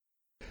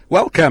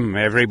Welcome,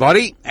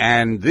 everybody,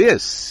 and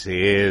this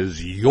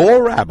is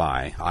Your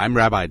Rabbi. I'm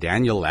Rabbi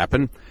Daniel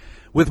Lappin,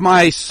 with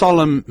my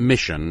solemn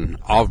mission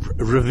of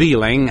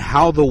revealing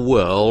how the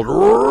world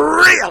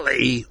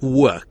really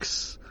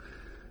works.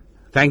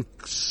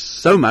 Thanks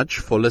so much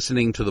for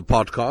listening to the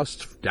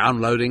podcast,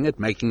 downloading it,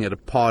 making it a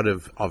part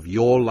of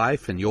your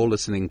life and your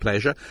listening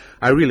pleasure.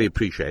 I really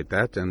appreciate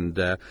that, and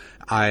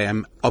I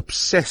am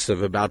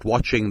obsessive about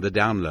watching the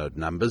download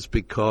numbers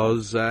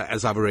because,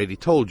 as I've already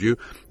told you,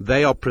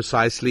 they are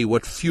precisely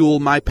what fuel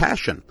my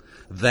passion.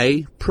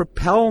 They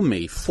propel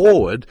me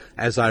forward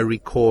as I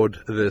record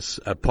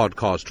this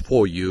podcast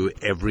for you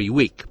every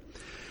week.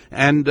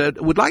 And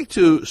would like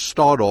to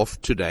start off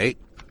today.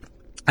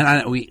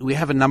 And we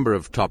have a number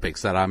of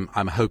topics that I'm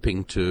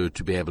hoping to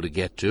be able to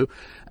get to.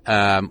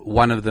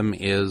 One of them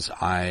is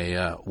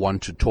I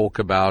want to talk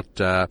about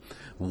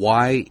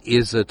why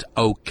is it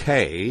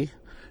okay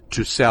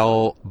to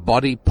sell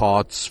body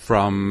parts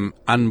from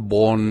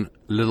unborn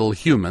little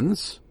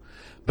humans,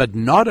 but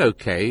not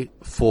okay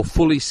for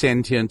fully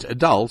sentient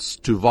adults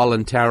to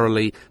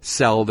voluntarily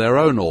sell their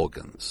own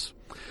organs.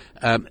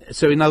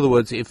 So in other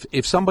words,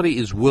 if somebody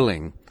is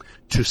willing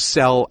to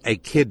sell a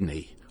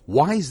kidney,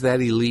 why is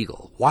that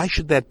illegal? Why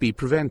should that be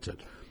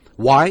prevented?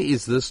 Why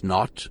is this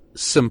not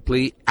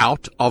simply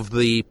out of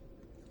the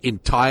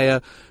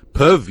entire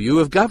purview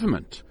of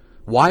government?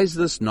 Why is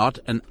this not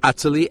an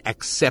utterly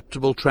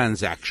acceptable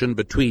transaction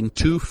between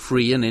two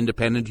free and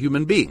independent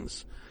human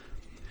beings?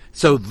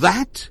 So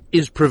that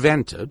is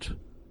prevented,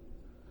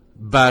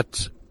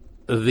 but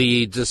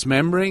the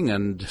dismembering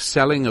and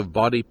selling of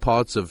body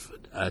parts of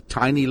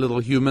tiny little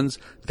humans,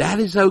 that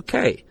is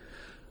okay.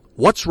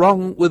 What's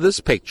wrong with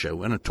this picture?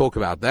 We're going to talk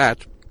about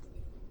that.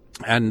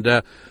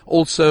 And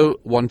also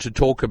want to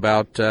talk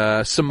about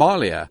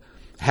Somalia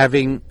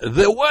having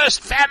the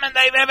worst famine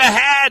they've ever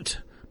had.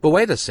 But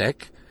wait a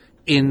sec.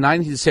 In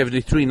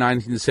 1973,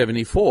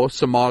 1974,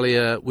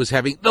 Somalia was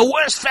having the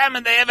worst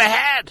famine they ever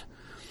had.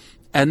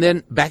 And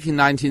then back in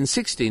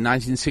 1960,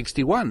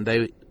 1961,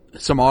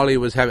 Somalia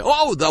was having,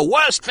 the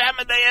worst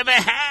famine they ever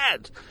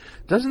had.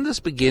 Doesn't this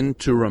begin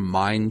to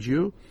remind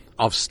you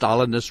of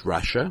Stalinist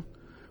Russia,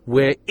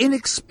 where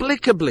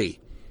inexplicably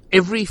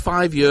every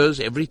 5 years,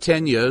 every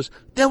 10 years,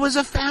 there was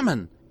a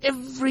famine.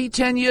 Every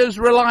 10 years,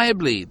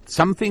 reliably,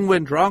 something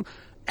went wrong.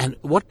 And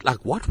what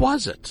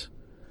was it?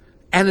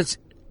 And it's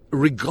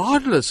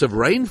regardless of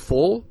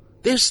rainfall,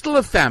 there's still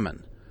a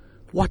famine.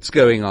 What's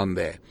going on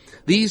there?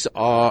 These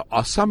are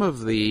some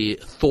of the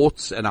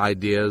thoughts and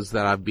ideas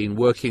that I've been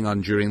working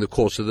on during the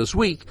course of this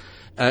week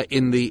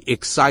in the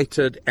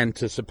excited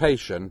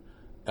anticipation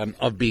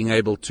of being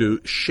able to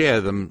share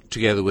them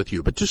together with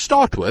you. But to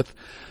start with,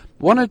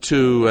 wanted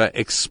to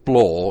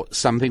explore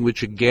something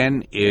which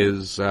again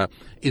is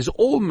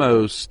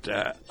almost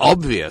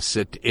obvious.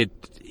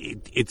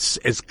 It's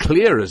as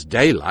clear as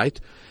daylight.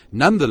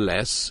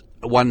 Nonetheless,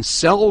 one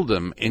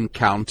seldom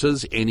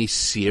encounters any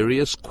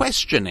serious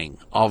questioning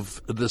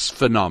of this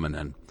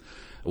phenomenon.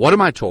 What am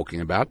I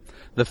talking about?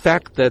 The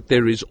fact that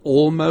there is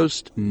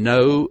almost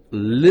no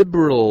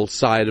liberal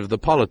side of the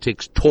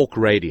politics talk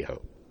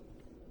radio.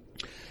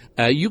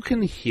 You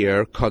can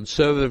hear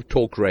conservative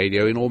talk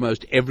radio in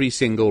almost every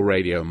single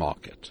radio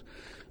market.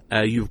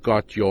 You've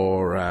got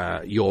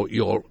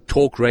your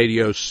talk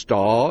radio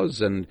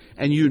stars, and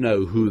you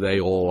know who they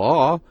all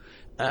are.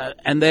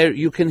 And there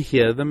you can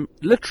hear them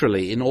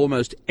literally in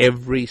almost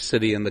every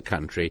city in the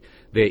country.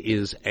 There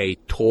is a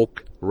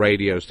talk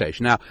radio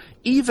station. Now,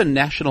 even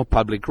National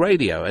Public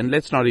Radio, and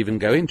let's not even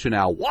go into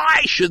now,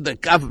 why should the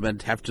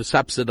government have to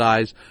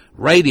subsidize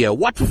radio?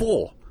 What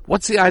for?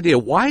 What's the idea?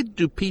 Why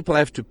do people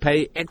have to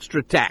pay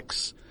extra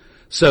tax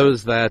so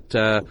as that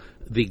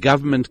the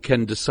government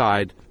can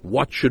decide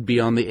what should be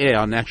on the air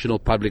on National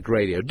Public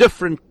Radio?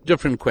 Different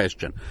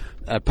question.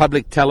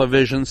 Public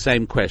television,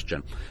 same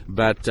question.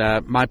 But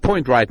my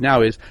point right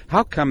now is,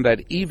 how come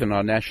that even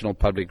on National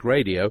Public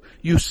Radio,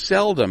 you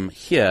seldom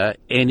hear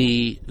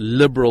any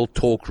liberal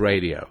talk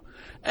radio?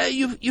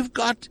 You've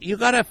got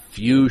a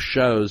few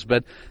shows,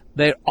 but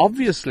they're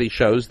obviously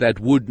shows that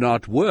would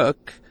not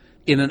work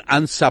in an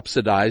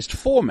unsubsidized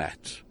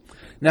format.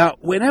 Now,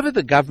 whenever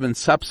the government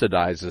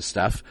subsidizes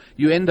stuff,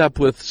 you end up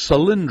with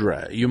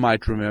Solyndra. You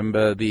might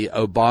remember the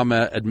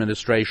Obama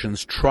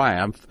administration's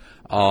triumph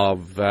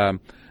of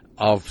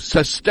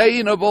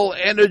sustainable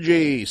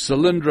energy.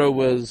 Solyndra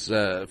was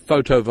a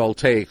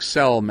photovoltaic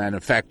cell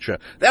manufacturer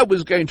that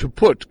was going to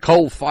put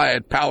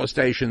coal-fired power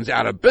stations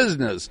out of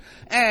business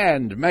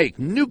and make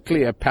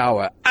nuclear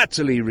power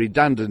utterly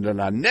redundant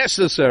and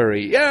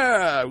unnecessary.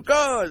 Yeah,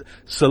 God.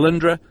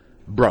 Solyndra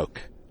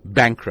broke,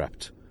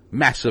 bankrupt,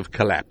 massive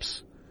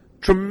collapse,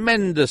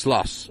 tremendous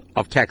loss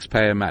of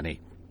taxpayer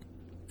money.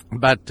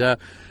 But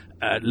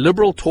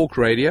liberal talk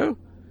radio,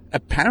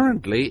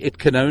 apparently it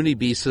can only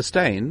be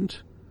sustained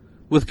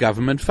with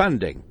government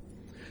funding.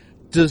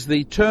 Does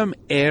the term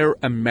Air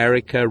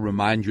America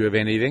remind you of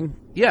anything?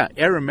 Yeah,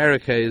 Air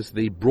America is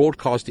the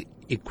broadcast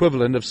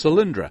equivalent of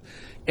Solyndra.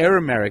 Air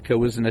America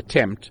was an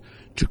attempt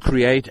to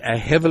create a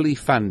heavily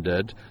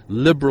funded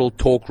liberal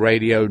talk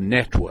radio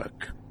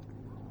network.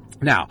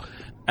 Now,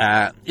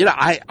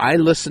 I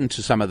listen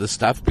to some of the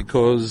stuff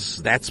because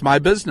that's my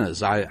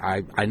business.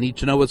 I need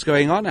to know what's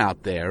going on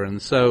out there.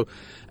 And so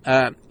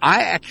I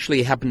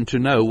actually happen to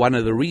know one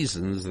of the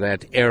reasons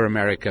that Air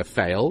America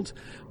failed,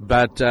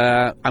 but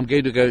I'm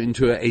going to go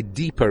into a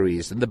deeper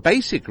reason. The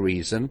basic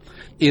reason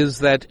is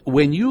that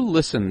when you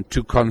listen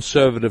to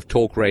conservative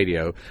talk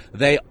radio,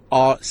 they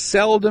are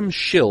seldom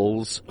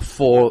shills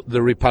for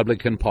the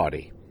Republican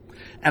Party.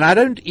 And I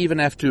don't even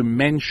have to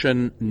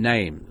mention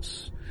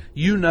names.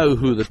 You know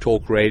who the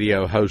talk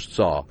radio hosts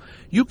are.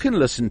 You can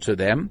listen to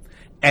them,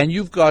 and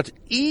you've got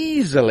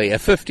easily a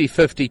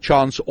 50-50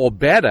 chance or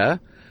better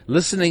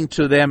listening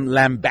to them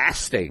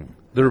lambasting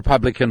the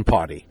Republican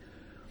Party.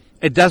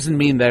 It doesn't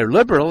mean they're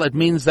liberal. It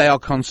means they are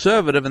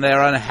conservative, and they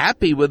are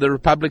unhappy with the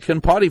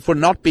Republican Party for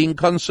not being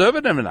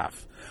conservative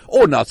enough,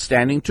 or not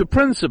standing to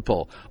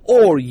principle,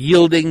 or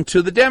yielding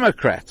to the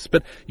Democrats.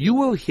 But you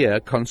will hear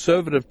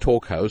conservative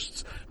talk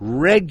hosts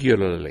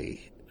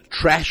regularly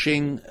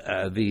trashing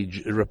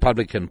the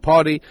Republican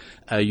Party.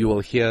 You will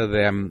hear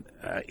them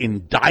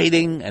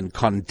indicting and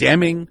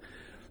condemning.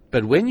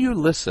 But when you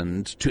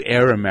listened to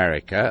Air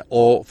America,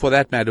 or for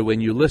that matter,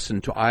 when you listen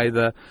to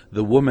either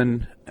the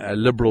woman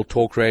liberal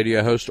talk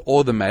radio host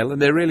or the male,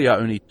 and there really are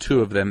only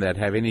two of them that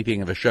have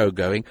anything of a show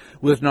going,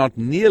 with not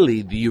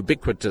nearly the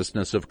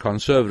ubiquitousness of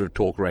conservative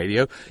talk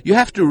radio, you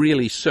have to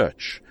really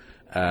search.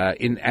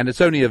 And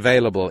it's only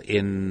available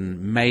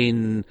in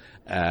main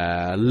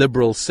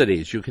liberal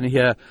cities. You can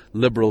hear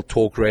liberal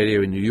talk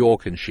radio in New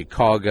York and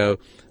Chicago,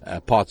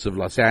 parts of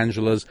Los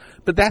Angeles,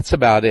 but that's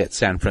about it.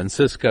 San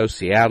Francisco,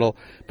 Seattle.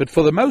 But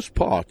for the most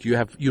part,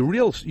 you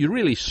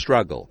really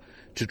struggle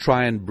to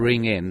try and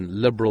bring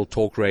in liberal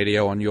talk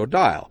radio on your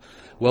dial.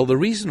 Well, the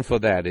reason for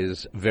that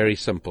is very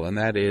simple, and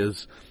that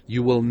is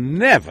you will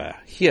never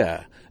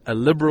hear a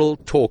liberal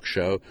talk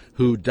show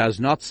who does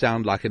not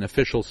sound like an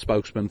official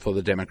spokesman for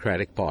the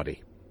Democratic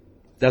Party.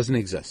 Doesn't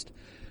exist.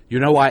 You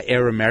know why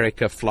Air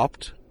America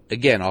flopped?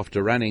 Again,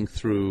 after running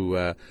through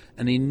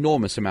an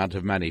enormous amount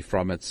of money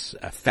from its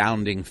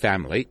founding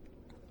family.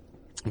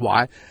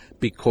 Why?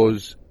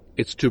 Because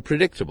it's too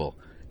predictable.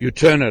 You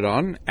turn it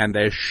on, and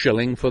they're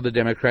shilling for the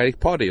Democratic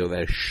Party, or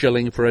they're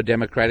shilling for a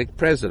Democratic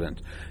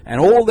president. And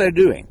all they're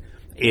doing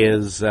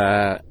is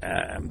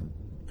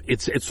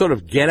it's sort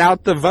of get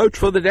out the vote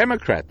for the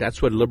Democrat.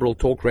 That's what liberal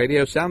talk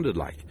radio sounded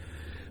like.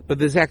 But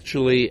there's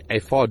actually a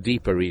far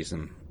deeper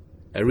reason,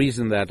 a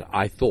reason that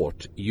I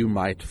thought you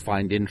might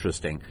find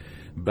interesting.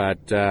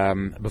 But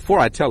before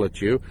I tell it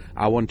to you,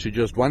 I want to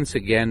just once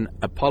again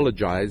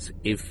apologize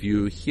if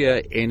you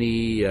hear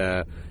any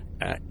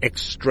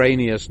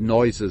extraneous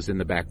noises in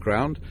the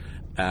background.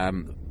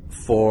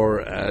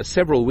 For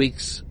several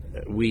weeks,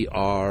 we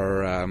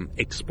are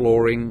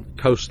exploring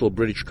coastal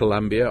British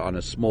Columbia on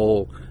a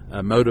small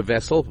motor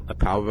vessel, a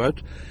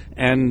powerboat,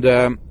 and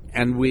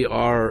we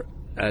are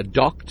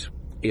docked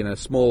in a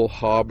small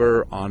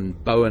harbor on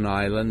Bowen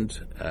Island,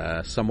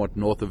 somewhat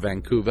north of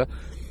Vancouver.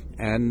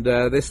 And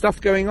there's stuff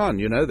going on,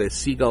 you know. There's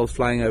seagulls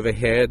flying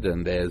overhead,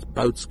 and there's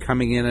boats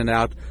coming in and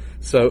out.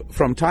 So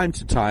from time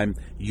to time,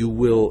 you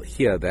will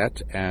hear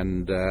that,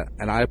 and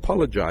I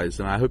apologize,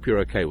 and I hope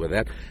you're okay with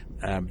that.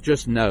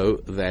 Just know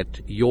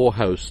that your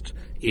host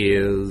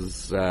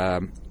is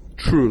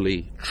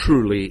truly,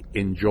 truly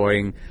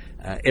enjoying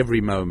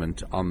every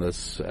moment on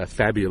this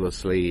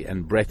fabulously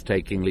and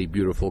breathtakingly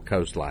beautiful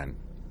coastline.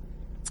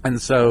 And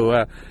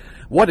so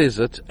what is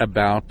it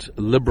about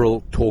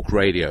liberal talk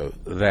radio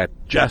that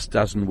just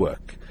doesn't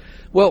work?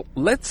 Well,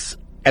 let's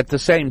at the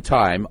same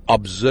time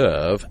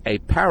observe a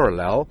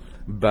parallel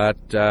but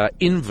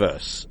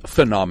inverse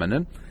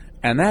phenomenon,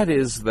 and that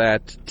is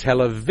that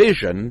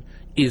television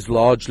is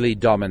largely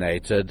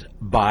dominated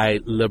by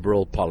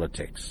liberal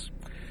politics.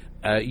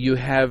 You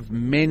have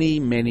many,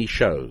 many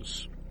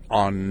shows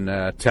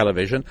on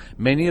television,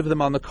 many of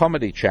them on the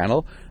Comedy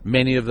Channel,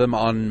 many of them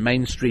on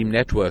mainstream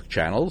network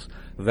channels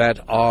that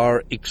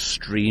are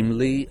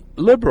extremely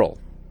liberal.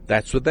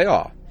 That's what they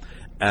are.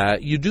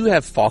 You do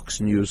have Fox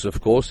News,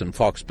 of course, and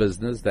Fox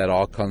Business that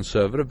are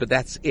conservative, but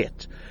that's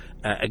it.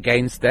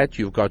 Against that,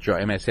 you've got your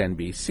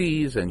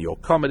MSNBCs and your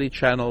comedy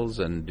channels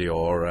and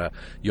your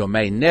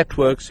main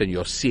networks and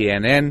your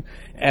CNN,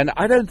 and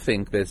I don't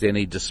think there's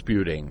any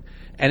disputing.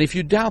 And if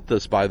you doubt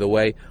this, by the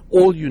way,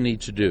 all you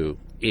need to do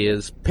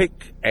is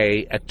pick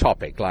a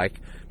topic,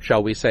 like,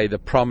 shall we say, the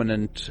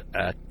prominent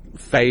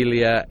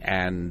failure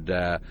and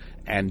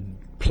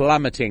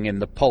plummeting in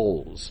the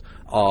polls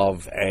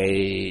of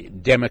a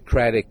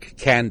Democratic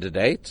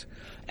candidate,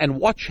 and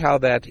watch how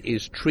that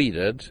is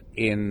treated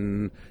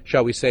in,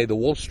 shall we say, the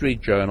Wall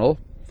Street Journal,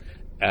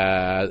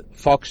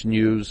 Fox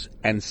News,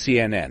 and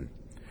CNN.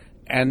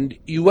 And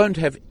you won't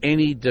have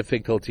any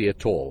difficulty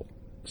at all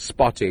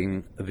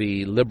spotting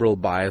the liberal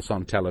bias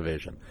on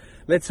television.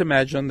 Let's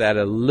imagine that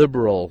a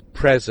liberal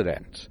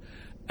president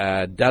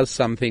does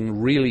something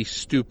really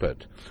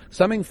stupid,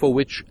 something for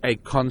which a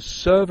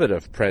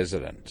conservative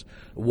president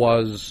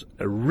was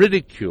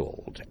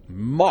ridiculed,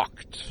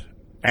 mocked,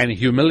 and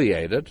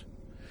humiliated,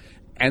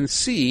 and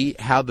see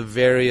how the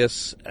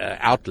various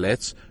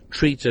outlets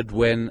treated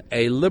when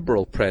a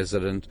liberal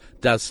president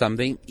does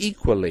something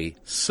equally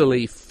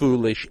silly,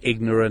 foolish,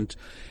 ignorant,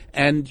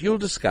 and you'll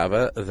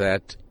discover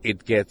that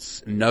it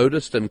gets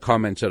noticed and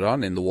commented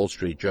on in the Wall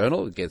Street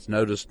Journal. It gets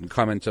noticed and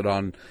commented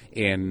on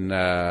in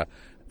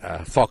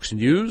Fox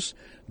News,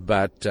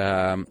 but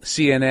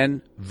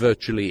CNN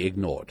virtually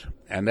ignored.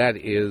 And that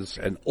is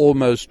an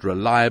almost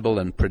reliable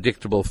and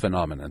predictable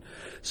phenomenon.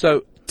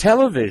 So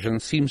television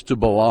seems to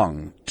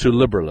belong to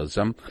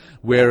liberalism,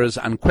 whereas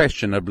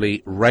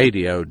unquestionably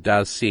radio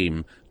does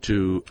seem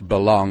to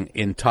belong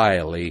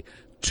entirely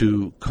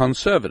to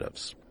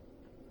conservatives.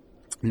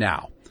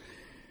 Now,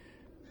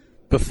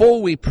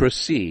 before we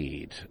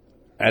proceed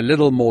a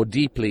little more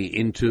deeply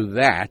into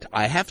that,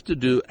 I have to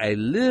do a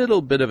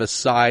little bit of a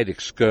side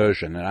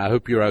excursion, and I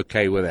hope you're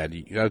okay with that.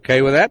 You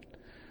okay with that?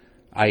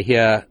 I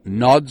hear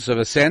nods of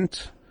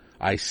assent.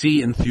 I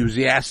see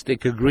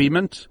enthusiastic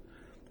agreement.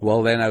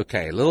 Well then,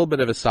 okay, a little bit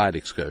of a side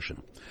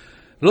excursion.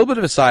 A little bit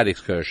of a side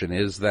excursion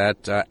is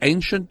that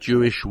ancient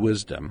Jewish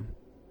wisdom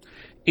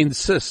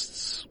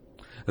insists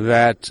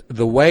that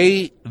the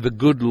way the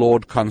good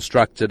Lord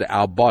constructed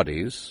our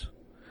bodies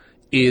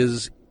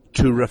is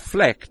to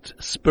reflect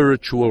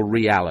spiritual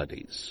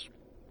realities.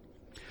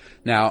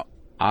 Now,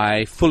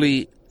 I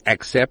fully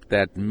accept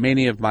that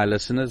many of my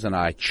listeners, and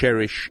I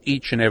cherish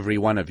each and every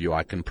one of you,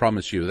 I can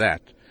promise you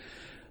that,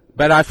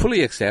 but I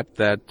fully accept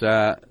that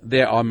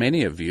there are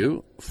many of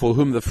you for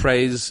whom the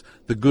phrase,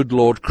 the good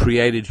Lord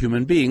created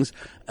human beings,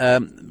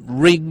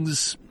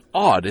 rings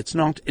odd. It's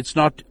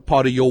not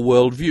part of your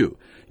worldview.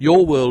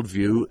 Your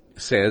worldview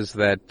says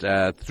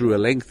that through a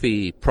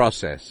lengthy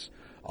process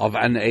of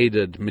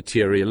unaided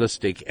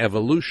materialistic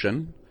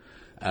evolution,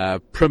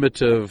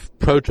 primitive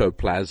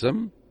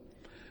protoplasm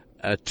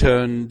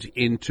turned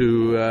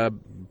into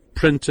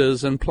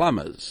printers and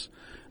plumbers.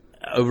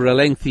 Over a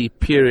lengthy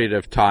period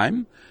of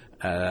time,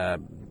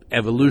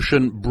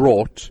 evolution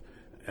brought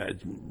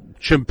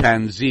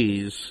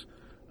chimpanzees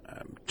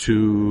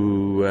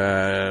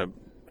to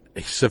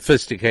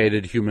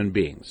sophisticated human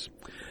beings.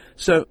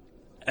 So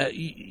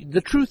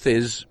the truth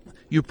is,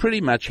 you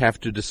pretty much have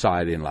to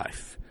decide in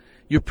life.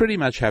 You pretty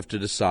much have to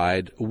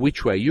decide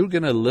which way you're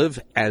going to live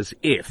as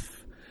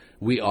if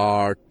we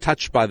are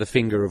touched by the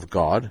finger of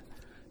God,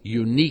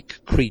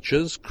 unique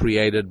creatures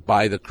created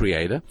by the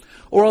Creator,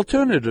 or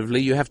alternatively,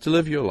 you have to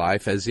live your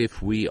life as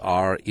if we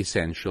are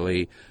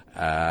essentially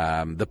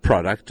the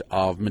product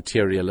of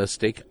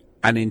materialistic,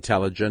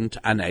 unintelligent,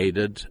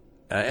 unaided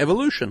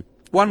evolution,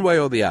 one way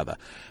or the other.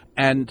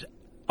 And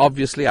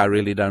obviously, I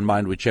really don't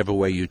mind whichever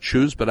way you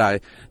choose, but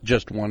I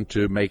just want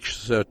to make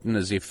certain,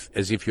 as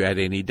if you had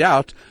any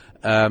doubt,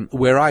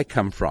 where I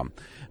come from.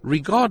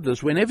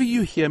 Regardless, whenever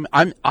you hear me,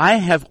 I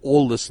have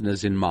all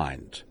listeners in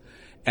mind.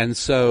 And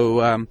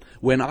so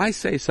when I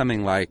say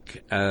something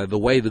like the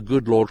way the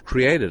good Lord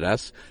created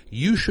us,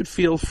 you should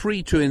feel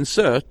free to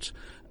insert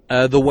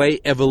the way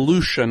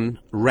evolution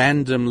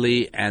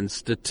randomly and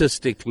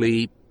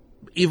statistically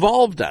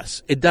evolved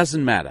us. It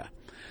doesn't matter.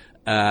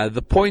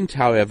 The point,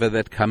 however,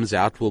 that comes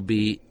out will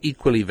be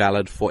equally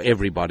valid for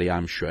everybody,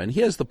 I'm sure. And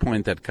here's the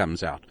point that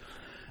comes out.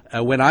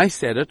 When I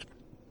said it,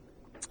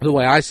 the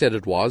way I said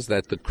it was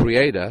that the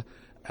Creator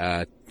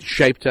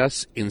shaped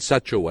us in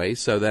such a way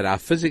so that our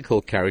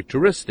physical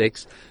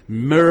characteristics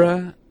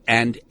mirror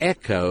and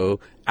echo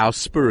our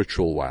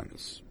spiritual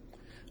ones.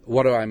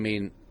 What do I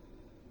mean?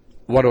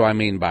 What do I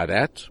mean by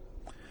that?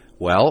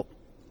 Well,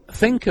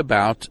 think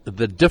about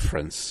the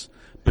difference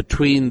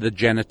between the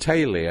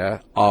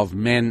genitalia of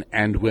men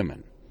and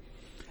women.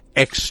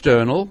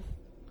 External,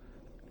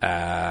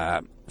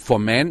 for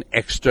men,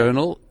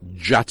 external,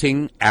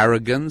 jutting,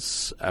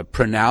 arrogance,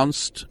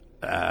 pronounced,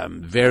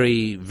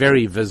 very,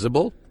 very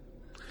visible,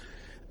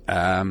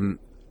 in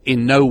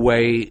no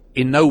way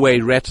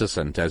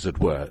reticent, as it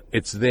were.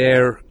 It's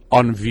there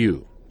on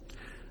view.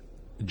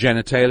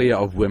 Genitalia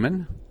of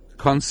women,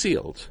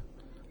 concealed,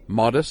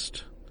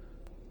 modest,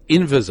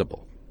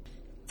 invisible.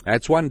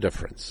 That's one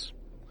difference.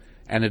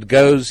 And it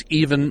goes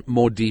even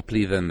more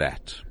deeply than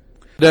that.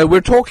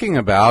 We're talking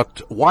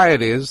about why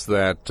it is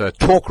that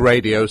talk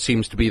radio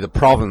seems to be the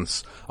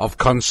province of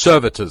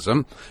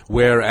conservatism,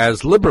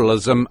 whereas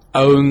liberalism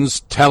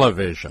owns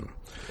television.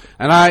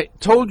 And I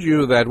told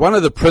you that one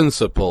of the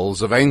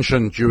principles of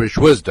ancient Jewish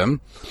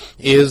wisdom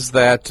is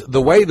that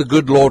the way the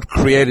good Lord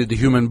created the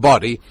human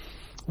body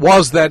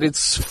was that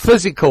its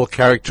physical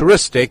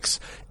characteristics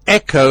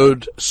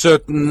echoed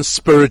certain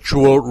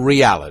spiritual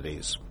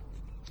realities.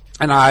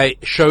 And I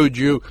showed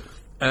you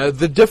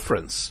the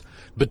difference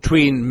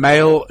between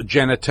male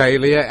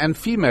genitalia and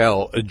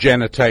female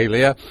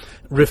genitalia,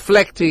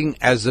 reflecting,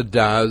 as it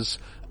does,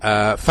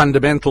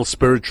 fundamental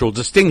spiritual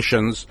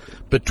distinctions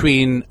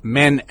between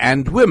men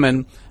and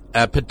women,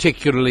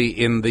 particularly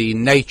in the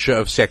nature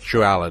of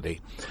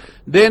sexuality.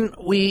 Then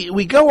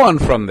we go on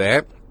from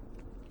there,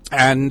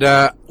 and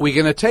we're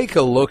going to take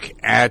a look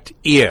at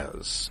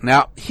ears.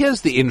 Now,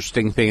 here's the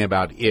interesting thing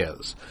about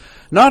ears.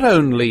 Not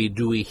only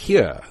do we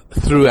hear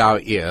through our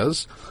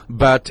ears,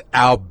 but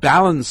our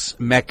balance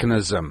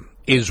mechanism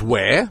is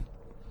where?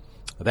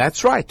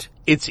 That's right.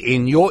 It's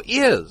in your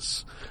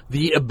ears.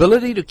 The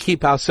ability to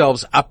keep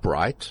ourselves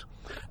upright,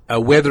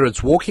 whether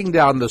it's walking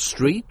down the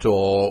street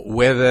or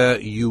whether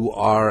you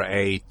are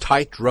a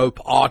tightrope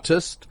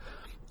artist,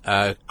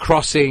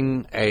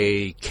 crossing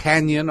a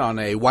canyon on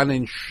a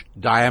 1-inch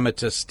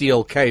diameter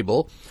steel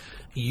cable,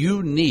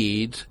 you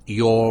need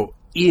your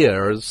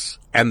ears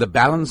and the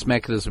balance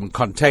mechanism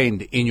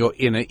contained in your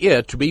inner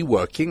ear to be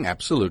working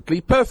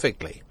absolutely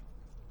perfectly.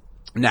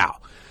 Now,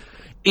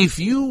 if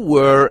you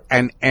were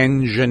an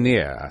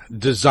engineer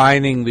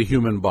designing the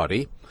human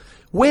body,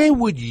 where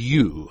would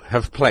you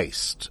have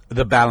placed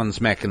the balance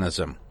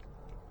mechanism?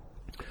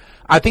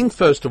 I think,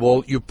 first of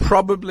all, you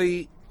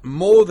probably,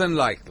 more than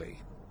likely,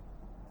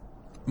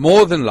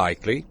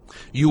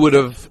 you would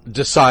have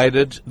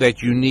decided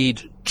that you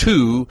need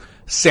two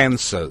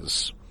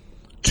sensors,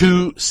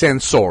 two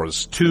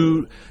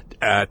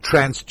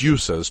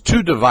transducers,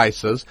 two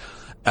devices,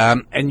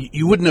 and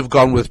you wouldn't have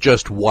gone with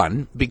just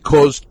one,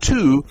 because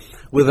two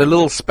with a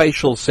little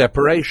spatial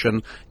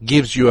separation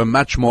gives you a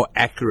much more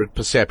accurate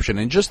perception,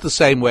 in just the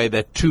same way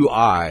that two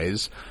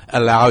eyes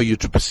allow you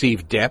to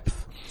perceive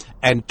depth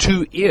and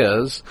two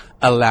ears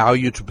allow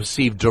you to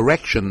perceive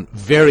direction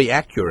very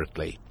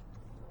accurately.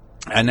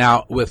 And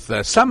now, with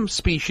some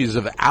species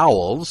of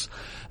owls,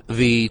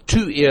 the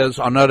two ears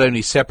are not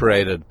only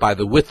separated by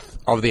the width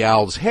of the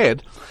owl's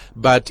head,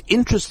 but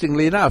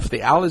interestingly enough,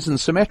 the owl isn't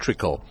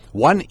symmetrical.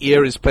 One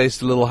ear is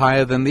placed a little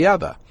higher than the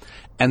other.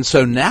 And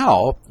so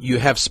now you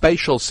have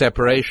spatial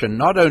separation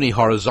not only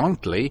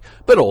horizontally,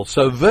 but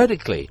also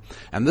vertically.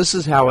 And this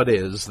is how it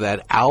is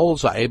that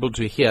owls are able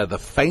to hear the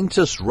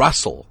faintest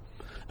rustle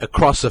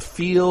across a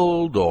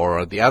field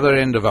or at the other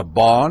end of a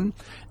barn.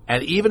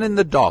 And even in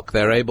the dark,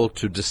 they're able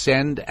to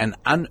descend and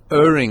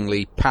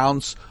unerringly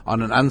pounce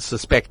on an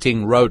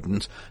unsuspecting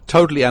rodent,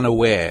 totally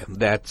unaware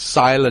that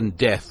silent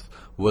death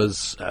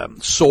was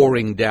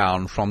soaring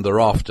down from the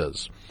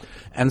rafters.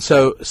 And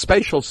so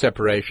spatial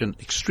separation,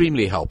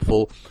 extremely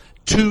helpful.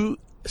 Two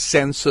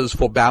sensors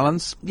for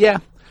balance, yeah.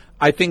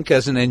 I think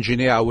as an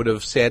engineer I would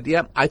have said,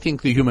 yeah, I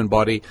think the human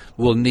body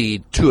will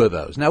need two of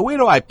those. Now, where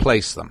do I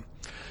place them?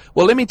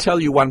 Well, let me tell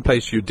you one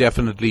place you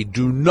definitely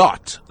do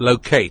not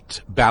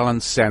locate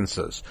balance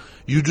sensors.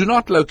 You do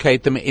not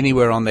locate them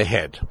anywhere on the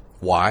head.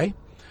 Why?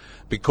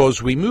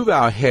 Because we move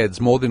our heads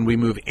more than we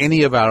move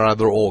any of our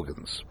other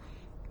organs.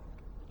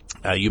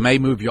 You may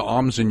move your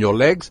arms and your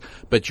legs,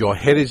 but your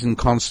head is in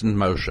constant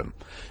motion.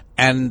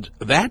 And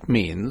that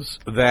means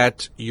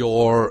that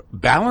your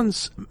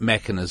balance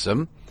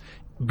mechanism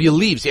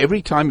believes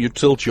every time you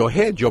tilt your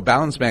head, your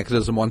balance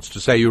mechanism wants to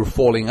say you're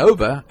falling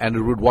over, and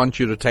it would want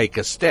you to take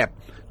a step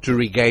to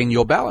regain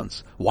your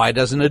balance. Why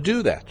doesn't it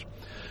do that?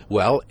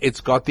 Well,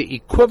 it's got the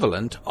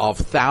equivalent of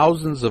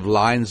thousands of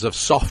lines of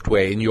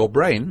software in your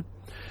brain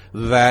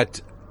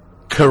that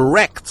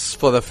corrects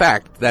for the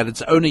fact that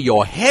it's only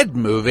your head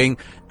moving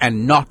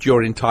and not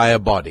your entire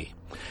body.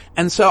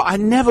 And so I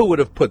never would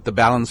have put the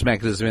balance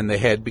mechanism in the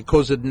head,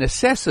 because it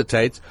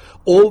necessitates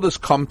all this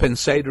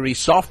compensatory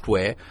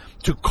software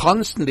to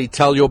constantly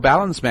tell your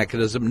balance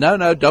mechanism,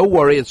 no, don't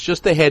worry, it's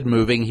just the head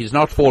moving, he's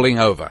not falling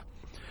over.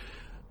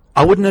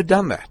 I wouldn't have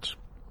done that.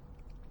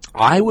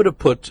 I would have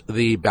put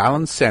the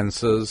balance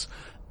sensors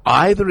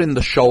either in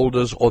the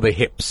shoulders or the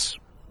hips.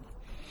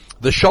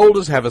 The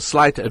shoulders have a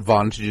slight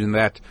advantage in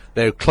that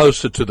they're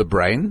closer to the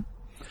brain,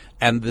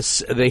 and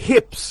the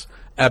hips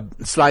a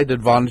slight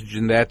advantage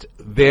in that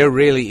there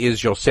really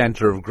is your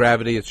center of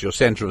gravity, it's your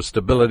center of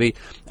stability,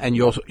 and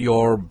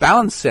your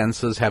balance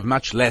sensors have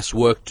much less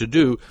work to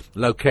do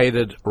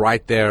located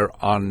right there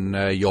on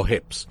your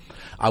hips.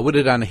 I would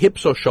have done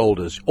hips or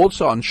shoulders.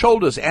 Also on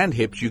shoulders and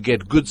hips you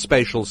get good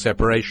spatial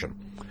separation.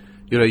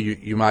 You know,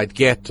 you might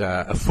get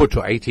a foot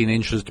or 18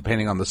 inches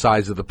depending on the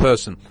size of the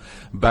person.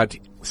 But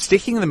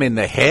sticking them in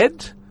the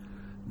head,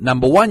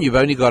 number one, you've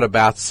only got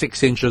about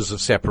 6 inches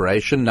of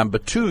separation. Number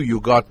two, you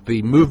got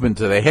the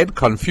movement of the head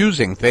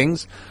confusing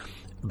things.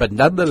 But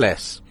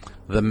nonetheless,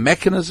 the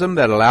mechanism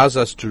that allows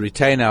us to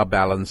retain our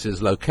balance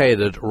is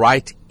located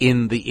right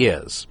in the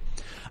ears.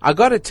 I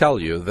got to tell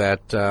you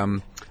that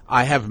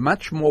I have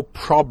much more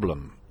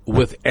problem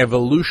with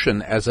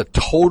evolution as a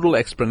total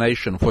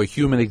explanation for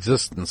human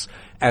existence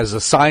as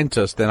a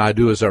scientist than I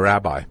do as a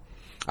rabbi.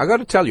 I got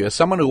to tell you, as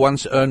someone who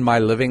once earned my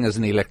living as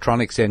an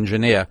electronics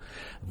engineer,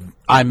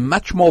 I'm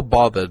much more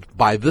bothered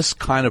by this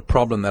kind of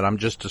problem that I'm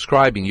just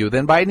describing you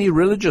than by any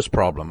religious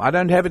problem. I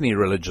don't have any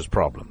religious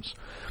problems.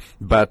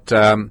 But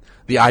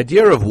the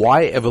idea of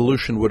why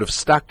evolution would have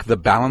stuck the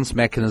balance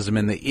mechanism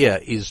in the ear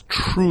is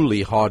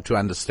truly hard to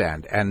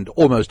understand and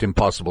almost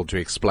impossible to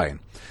explain.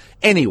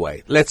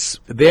 Anyway,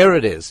 there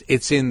it is.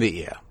 It's in the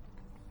ear.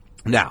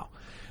 Now,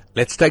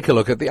 let's take a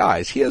look at the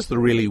eyes. Here's the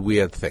really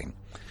weird thing.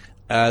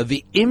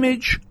 The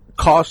image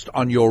cast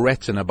on your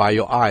retina by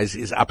your eyes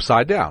is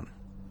upside down.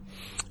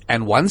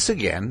 And once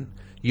again,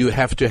 you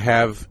have to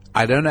have,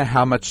 I don't know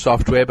how much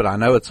software, but I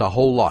know it's a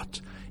whole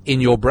lot in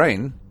your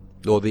brain,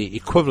 or the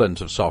equivalent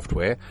of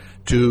software,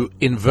 to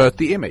invert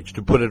the image,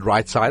 to put it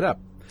right side up.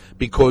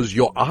 Because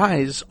your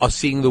eyes are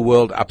seeing the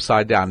world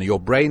upside down. Your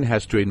brain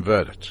has to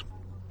invert it.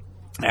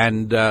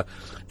 And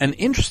an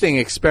interesting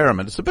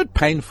experiment. It's a bit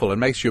painful and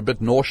makes you a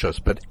bit nauseous,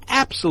 but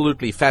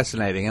absolutely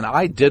fascinating. And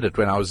I did it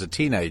when I was a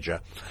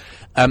teenager.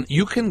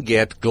 You can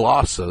get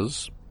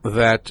glasses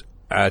that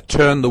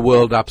turn the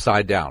world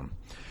upside down.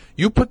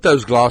 You put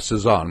those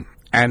glasses on,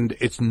 and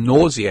it's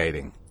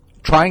nauseating.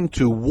 Trying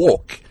to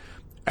walk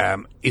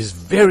is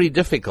very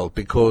difficult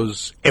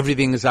because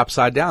everything is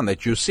upside down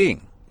that you're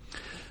seeing.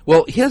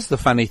 Well, here's the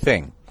funny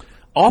thing.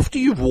 After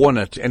you've worn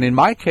it, and in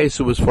my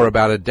case it was for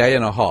about a day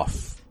and a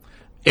half,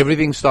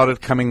 everything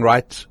started coming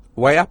right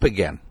way up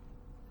again.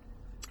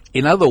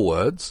 In other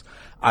words,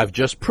 I've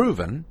just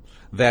proven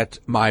that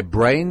my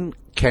brain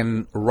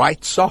can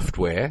write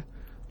software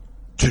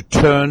to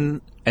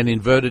turn an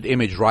inverted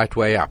image right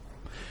way up.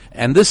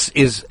 And this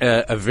is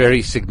a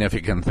very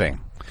significant thing,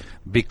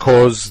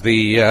 because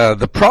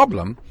the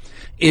problem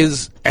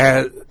is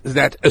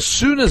that as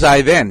soon as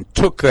I then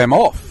took them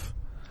off,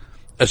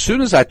 as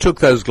soon as I took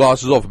those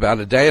glasses off about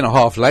a day and a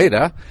half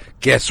later,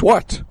 guess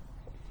what?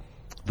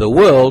 The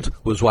world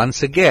was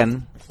once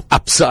again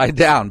upside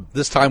down,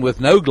 this time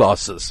with no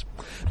glasses,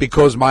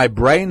 because my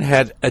brain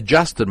had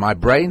adjusted. My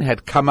brain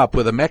had come up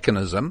with a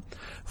mechanism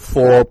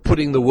for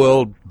putting the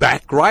world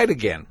back right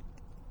again.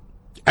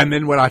 And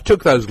then when I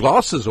took those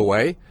glasses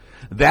away,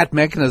 that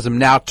mechanism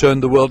now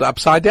turned the world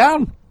upside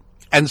down.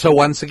 And so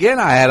once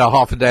again, I had a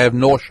half a day of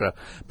nausea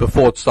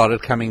before it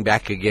started coming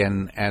back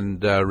again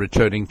and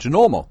returning to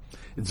normal.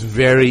 It's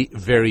very,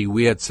 very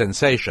weird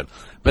sensation,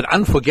 but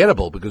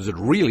unforgettable, because it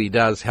really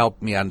does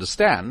help me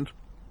understand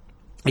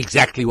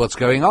exactly what's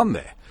going on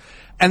there.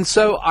 And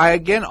so I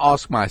again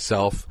ask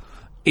myself,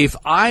 if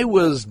I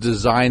was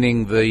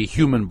designing the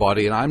human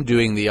body and I'm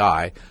doing the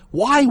eye,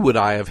 why would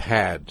I have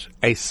had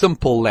a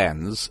simple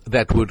lens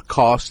that would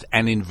cast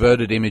an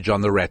inverted image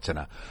on the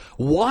retina?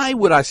 Why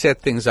would I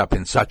set things up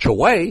in such a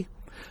way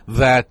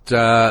that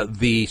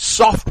the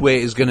software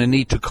is going to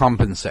need to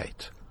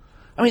compensate?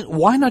 I mean,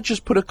 why not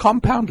just put a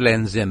compound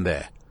lens in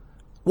there?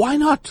 Why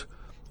not?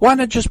 Why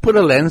not just put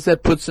a lens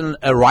that puts in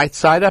a right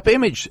side up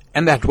image,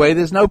 and that way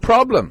there's no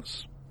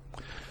problems?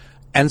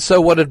 And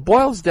so what it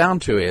boils down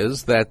to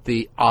is that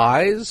the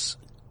eyes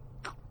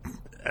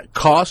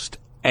cast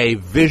a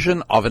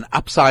vision of an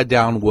upside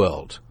down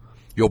world.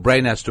 Your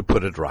brain has to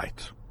put it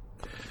right.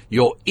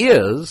 Your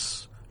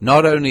ears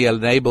not only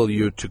enable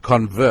you to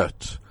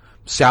convert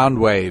sound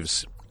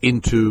waves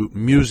into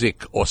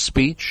music or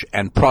speech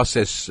and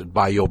process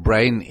by your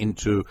brain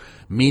into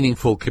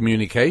meaningful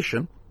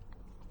communication,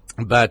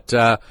 but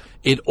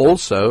it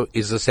also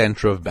is a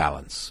center of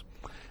balance.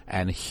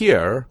 And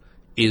here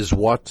is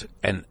what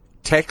a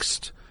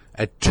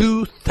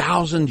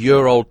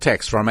 2,000-year-old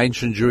text from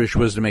ancient Jewish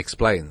wisdom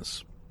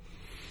explains.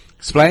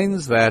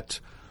 Explains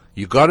that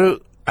you got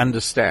to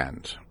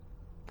understand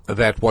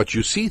that what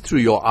you see through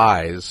your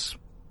eyes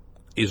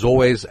is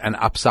always an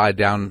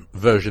upside-down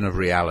version of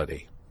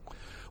reality.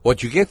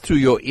 What you get through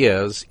your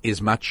ears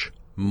is much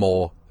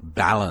more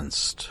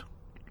balanced.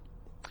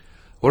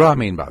 What do I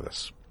mean by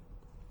this?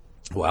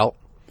 Well,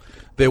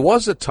 there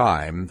was a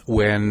time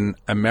when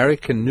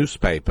American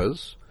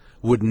newspapers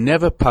would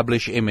never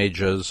publish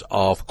images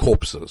of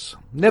corpses,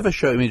 never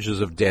show images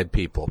of dead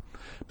people,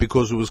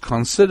 because it was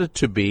considered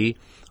to be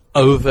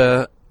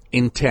over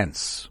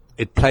intense.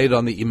 It played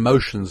on the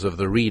emotions of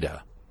the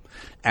reader.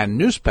 And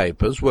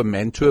newspapers were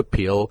meant to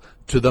appeal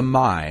to the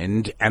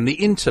mind and the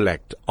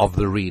intellect of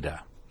the reader.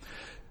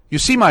 You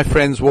see, my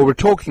friends, what we're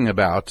talking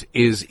about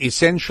is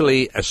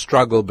essentially a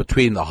struggle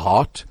between the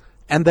heart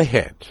and the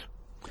head.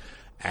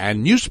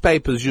 And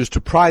newspapers used to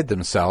pride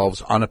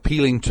themselves on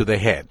appealing to the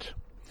head.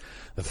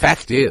 The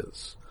fact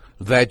is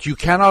that you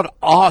cannot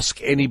ask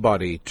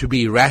anybody to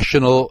be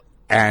rational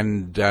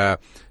and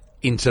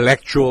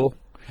intellectual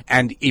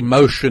and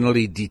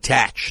emotionally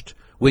detached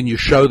when you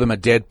show them a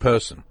dead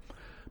person,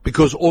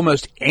 because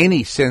almost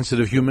any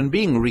sensitive human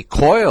being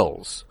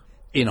recoils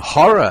in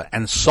horror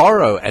and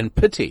sorrow and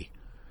pity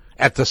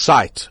at the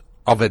sight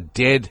of a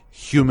dead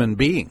human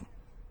being.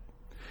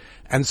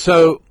 And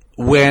so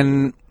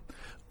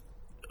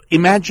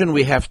imagine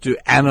we have to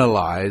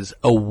analyze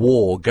a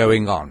war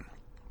going on,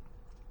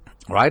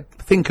 right?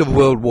 Think of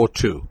World War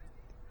II.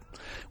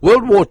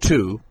 World War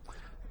II,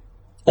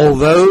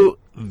 although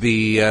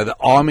the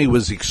army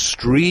was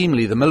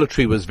the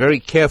military was very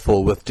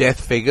careful with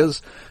death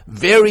figures,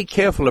 very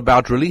careful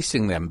about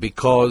releasing them,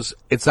 because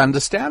it's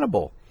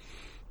understandable.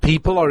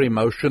 People are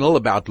emotional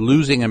about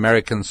losing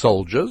American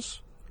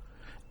soldiers,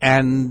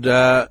 and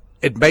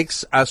it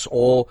makes us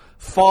all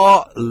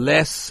far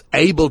less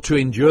able to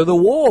endure the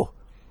war.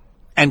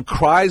 And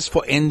cries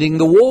for ending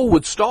the war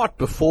would start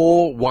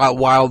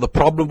while the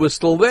problem was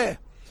still there.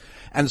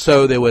 And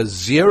so there were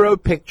zero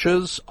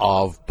pictures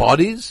of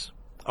bodies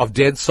of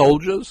dead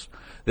soldiers.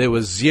 There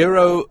was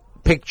zero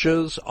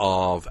pictures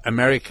of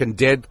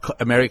dead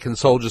American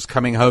soldiers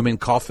coming home in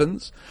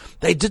coffins.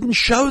 They didn't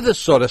show this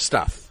sort of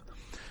stuff.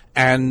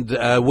 And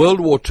World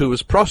War II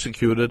was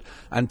prosecuted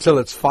until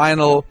its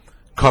final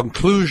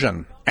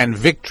conclusion and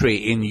victory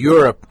in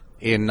Europe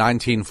in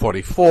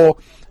 1944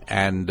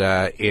 and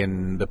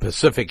in the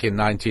Pacific in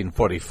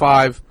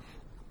 1945.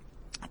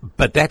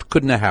 But that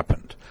couldn't have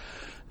happened.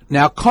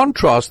 Now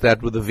contrast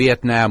that with the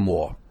Vietnam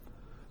War.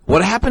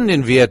 What happened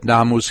in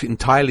Vietnam was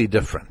entirely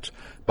different.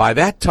 By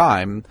that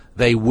time,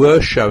 they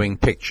were showing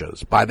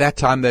pictures. By that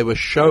time, they were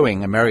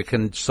showing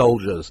American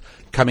soldiers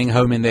coming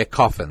home in their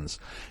coffins.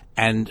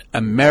 And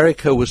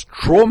America was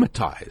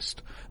traumatized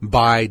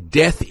by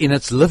death in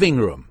its living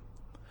room,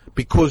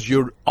 because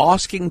you're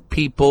asking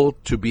people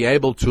to be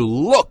able to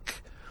look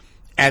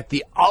at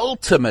the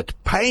ultimate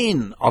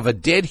pain of a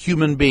dead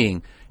human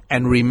being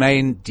and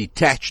remain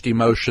detached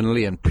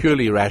emotionally and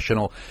purely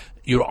rational.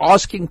 You're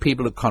asking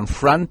people to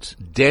confront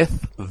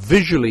death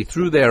visually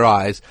through their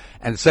eyes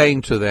and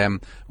saying to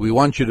them, we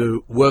want you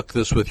to work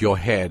this with your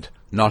head,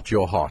 not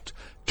your heart.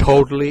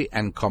 Totally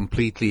and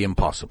completely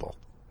impossible.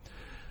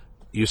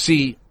 You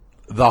see,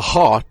 the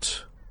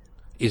heart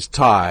is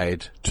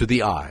tied to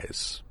the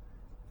eyes,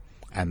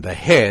 and the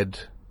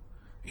head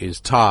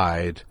is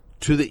tied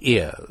to the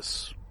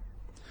ears.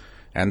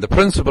 And the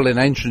principle in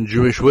ancient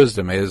Jewish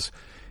wisdom is,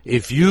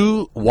 if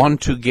you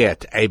want to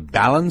get a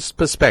balanced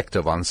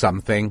perspective on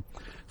something,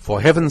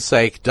 for heaven's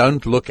sake,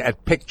 don't look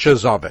at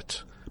pictures of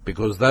it,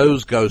 because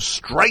those go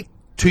straight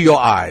to your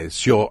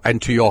eyes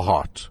and to your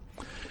heart.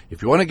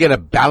 If you want to get a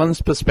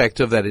balanced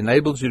perspective that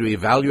enables you to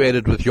evaluate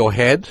it with your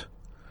head,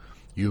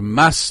 you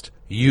must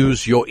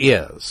use your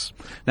ears.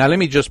 Now, let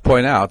me just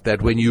point out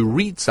that when you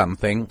read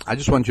something, I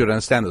just want you to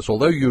understand this.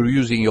 Although you're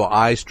using your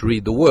eyes to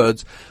read the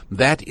words,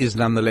 that is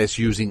nonetheless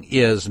using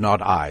ears,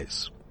 not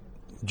eyes.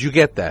 Do you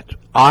get that?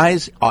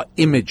 Eyes are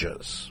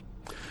images.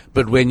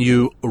 But when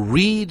you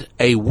read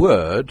a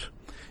word,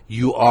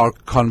 you are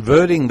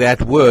converting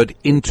that word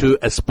into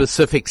a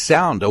specific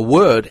sound, a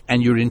word,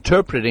 and you're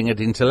interpreting it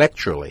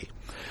intellectually.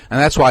 And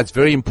that's why it's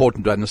very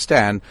important to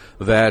understand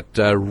that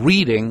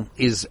reading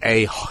is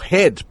a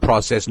head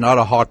process, not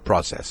a heart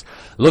process.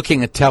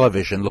 Looking at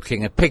television,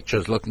 looking at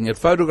pictures, looking at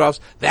photographs,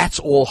 that's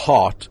all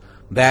heart.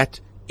 That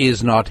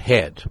is not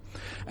head.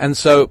 And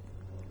so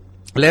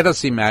let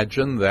us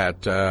imagine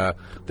that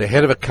the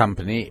head of a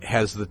company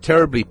has the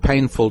terribly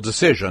painful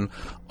decision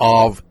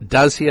of,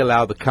 does he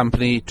allow the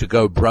company to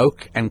go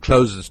broke and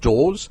close its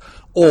doors,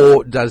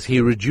 or does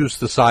he reduce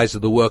the size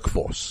of the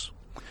workforce?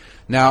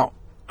 Now,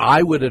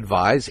 I would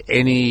advise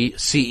any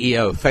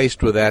CEO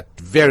faced with that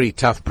very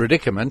tough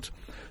predicament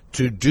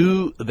to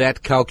do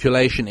that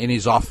calculation in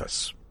his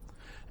office,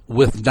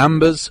 with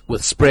numbers,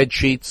 with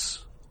spreadsheets,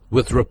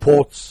 with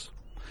reports.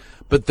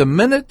 But the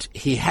minute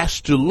he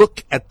has to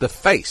look at the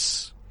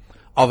face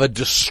of a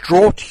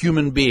distraught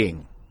human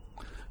being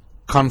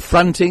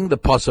confronting the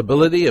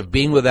possibility of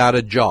being without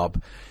a job,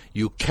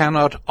 you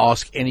cannot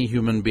ask any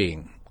human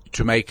being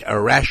to make a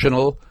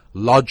rational,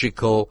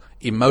 logical,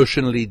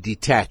 emotionally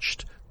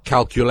detached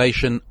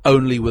calculation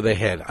only with a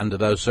head under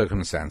those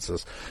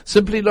circumstances.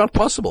 Simply not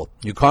possible.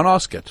 You can't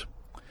ask it.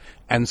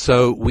 And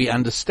so we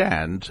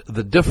understand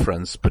the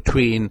difference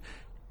between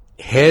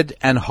head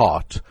and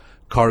heart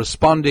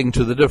corresponding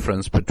to the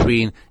difference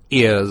between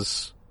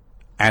ears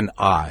and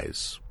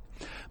eyes.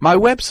 My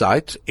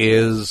website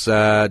is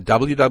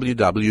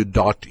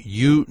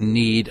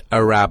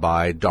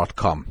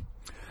www.youneedarabbi.com.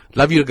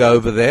 Love you to go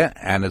over there,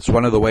 and it's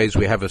one of the ways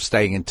we have of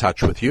staying in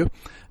touch with you.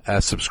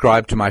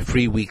 Subscribe to my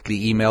free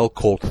weekly email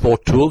called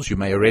Thought Tools. You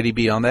may already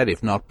be on that.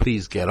 If not,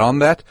 please get on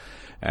that.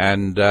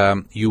 And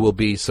you will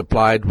be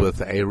supplied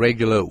with a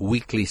regular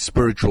weekly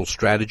spiritual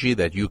strategy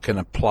that you can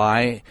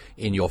apply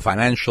in your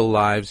financial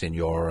lives, in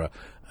your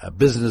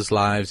business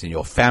lives, in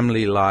your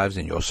family lives,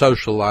 in your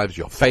social lives,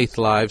 your faith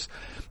lives.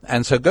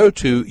 And so go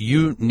to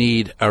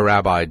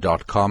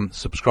youneedarabbi.com,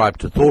 subscribe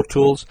to Thought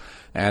Tools,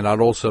 and I'd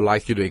also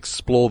like you to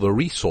explore the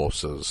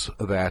resources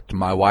that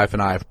my wife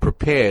and I have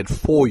prepared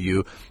for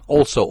you,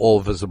 also all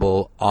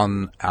visible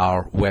on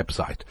our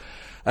website.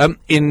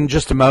 In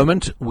just a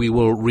moment, we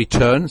will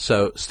return,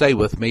 so stay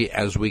with me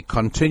as we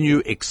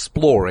continue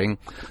exploring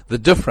the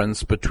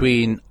difference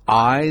between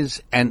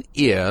eyes and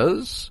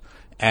ears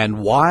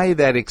and why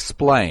that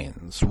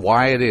explains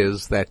why it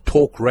is that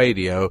talk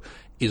radio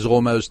is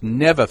almost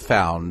never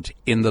found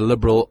in the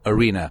liberal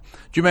arena.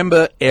 Do you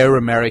remember Air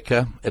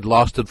America? It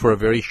lasted for a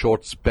very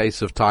short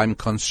space of time,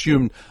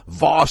 consumed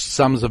vast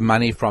sums of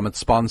money from its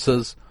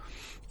sponsors.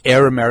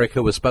 Air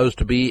America was supposed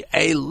to be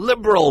a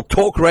liberal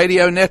talk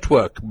radio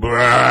network.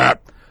 Brrr,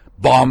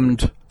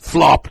 bombed,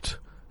 flopped,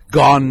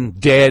 gone,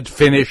 dead,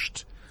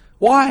 finished.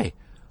 Why?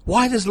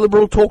 Why does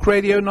liberal talk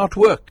radio not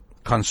work?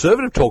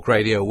 Conservative talk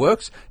radio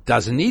works,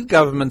 doesn't need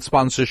government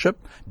sponsorship,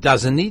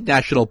 doesn't need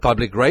national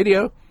public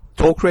radio.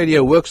 Talk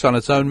radio works on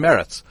its own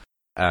merits.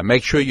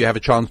 Make sure you have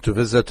a chance to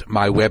visit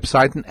my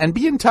website and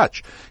be in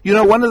touch. You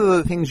know, one of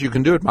the things you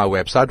can do at my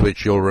website,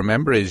 which you'll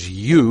remember, is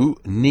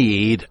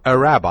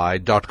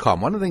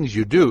youneedarabbi.com. One of the things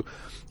you do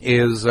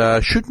is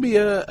shoot me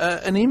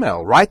an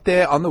email. Right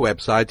there on the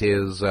website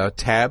is a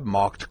tab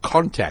marked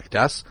Contact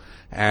Us.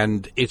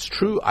 And it's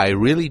true, I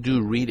really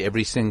do read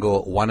every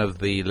single one of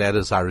the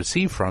letters I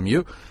receive from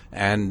you.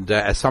 And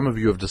as some of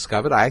you have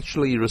discovered, I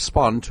actually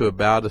respond to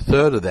about a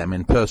third of them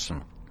in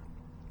person.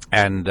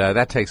 And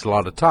that takes a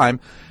lot of time.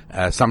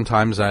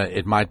 Sometimes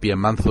it might be a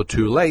month or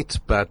two late,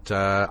 but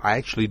I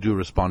actually do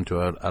respond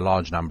to a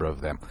large number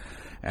of them.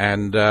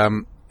 And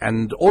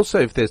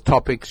also, if there's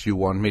topics you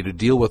want me to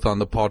deal with on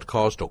the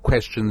podcast or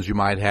questions you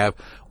might have,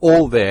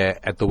 all there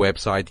at the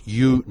website,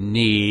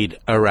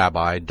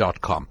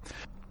 youneedarabbi.com.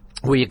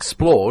 We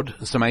explored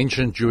some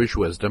ancient Jewish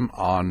wisdom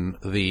on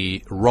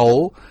the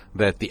role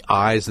that the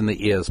eyes and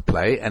the ears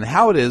play and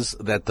how it is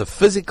that the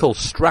physical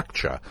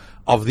structure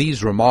of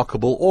these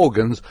remarkable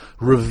organs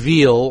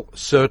reveal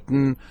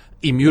certain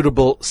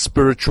immutable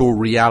spiritual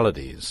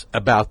realities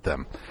about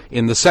them.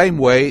 In the same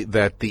way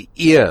that the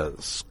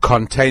ears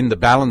contain the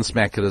balance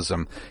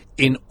mechanism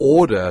in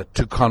order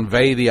to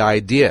convey the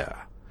idea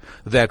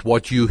that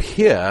what you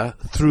hear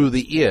through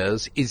the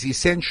ears is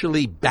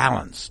essentially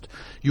balanced.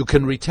 You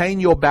can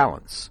retain your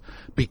balance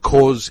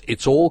because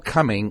it's all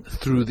coming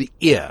through the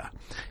ear.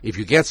 If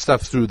you get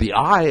stuff through the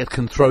eye, it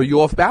can throw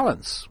you off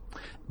balance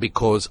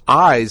because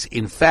eyes,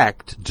 in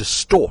fact,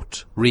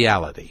 distort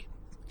reality.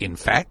 In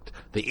fact,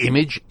 the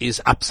image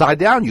is upside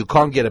down. You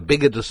can't get a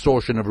bigger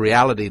distortion of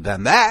reality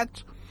than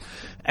that.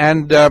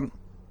 And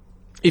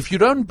if you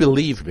don't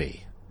believe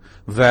me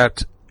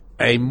that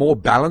a more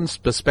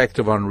balanced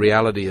perspective on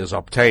reality is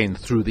obtained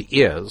through the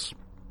ears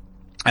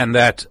and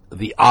that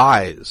the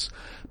eyes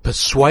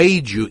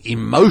persuade you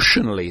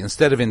emotionally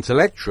instead of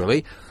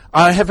intellectually,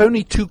 I have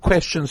only two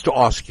questions to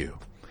ask you.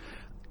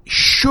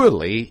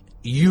 Surely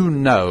you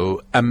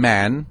know a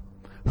man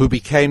who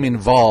became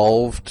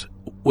involved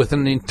with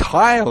an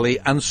entirely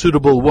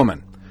unsuitable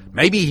woman.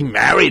 Maybe he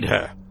married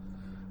her.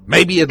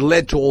 Maybe it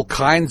led to all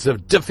kinds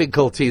of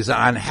difficulties,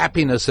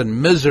 unhappiness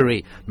and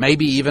misery,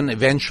 maybe even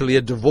eventually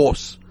a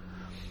divorce.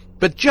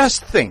 But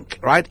just think,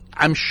 right?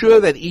 I'm sure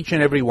that each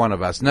and every one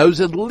of us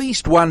knows at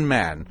least one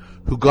man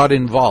who got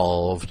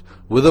involved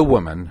with a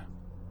woman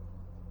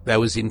that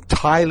was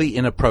entirely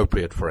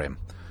inappropriate for him.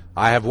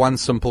 I have one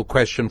simple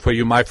question for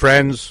you, my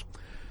friends.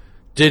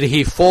 Did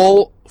he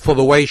fall for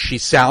the way she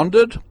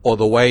sounded or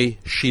the way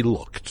she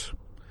looked?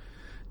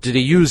 Did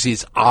he use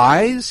his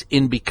eyes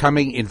in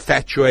becoming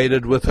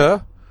infatuated with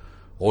her?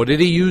 Or did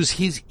he use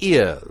his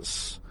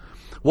ears?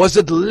 Was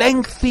it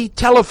lengthy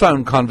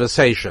telephone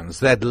conversations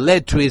that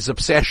led to his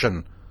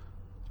obsession?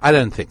 I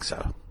don't think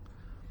so.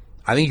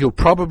 I think you'll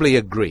probably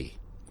agree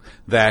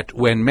that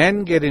when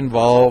men get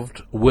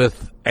involved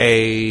with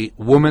a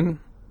woman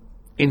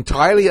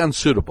entirely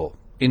unsuitable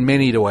in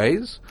many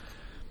ways,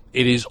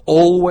 it is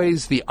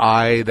always the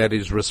eye that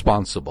is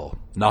responsible,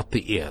 not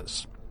the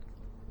ears.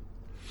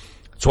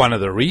 It's one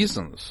of the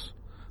reasons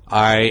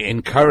I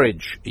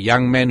encourage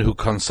young men who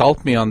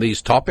consult me on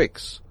these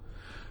topics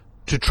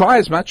to try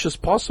as much as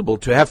possible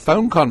to have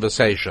phone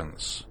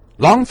conversations,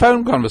 long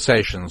phone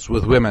conversations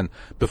with women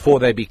before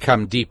they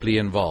become deeply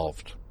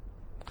involved.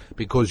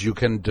 Because you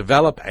can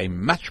develop a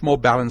much more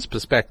balanced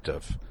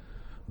perspective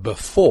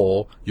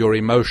before your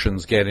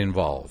emotions get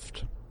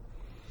involved.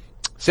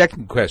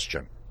 Second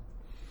question.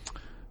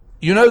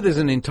 You know there's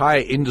an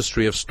entire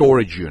industry of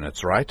storage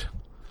units, right?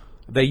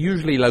 They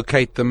usually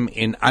locate them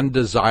in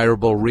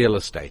undesirable real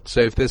estate.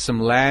 So if there's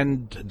some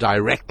land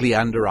directly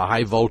under a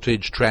high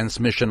voltage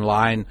transmission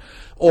line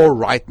or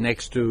right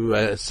next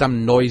to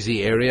some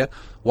noisy area,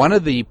 one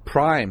of the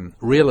prime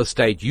real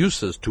estate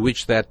uses to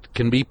which that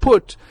can be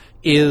put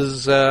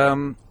is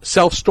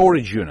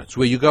self-storage units,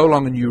 where you go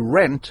along and you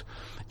rent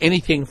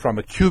anything from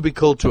a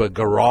cubicle to a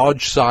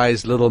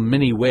garage-sized little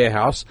mini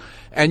warehouse,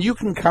 and you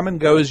can come and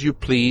go as you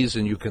please,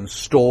 and you can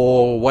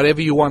store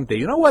whatever you want there.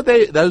 You know what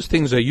those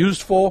things are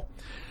used for?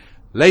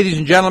 Ladies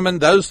and gentlemen,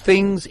 those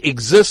things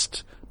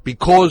exist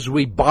because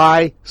we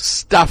buy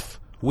stuff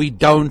we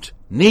don't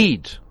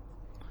need.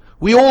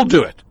 We all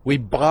do it. We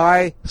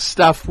buy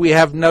stuff we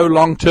have no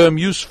long-term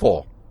use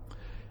for,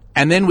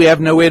 and then we have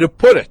nowhere to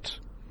put it,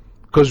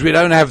 because we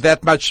don't have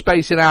that much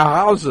space in our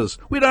houses.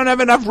 We don't have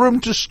enough room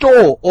to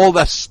store all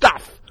the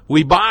stuff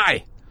we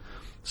buy.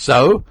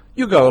 So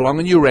you go along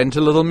and you rent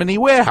a little mini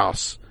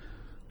warehouse.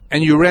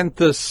 And you rent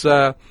this,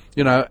 8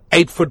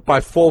 foot by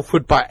 4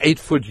 foot by 8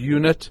 foot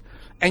unit,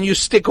 and you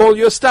stick all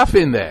your stuff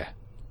in there.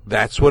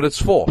 That's what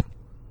it's for.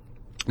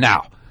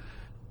 Now,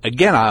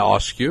 again, I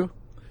ask you,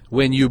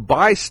 when you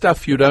buy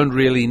stuff you don't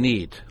really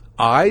need,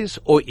 eyes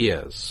or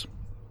ears?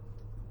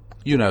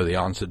 You know the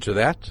answer to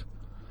that.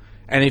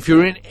 And if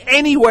you're in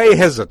any way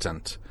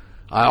hesitant,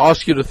 I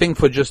ask you to think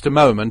for just a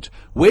moment,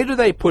 where do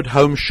they put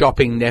Home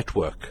Shopping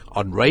Network?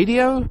 On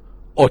radio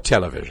or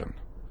television?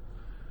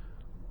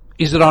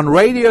 Is it on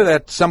radio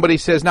that somebody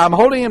says, now I'm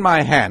holding in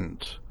my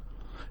hand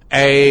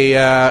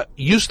a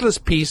useless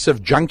piece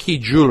of junky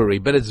jewelry,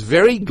 but it's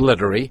very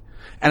glittery,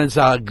 and it's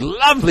a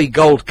lovely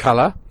gold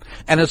color,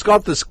 and it's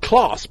got this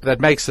clasp that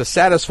makes a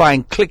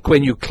satisfying click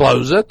when you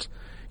close it?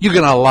 You're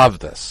going to love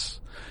this.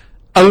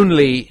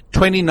 Only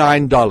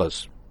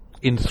 $29.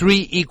 In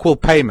 3 equal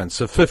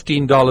payments of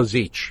 $15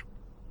 each.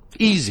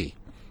 Easy.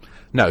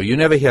 No, you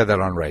never hear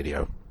that on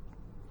radio.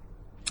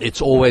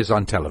 It's always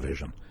on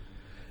television.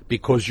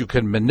 Because you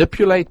can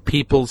manipulate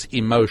people's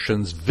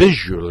emotions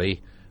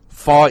visually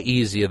far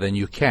easier than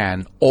you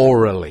can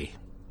orally.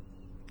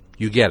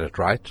 You get it,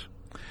 right?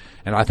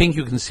 And I think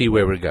you can see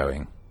where we're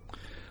going.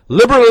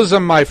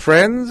 Liberalism, my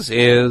friends,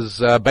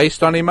 is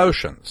based on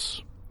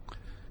emotions.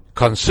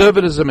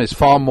 Conservatism is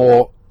far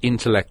more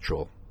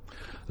intellectual.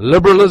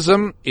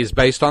 Liberalism is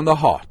based on the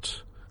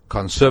heart.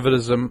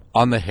 Conservatism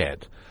on the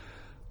head.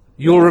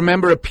 You'll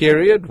remember a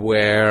period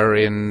where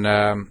in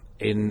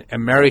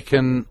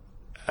American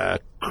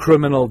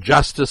criminal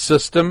justice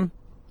system,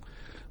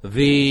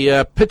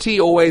 the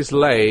pity always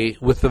lay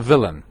with the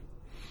villain,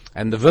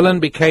 and the villain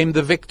became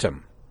the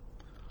victim.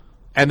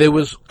 And there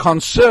was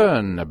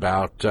concern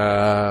about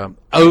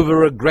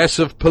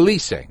over-aggressive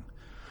policing.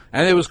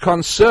 And there was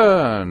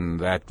concern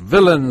that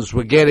villains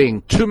were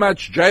getting too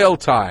much jail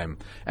time.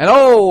 And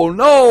oh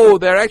no,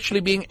 they're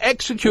actually being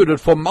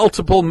executed for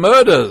multiple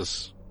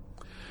murders.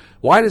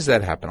 Why does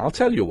that happen? I'll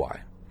tell you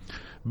why.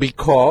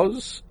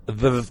 Because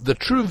the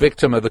true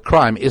victim of the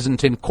crime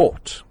isn't in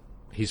court.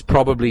 He's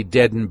probably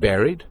dead and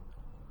buried,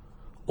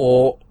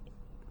 or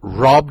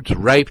robbed,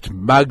 raped,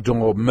 mugged,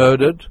 or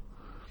murdered.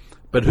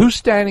 But who's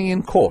standing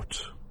in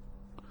court?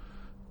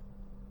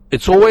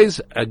 It's always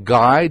a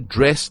guy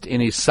dressed in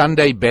his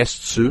Sunday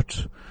best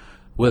suit,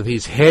 with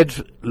his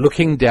head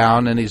looking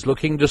down and he's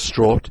looking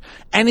distraught,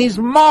 and his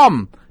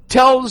mom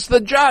tells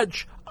the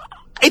judge,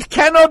 it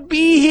cannot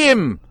be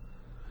him.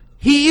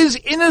 He is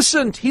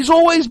innocent. He's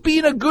always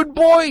been a good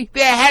boy.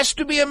 There has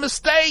to be a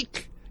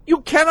mistake. You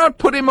cannot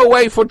put him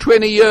away for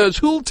 20 years.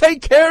 Who'll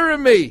take care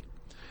of me?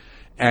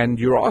 And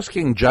you're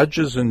asking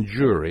judges and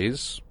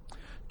juries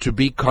to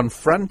be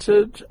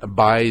confronted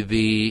by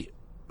the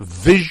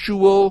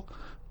visual,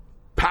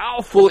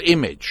 powerful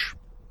image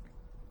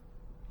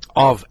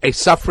of a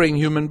suffering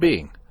human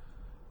being,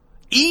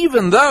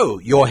 even though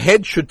your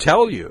head should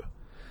tell you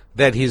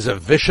that he's a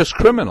vicious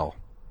criminal,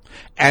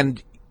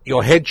 and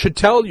your head should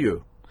tell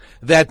you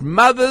that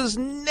mothers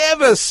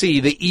never see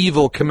the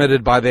evil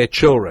committed by their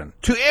children.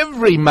 To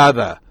every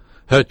mother,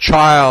 her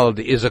child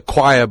is a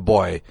choir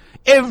boy.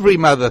 Every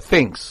mother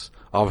thinks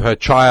of her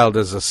child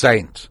as a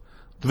saint.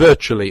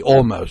 Virtually,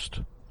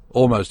 almost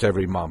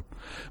every mom.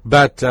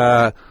 But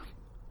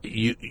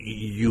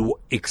you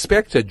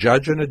expect a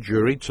judge and a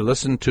jury to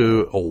listen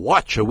to or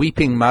watch a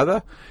weeping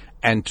mother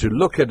and to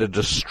look at a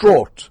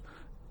distraught,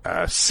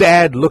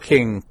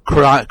 sad-looking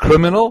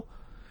criminal,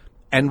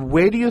 and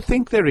where do you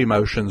think their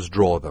emotions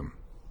draw them?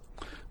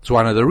 It's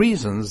one of the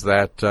reasons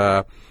that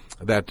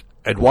that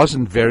it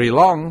wasn't very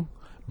long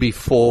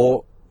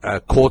before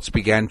courts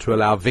began to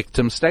allow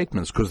victim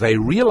statements, because they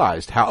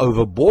realized how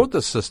overboard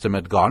the system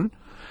had gone,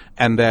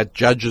 and that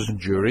judges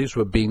and juries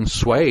were being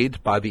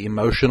swayed by the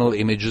emotional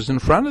images in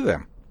front of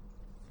them.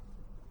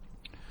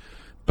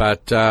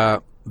 But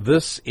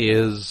this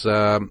is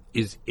a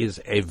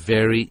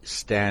very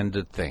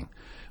standard thing.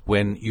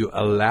 When you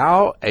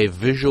allow a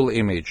visual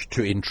image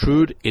to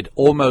intrude, it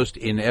almost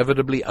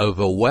inevitably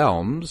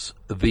overwhelms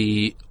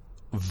the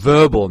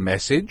verbal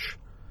message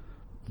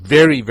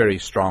very, very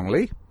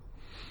strongly.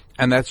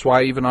 And that's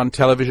why even on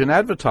television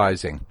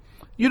advertising,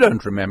 you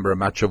don't remember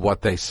much of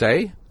what they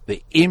say.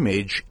 The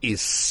image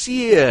is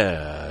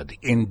seared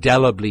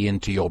indelibly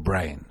into your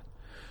brain.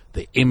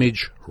 The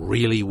image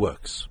really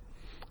works.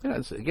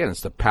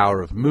 It's the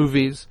power of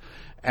movies.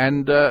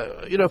 And,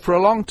 for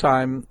a long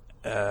time,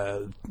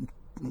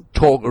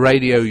 talk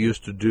radio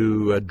used to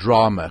do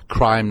drama,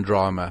 crime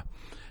drama,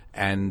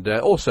 and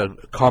also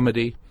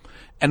comedy.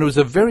 And it was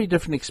a very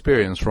different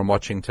experience from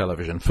watching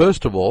television.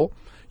 First of all,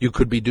 you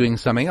could be doing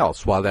something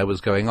else while that was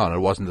going on. It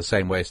wasn't the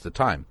same waste of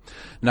time.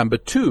 Number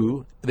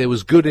two, there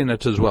was good in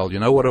it as well. You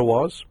know what it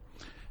was?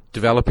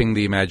 Developing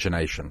the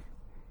imagination.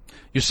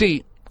 You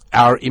see,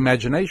 our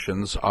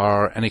imaginations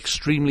are an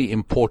extremely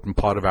important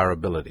part of our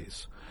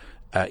abilities.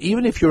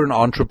 Even if you're an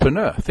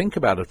entrepreneur, think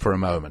about it for a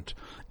moment.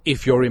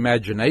 If your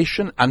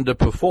imagination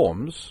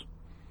underperforms,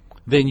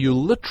 then you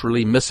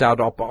literally miss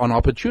out on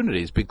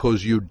opportunities,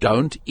 because you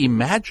don't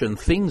imagine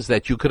things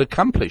that you could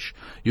accomplish.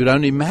 You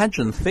don't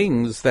imagine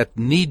things that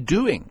need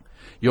doing.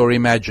 Your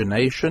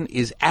imagination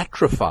is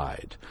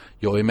atrophied.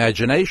 Your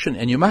imagination,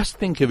 and you must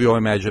think of your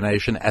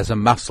imagination as a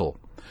muscle.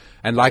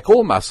 And like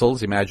all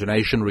muscles,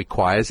 imagination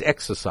requires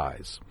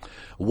exercise.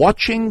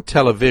 Watching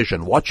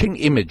television, watching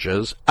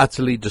images,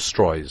 utterly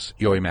destroys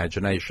your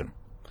imagination.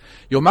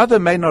 Your mother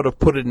may not have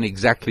put it in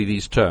exactly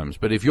these terms,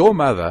 but if your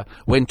mother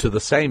went to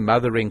the same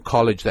mothering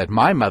college that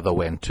my mother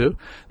went to,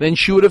 then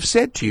she would have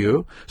said to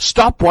you,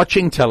 stop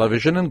watching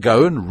television and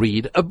go and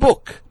read a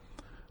book.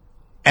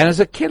 And as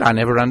a kid, I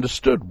never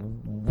understood,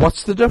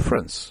 what's the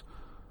difference?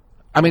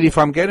 I mean, if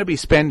I'm going to be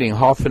spending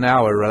half an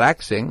hour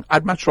relaxing,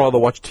 I'd much rather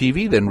watch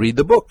TV than read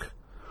the book.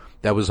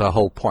 That was her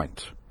whole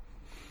point.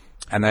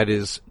 And that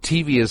is,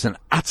 TV is an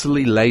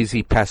utterly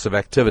lazy, passive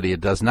activity.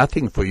 It does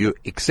nothing for you,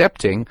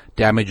 excepting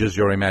damages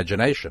your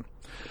imagination.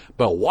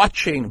 But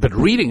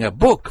reading a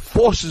book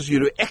forces you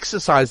to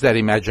exercise that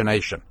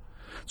imagination.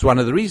 It's one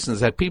of the reasons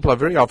that people are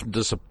very often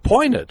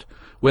disappointed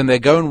when they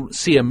go and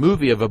see a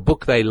movie of a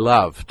book they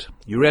loved.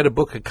 You read a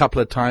book a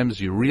couple of times,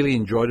 you really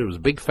enjoyed it, it was a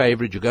big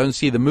favorite, you go and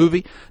see the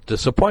movie,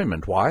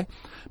 disappointment. Why?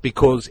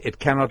 Because it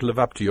cannot live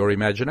up to your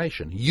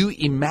imagination. You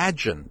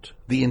imagined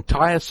the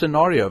entire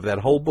scenario of that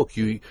whole book.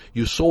 You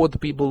saw what the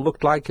people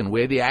looked like and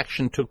where the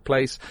action took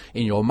place.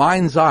 In your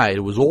mind's eye,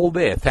 it was all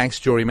there thanks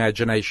to your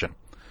imagination.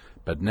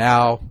 But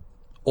now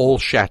all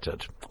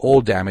shattered,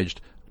 all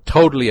damaged,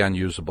 totally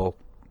unusable,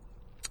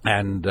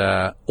 and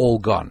all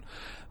gone.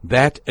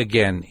 That,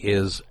 again,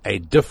 is a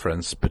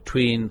difference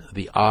between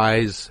the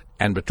eyes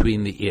and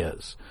between the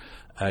ears.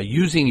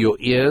 Using your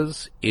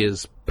ears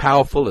is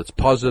powerful, it's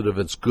positive,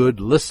 it's good.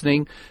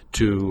 Listening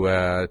to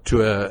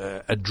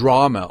a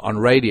drama on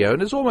radio,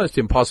 and it's almost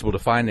impossible to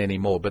find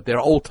anymore, but there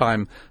are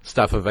old-time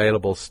stuff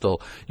available still.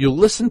 You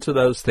listen to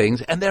those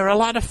things, and they're a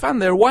lot of fun.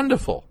 They're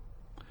wonderful.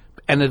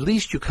 And at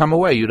least you come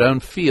away. You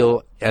don't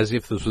feel as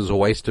if this was a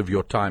waste of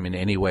your time in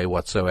any way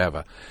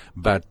whatsoever.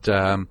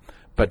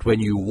 But when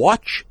you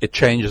watch, it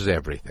changes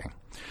everything.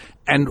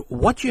 And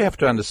what you have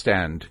to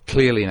understand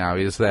clearly now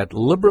is that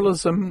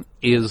liberalism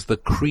is the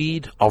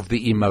creed of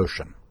the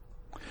emotion.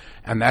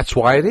 And that's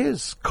why it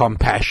is.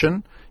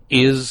 Compassion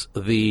is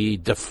the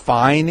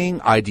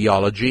defining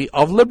ideology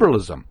of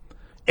liberalism.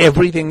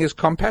 Everything is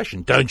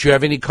compassion. Don't you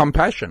have any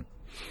compassion?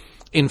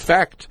 In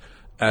fact,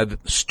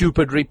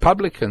 stupid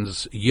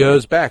Republicans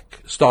years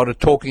back started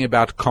talking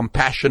about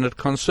compassionate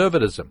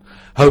conservatism,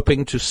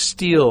 hoping to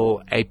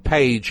steal a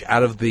page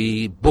out of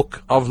the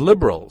book of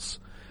liberals.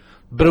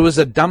 But it was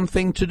a dumb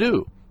thing to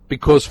do,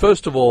 because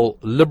first of all,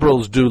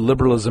 liberals do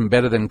liberalism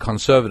better than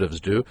conservatives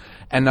do,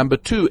 and number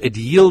two, it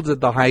yielded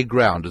the high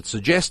ground. It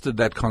suggested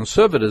that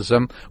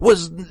conservatism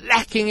was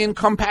lacking in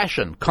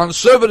compassion.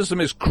 Conservatism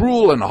is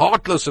cruel and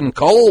heartless and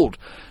cold,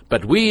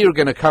 but we are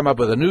going to come up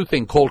with a new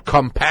thing called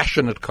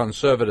compassionate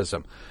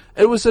conservatism.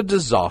 It was a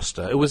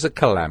disaster. It was a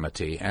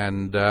calamity,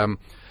 and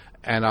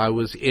I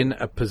was in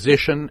a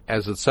position,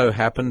 as it so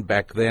happened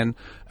back then,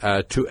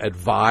 to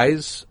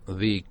advise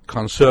the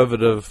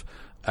conservative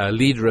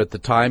leader at the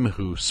time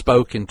who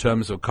spoke in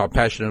terms of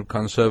compassionate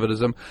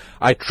conservatism.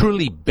 I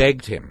truly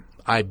begged him.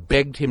 I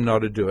begged him not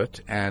to do it,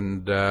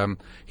 and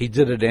he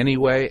did it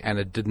anyway, and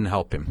it didn't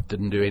help him.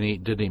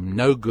 Did him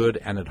no good,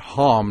 and it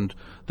harmed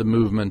the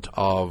movement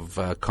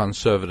of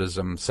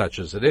conservatism such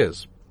as it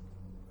is.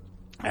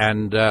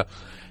 And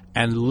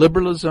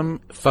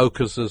liberalism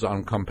focuses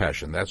on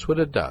compassion. That's what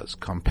it does.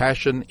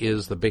 Compassion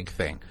is the big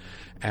thing.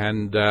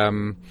 And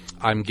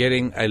I'm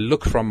getting a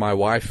look from my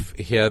wife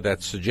here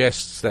that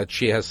suggests that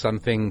she has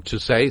something to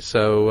say.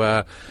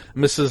 So,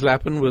 Mrs.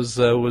 Lappin, was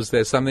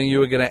there something you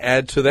were going to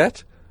add to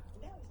that?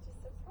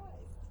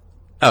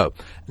 Oh,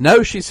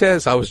 no, she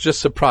says, I was just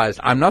surprised.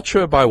 I'm not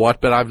sure by what,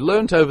 but I've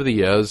learned over the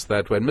years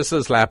that when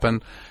Mrs.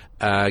 Lappin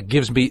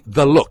gives me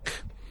the look,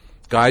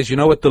 guys, you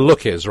know what the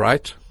look is,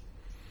 right?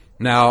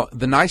 Now,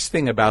 the nice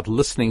thing about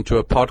listening to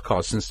a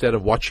podcast instead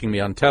of watching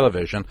me on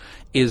television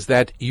is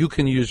that you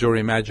can use your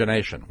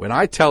imagination. When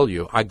I tell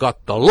you I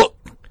got the look,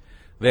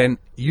 then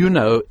you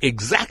know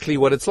exactly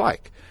what it's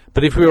like.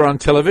 But if we were on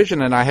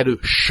television and I had to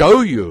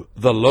show you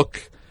the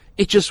look,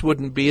 it just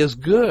wouldn't be as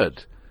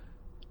good,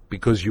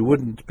 because you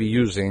wouldn't be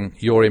using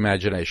your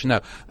imagination.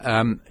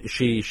 No,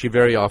 she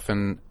very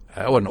often,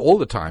 and all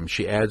the time,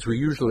 she adds,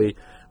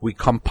 we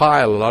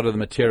compile a lot of the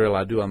material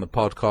I do on the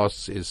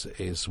podcasts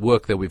is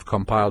work that we've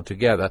compiled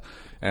together,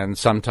 and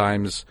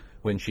sometimes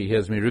when she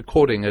hears me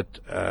recording it,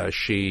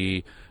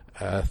 she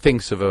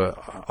thinks of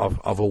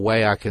a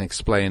way I can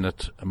explain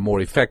it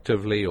more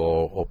effectively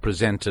or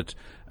present it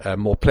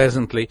more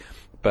pleasantly.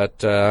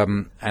 But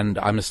and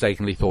I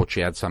mistakenly thought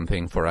she had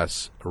something for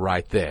us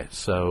right there.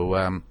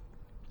 So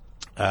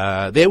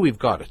there we've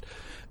got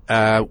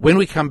it. When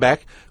we come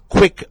back,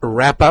 quick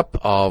wrap up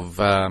of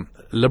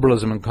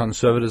liberalism and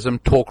conservatism,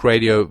 talk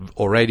radio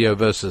or radio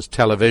versus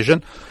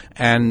television,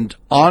 and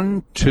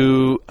on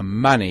to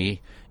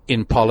money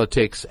in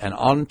politics, and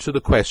on to the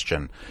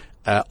question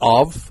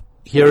of,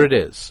 here it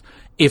is,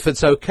 if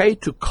it's okay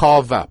to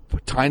carve up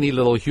tiny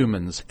little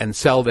humans and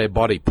sell their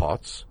body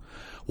parts,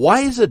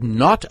 why is it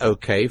not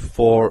okay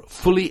for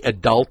fully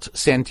adult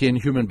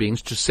sentient human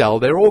beings to sell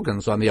their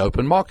organs on the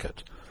open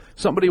market?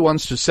 Somebody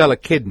wants to sell a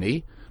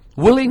kidney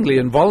willingly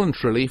and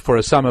voluntarily for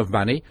a sum of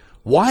money.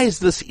 Why is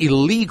this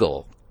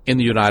illegal in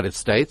the United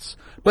States,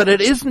 but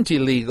it isn't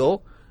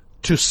illegal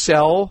to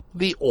sell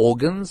the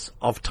organs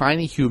of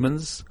tiny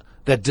humans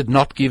that did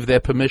not give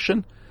their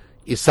permission?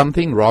 Is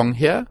something wrong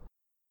here?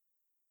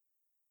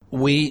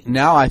 We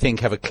now, I think,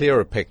 have a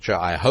clearer picture,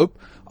 I hope,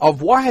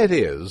 of why it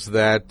is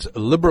that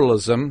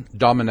liberalism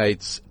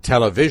dominates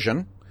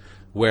television,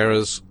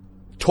 whereas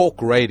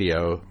talk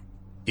radio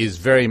is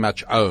very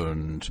much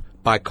owned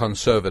by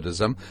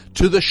conservatism,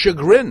 to the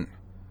chagrin,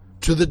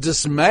 to the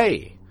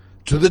dismay,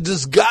 to the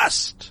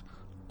disgust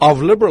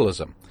of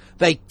liberalism.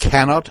 They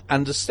cannot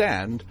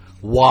understand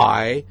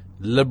why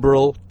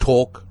liberal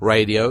talk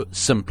radio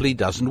simply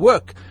doesn't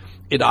work.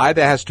 It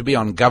either has to be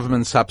on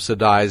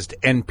government-subsidized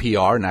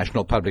NPR,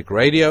 National Public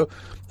Radio,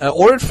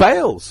 or it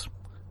fails.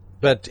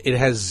 But it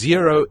has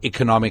zero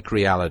economic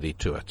reality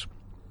to it.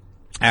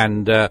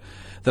 And the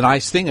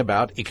nice thing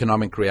about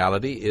economic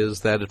reality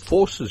is that it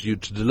forces you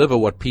to deliver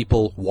what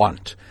people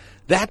want.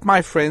 That,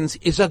 my friends,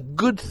 is a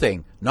good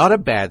thing, not a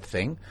bad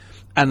thing,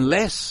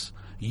 unless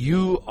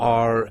You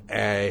are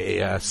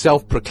a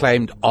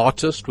self-proclaimed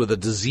artist with a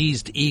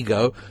diseased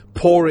ego,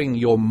 pouring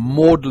your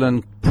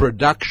maudlin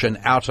production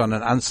out on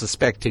an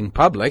unsuspecting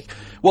public.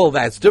 Well,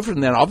 that's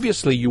different. Then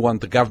obviously you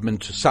want the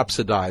government to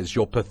subsidize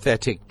your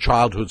pathetic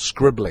childhood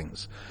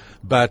scribblings.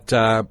 But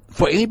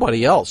for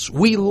anybody else,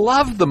 we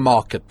love the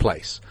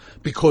marketplace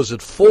because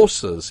it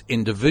forces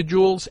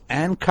individuals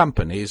and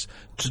companies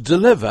to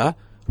deliver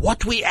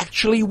what we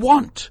actually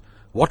want,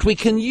 what we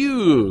can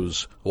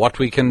use, what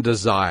we can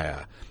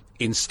desire,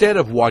 instead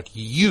of what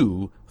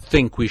you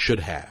think we should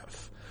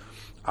have.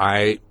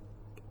 I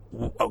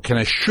can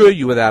assure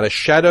you without a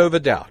shadow of a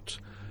doubt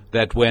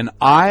that when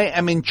I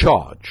am in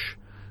charge,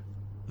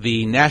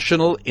 the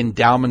National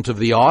Endowment of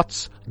the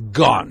Arts,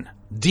 gone,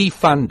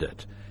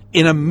 defunded,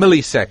 in a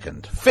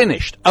millisecond,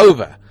 finished,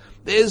 over.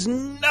 There's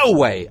no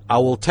way I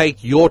will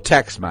take your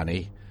tax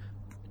money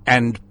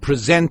and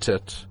present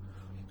it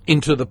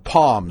into the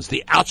palms,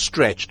 the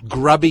outstretched,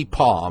 grubby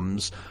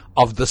palms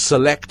of the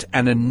select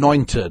and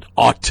anointed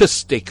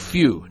artistic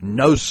few.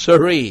 No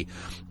siree.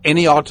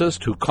 Any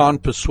artist who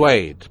can't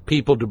persuade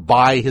people to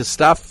buy his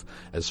stuff,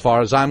 as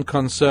far as I'm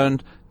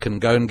concerned, can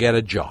go and get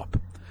a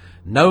job.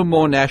 No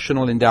more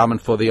National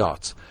Endowment for the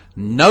Arts.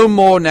 No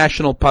more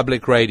National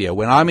Public Radio.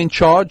 When I'm in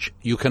charge,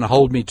 you can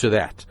hold me to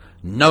that.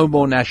 No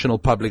more National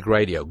Public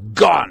Radio.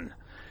 Gone.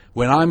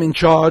 When I'm in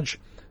charge,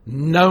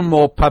 no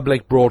more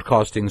public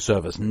broadcasting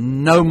service.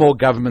 No more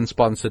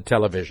government-sponsored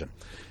television.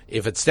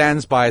 If it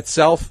stands by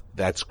itself,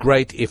 that's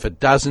great. If it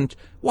doesn't,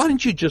 why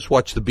don't you just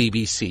watch the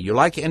BBC? You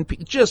like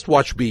NP? Just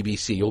watch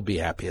BBC. You'll be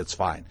happy. It's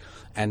fine.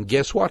 And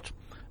guess what?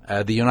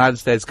 The United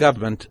States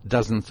government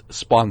doesn't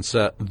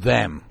sponsor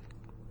them.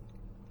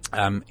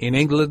 In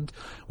England,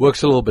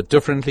 works a little bit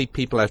differently.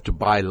 People have to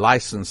buy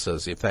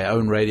licenses. If they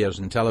own radios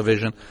and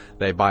television,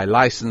 they buy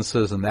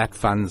licenses, and that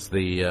funds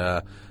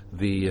at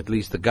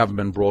least the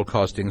government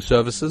broadcasting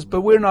services.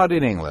 But we're not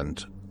in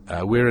England.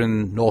 We're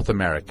in North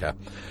America.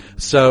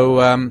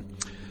 So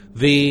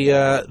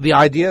the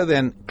idea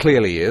then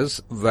clearly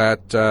is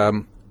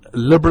that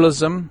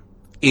liberalism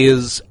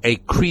is a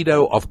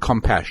credo of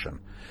compassion.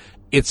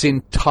 Its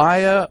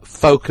entire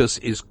focus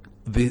is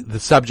the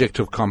subject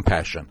of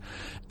compassion.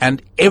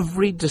 And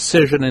every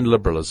decision in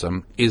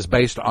liberalism is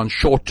based on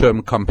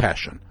short-term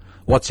compassion.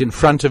 What's in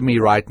front of me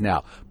right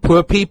now?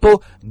 Poor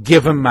people,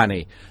 give them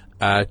money.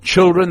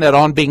 Children that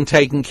aren't being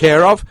taken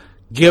care of,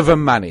 give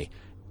them money.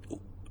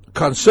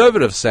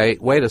 Conservatives say,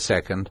 wait a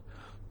second,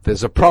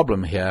 there's a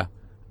problem here,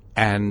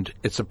 and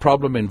it's a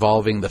problem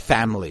involving the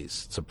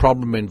families. It's a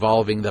problem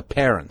involving the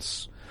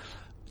parents.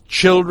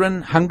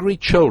 Children, hungry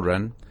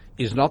children,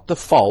 is not the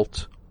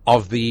fault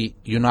of the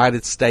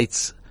United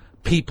States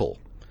people.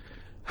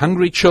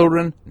 Hungry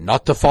children,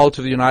 not the fault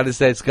of the United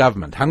States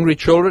government. Hungry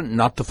children,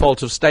 not the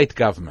fault of state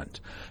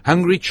government.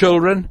 Hungry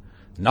children,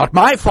 not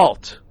my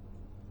fault.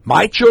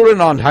 My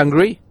children aren't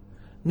hungry.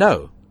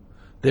 No.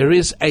 There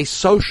is a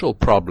social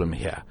problem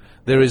here.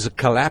 There is a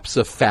collapse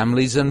of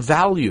families and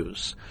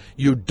values.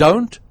 You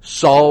don't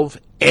solve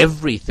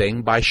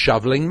everything by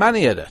shoveling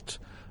money at it,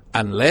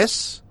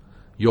 unless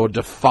your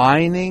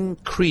defining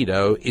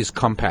credo is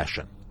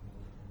compassion.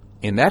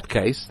 In that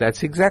case,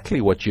 that's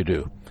exactly what you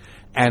do.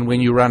 And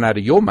when you run out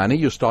of your money,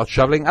 you start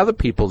shoveling other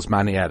people's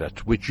money at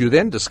it, which you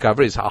then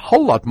discover is a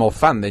whole lot more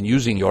fun than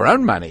using your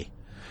own money.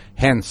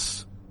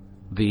 Hence,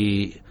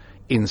 the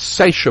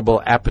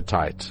insatiable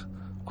appetite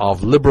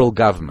of liberal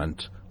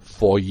government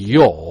for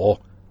your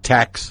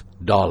tax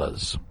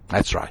dollars.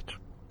 That's right.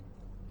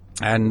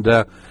 And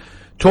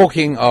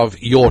talking of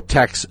your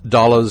tax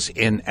dollars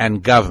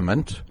and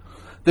government,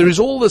 there is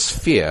all this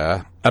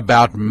fear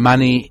about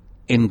money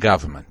in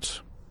government.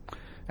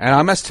 And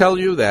I must tell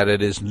you that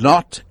it is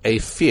not a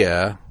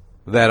fear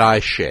that I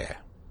share.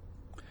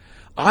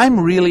 I'm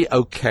really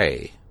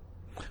okay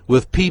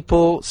with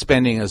people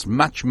spending as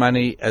much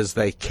money as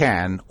they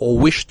can or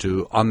wish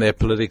to on their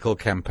political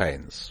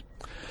campaigns.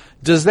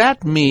 Does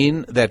that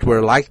mean that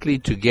we're likely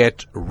to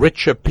get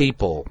richer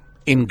people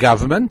in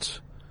government?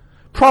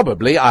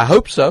 Probably. I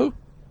hope so.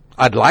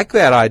 I'd like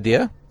that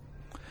idea.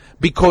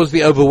 Because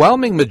the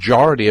overwhelming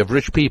majority of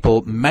rich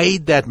people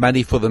made that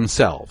money for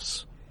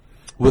themselves,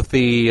 with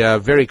the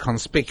very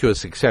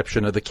conspicuous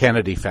exception of the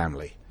Kennedy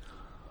family.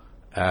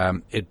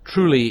 It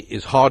truly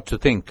is hard to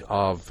think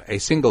of a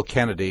single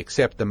Kennedy,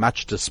 except the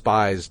much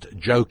despised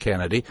Joe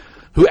Kennedy,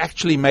 who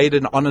actually made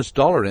an honest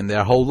dollar in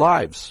their whole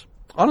lives.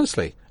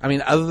 Honestly. I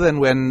mean, other than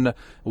when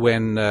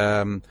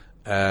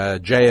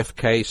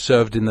JFK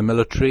served in the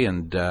military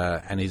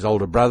and his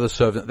older brother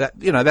served,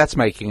 that's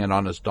making an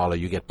honest dollar.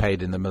 You get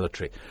paid in the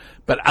military.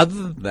 But other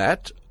than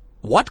that,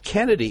 what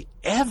Kennedy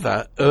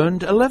ever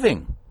earned a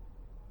living?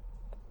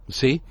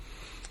 See,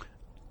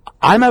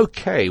 I'm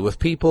okay with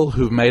people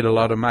who've made a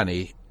lot of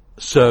money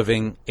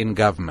serving in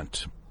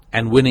government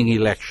and winning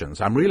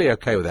elections. I'm really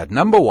okay with that.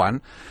 Number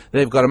one,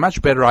 they've got a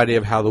much better idea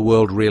of how the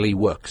world really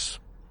works.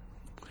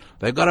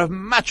 They've got a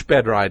much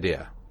better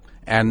idea,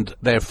 and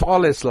they're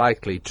far less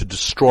likely to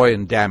destroy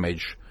and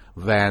damage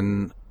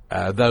than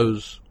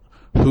those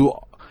who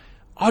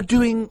are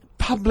doing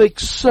public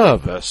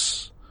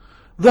service.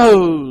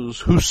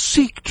 those who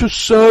seek to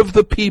serve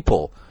the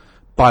people.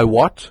 By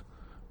what?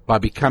 By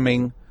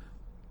becoming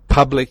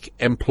public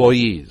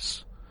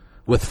employees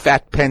with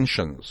fat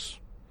pensions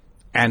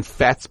and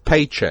fat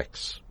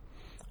paychecks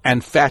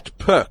and fat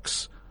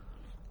perks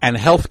and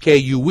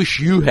healthcare you wish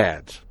you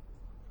had.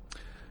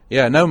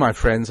 Yeah, no, my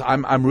friends,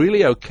 I'm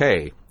really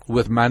okay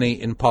with money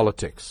in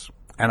politics.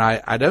 And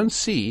I don't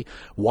see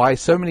why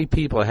so many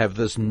people have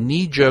this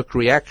knee-jerk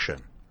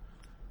reaction.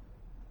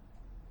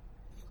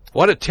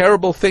 What a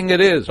terrible thing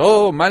it is.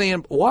 Oh, money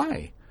and...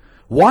 Why?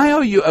 Why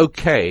are you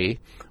okay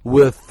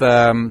with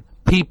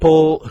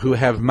people who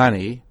have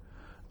money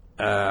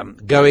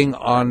going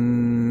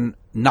on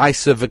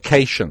nicer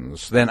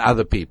vacations than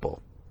other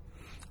people?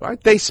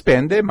 Right? They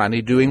spend their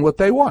money doing what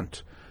they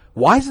want.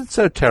 Why is it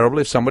so terrible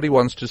if somebody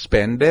wants to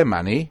spend their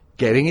money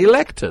getting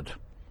elected?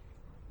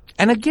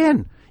 And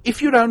again,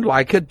 if you don't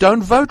like it,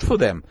 don't vote for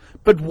them.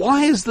 But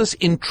why is this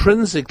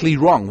intrinsically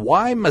wrong?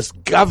 Why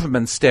must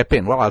government step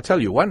in? Well, I'll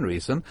tell you one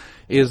reason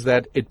is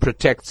that it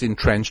protects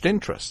entrenched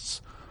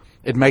interests.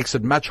 It makes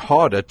it much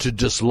harder to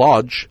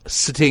dislodge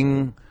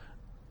sitting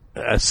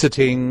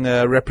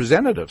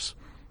representatives.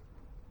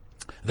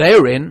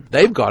 They're in,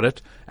 they've got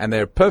it, and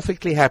they're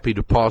perfectly happy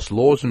to pass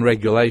laws and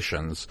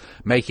regulations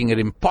making it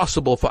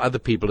impossible for other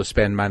people to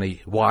spend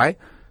money. Why?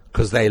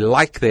 Because they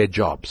like their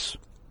jobs.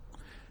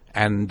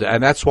 And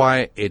that's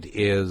why it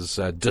is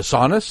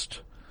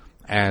dishonest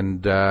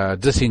and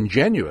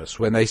disingenuous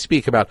when they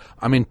speak about,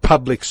 I'm in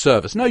public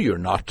service. No, you're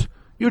not.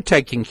 You're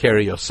taking care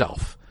of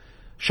yourself.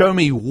 Show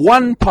me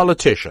one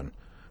politician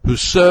who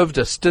served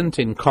a stint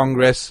in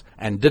Congress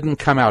and didn't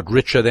come out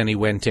richer than he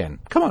went in.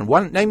 Come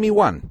on, name me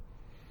one.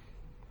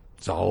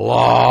 It's a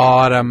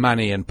lot of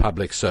money in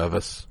public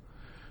service,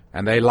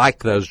 and they like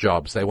those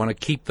jobs. They want to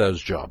keep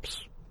those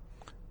jobs.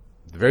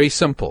 Very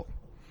simple.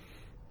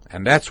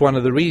 And that's one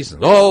of the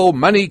reasons. Oh,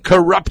 money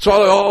corrupts.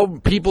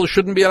 Oh, people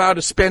shouldn't be allowed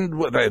to spend.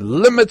 There are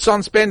limits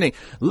on spending,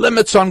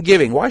 limits on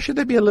giving. Why should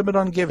there be a limit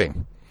on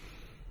giving?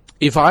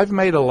 If I've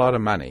made a lot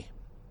of money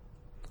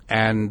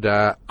and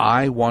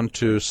I want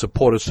to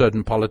support a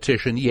certain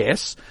politician,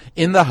 yes,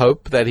 in the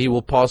hope that he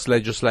will pass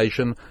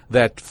legislation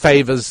that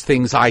favors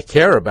things I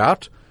care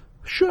about,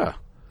 sure.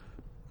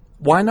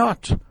 Why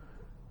not?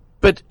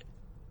 But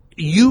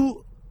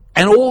you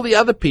and all the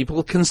other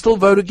people can still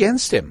vote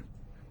against him.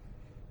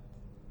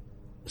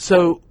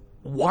 So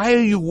why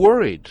are you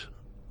worried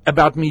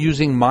about me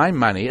using my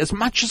money as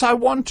much as I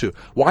want to?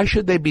 Why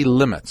should there be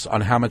limits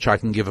on how much I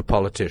can give a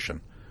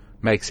politician?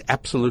 Makes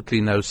absolutely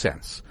no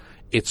sense.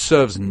 It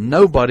serves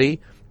nobody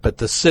but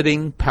the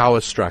sitting power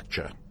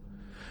structure.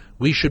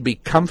 We should be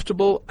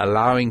comfortable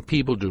allowing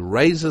people to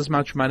raise as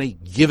much money,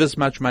 give as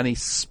much money,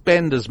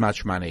 spend as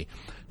much money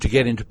to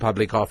get into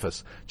public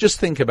office. Just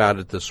think about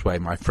it this way,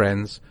 my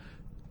friends.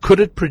 Could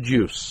it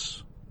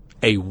produce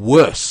a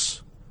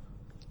worse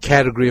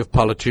category of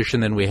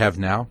politician than we have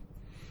now?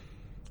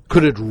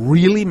 Could it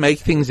really make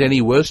things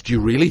any worse? Do you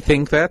really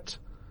think that?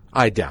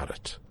 I doubt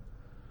it.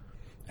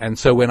 And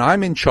so when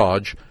I'm in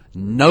charge,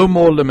 no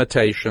more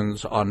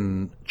limitations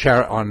on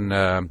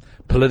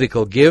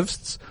political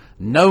gifts,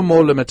 no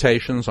more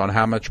limitations on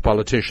how much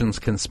politicians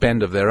can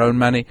spend of their own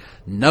money,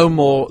 no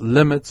more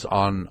limits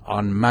on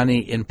money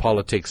in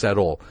politics at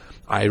all.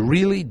 I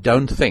really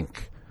don't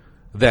think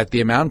that the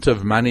amount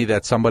of money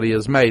that somebody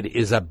has made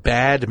is a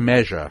bad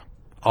measure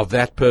of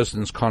that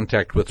person's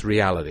contact with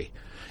reality.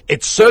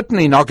 It's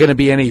certainly not going to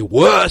be any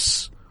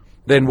worse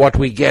than what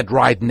we get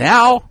right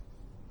now.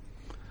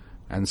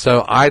 And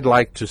so I'd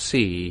like to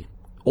see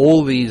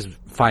all these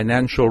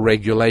financial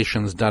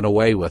regulations done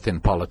away with in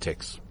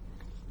politics.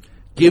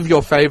 Give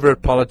your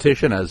favorite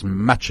politician as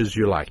much as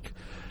you like.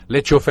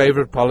 Let your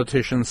favorite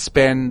politician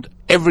spend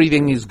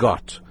everything he's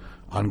got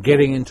on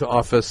getting into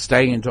office,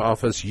 staying into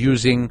office,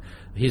 using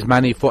his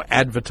money for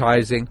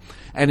advertising.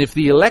 And if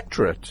the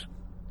electorate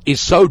is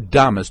so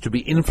dumb as to be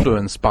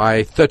influenced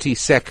by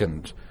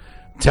 30-second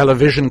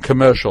television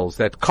commercials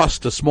that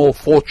cost a small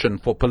fortune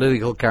for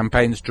political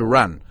campaigns to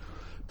run,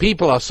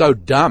 people are so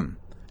dumb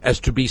as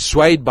to be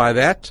swayed by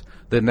that,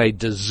 then they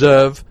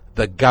deserve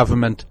the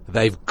government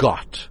they've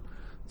got.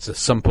 It's as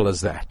simple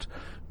as that.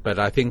 But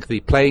I think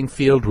the playing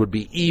field would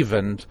be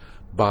evened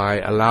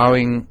by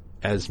allowing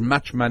as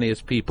much money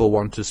as people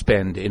want to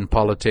spend in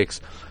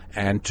politics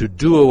and to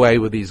do away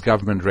with these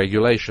government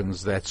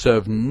regulations that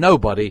serve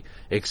nobody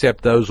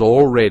except those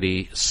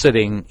already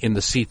sitting in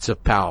the seats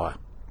of power.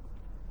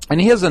 And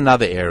here's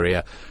another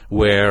area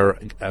where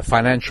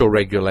financial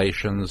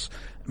regulations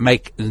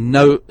make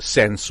no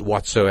sense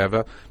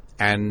whatsoever,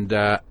 and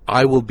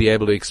I will be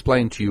able to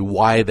explain to you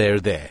why they're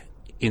there.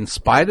 In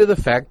spite of the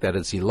fact that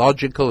it's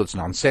illogical, it's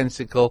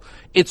nonsensical,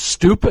 it's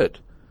stupid,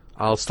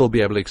 I'll still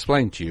be able to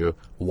explain to you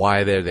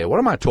why they're there. What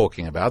am I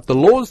talking about? The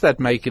laws that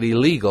make it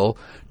illegal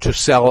to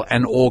sell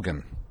an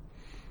organ.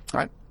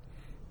 Right?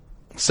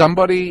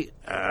 Somebody,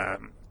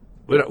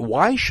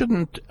 why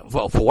shouldn't,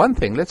 well, for one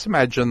thing, let's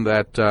imagine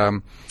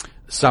that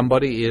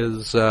somebody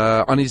is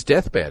on his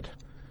deathbed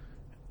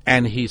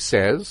and he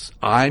says,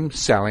 I'm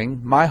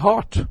selling my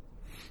heart.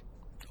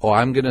 or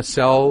I'm going to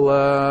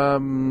sell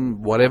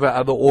whatever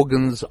other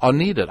organs are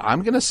needed.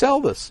 I'm going to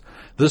sell this.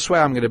 This way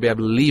I'm going to be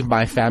able to leave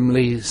my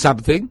family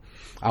something.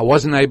 I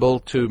wasn't able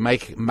to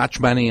make much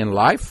money in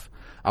life.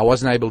 I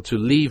wasn't able to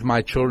leave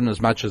my children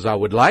as much as I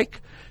would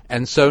like.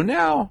 And so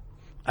now,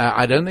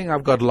 I don't think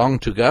I've got long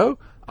to go.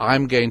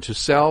 I'm going to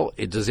sell.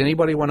 Does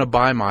anybody want to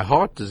buy my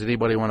heart? Does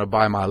anybody want to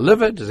buy my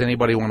liver? Does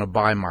anybody want to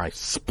buy my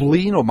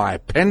spleen or my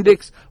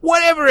appendix?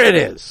 Whatever it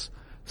is.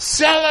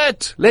 Sell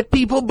it. Let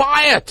people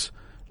buy it.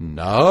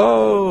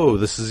 No,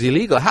 this is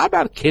illegal. How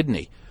about a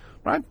kidney?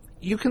 Right?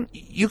 You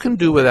can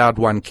do without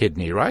one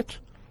kidney, right?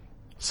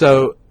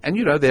 So, and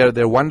there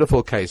are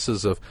wonderful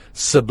cases of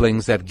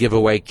siblings that give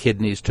away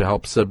kidneys to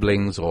help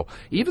siblings, or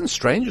even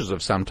strangers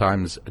have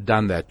sometimes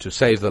done that to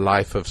save the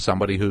life of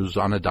somebody who's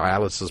on a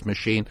dialysis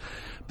machine.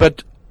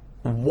 But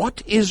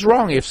what is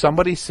wrong if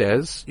somebody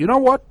says, you know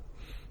what,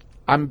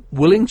 I'm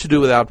willing to do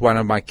without one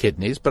of my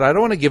kidneys, but I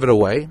don't want to give it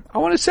away. I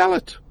want to sell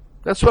it.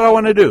 That's what I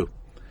want to do.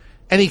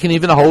 And he can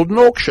even hold an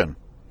auction.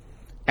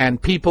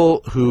 And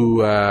people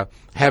who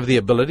have the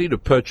ability to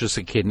purchase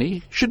a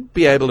kidney should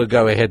be able to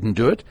go ahead and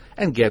do it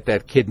and get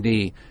that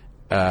kidney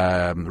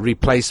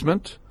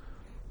replacement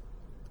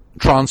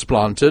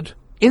transplanted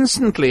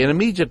instantly and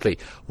immediately.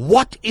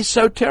 What is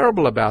so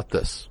terrible about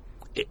this?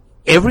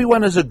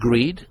 Everyone has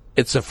agreed.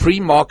 It's a free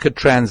market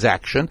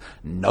transaction.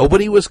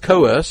 Nobody was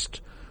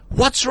coerced.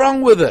 What's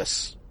wrong with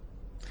this?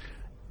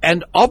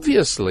 And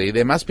obviously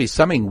there must be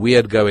something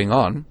weird going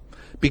on,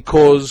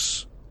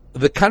 because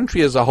the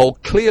country as a whole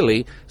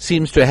clearly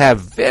seems to have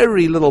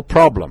very little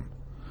problem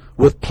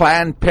with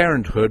Planned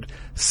Parenthood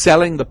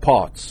selling the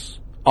parts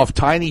of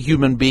tiny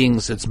human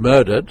beings it's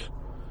murdered,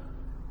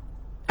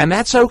 and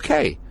that's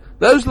okay.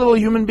 Those little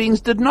human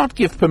beings did not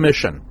give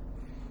permission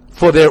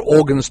for their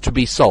organs to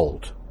be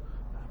sold,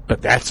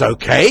 but that's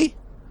okay.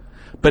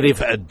 But if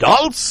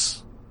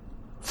adults,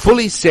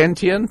 fully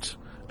sentient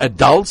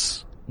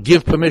adults,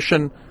 give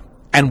permission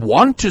and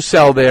want to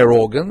sell their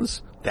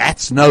organs,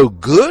 that's no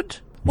good.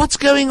 What's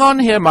going on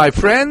here, my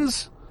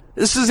friends?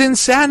 This is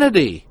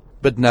insanity.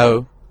 But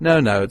no,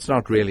 it's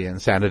not really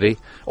insanity.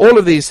 All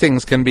of these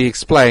things can be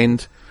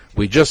explained.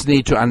 We just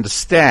need to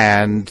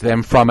understand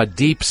them from a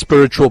deep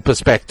spiritual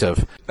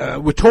perspective.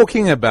 We're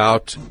talking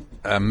about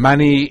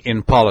money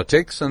in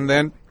politics, and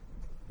then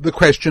the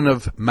question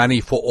of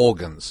money for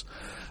organs.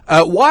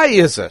 Why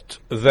is it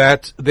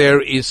that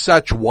there is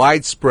such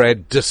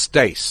widespread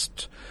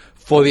distaste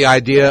for the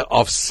idea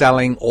of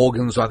selling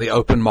organs on the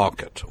open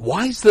market?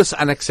 Why is this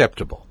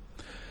unacceptable?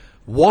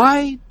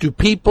 Why do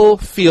people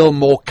feel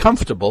more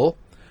comfortable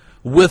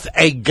with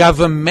a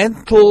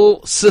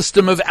governmental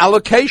system of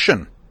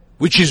allocation,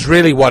 which is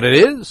really what it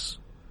is?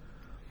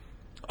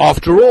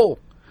 After all,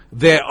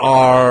 there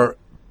are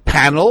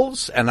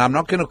panels, and I'm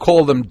not going to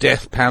call them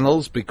death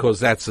panels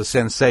because that's a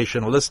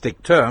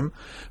sensationalistic term,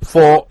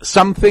 for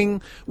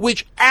something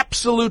which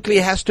absolutely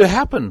has to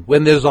happen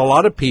when there's a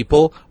lot of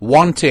people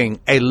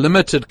wanting a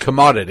limited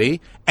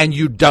commodity and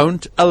you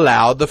don't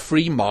allow the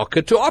free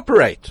market to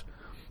operate.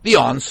 The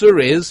answer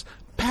is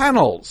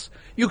panels.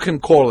 You can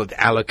call it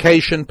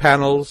allocation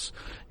panels.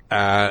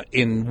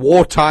 In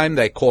wartime,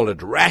 they call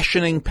it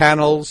rationing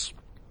panels.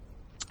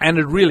 And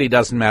it really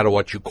doesn't matter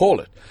what you call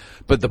it.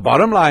 But the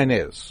bottom line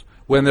is,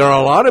 when there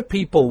are a lot of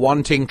people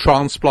wanting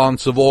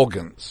transplants of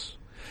organs,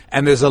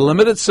 and there's a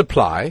limited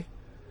supply,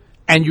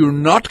 and you're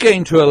not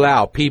going to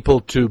allow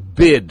people to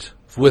bid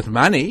with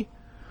money,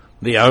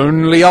 the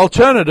only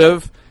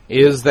alternative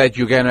is that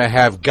you're going to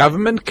have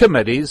government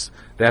committees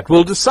that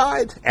will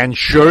decide. And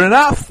sure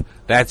enough,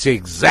 that's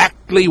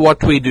exactly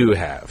what we do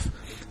have.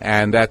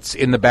 And that's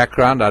in the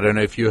background. I don't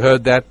know if you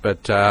heard that,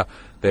 but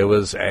there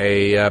was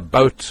a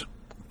boat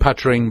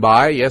puttering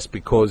by. Yes,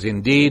 because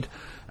indeed,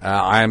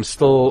 I am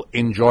still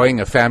enjoying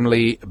a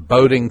family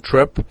boating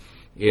trip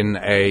in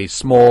a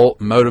small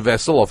motor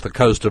vessel off the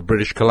coast of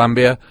British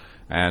Columbia,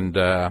 and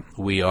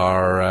we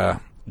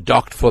are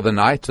docked for the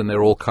night, and there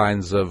are all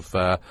kinds of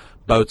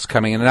boats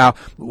coming in. Now,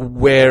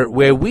 where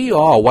we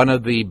are, one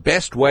of the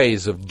best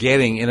ways of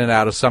getting in and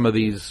out of some of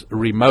these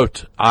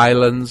remote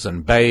islands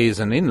and bays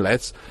and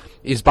inlets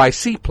is by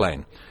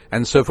seaplane.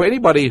 And so for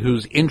anybody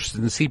who's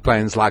interested in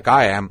seaplanes like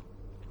I am,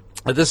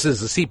 this is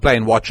the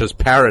Seaplane Watcher's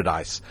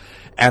paradise.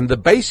 And the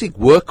basic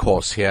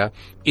workhorse here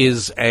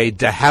is a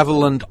de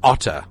Havilland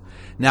Otter.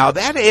 Now,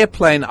 that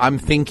airplane, I'm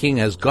thinking,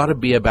 has got to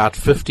be about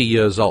 50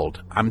 years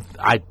old.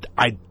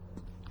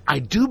 I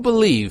do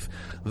believe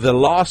the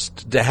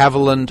last de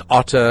Havilland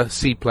Otter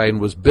seaplane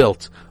was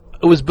built.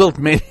 It was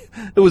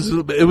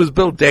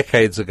built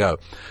decades ago.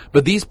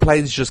 But these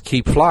planes just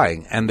keep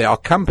flying, and there are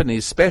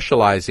companies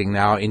specializing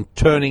now in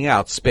turning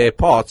out spare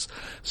parts,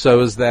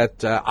 so as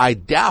that I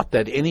doubt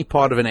that any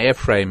part of an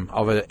airframe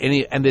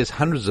and there's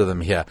hundreds of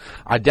them here,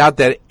 I doubt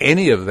that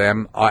any of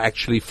them are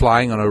actually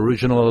flying on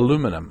original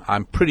aluminum.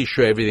 I'm pretty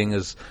sure everything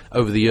is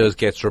over the years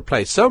gets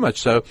replaced. So much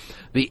so,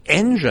 the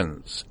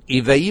engines,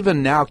 they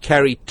even now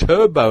carry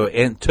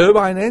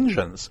turbine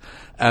engines,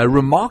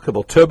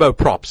 remarkable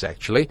turboprops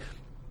actually.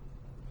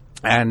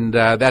 And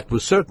that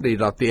was certainly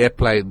not the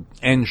airplane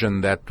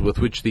engine with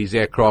which these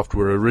aircraft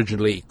were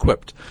originally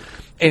equipped.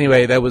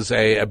 Anyway, there was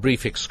a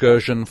brief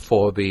excursion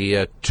for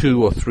the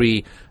 2 or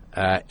 3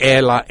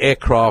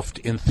 aircraft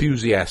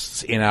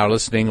enthusiasts in our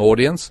listening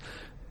audience.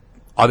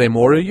 Are there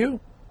more of you?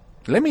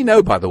 Let me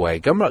know, by the way.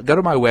 Go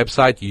to my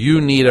website,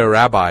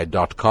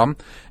 youneedarabbi.com,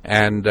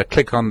 and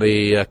click on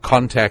the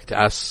Contact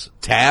Us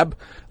tab.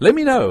 Let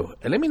me know.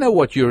 Let me know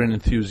what you're an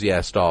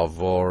enthusiast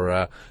of,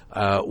 or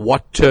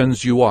what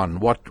turns you on,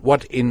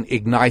 what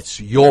ignites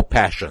your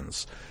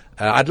passions.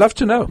 I'd love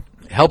to know.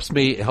 It helps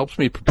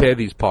me prepare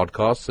these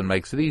podcasts and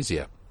makes it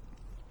easier.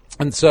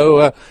 And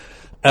so,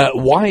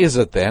 why is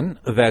it then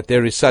that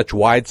there is such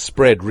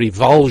widespread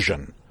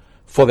revulsion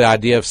for the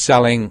idea of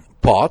selling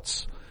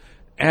parts?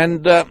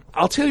 And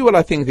I'll tell you what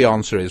I think the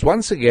answer is.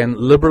 Once again,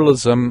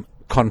 liberalism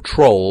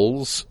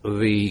controls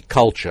the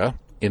culture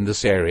in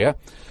this area.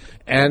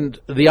 And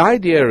the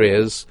idea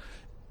is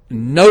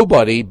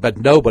nobody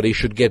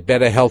should get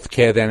better health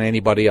care than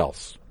anybody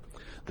else.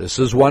 This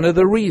is one of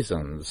the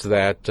reasons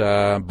that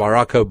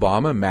Barack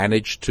Obama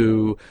managed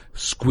to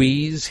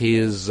squeeze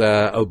his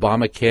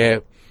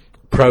Obamacare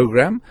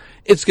program.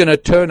 It's going to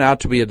turn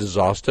out to be a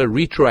disaster.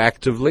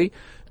 Retroactively,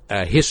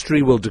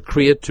 history will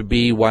decree it to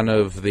be one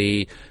of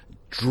the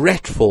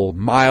dreadful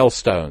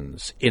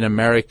milestones in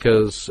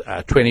America's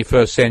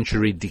 21st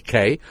century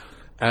decay.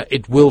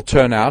 It will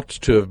turn out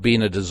to have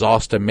been a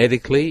disaster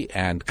medically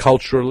and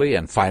culturally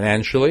and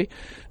financially.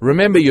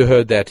 Remember, you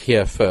heard that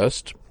here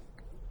first.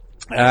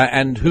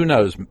 And who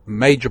knows,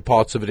 major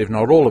parts of it, if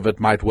not all of it,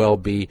 might well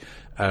be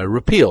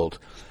repealed.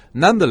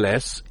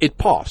 Nonetheless, it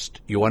passed.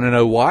 You want to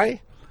know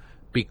why?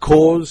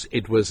 Because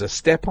it was a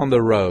step on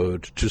the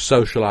road to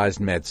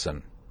socialized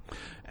medicine.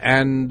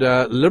 And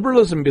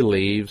liberalism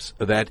believes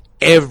that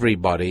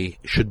everybody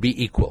should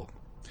be equal.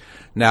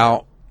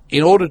 Now,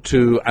 in order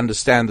to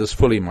understand this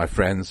fully, my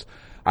friends,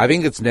 I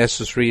think it's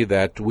necessary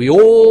that we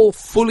all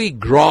fully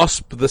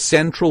grasp the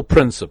central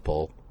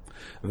principle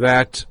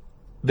that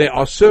there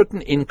are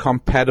certain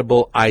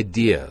incompatible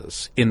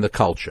ideas in the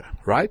culture,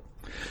 right?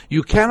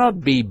 You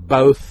cannot be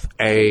both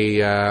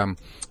a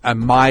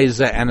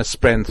miser and a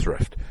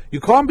spendthrift. You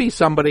can't be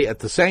somebody at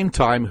the same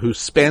time who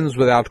spends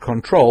without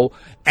control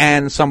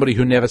and somebody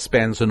who never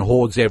spends and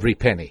hoards every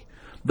penny.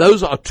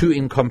 Those are two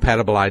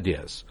incompatible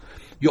ideas.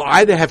 You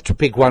either have to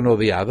pick one or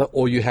the other,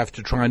 or you have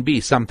to try and be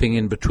something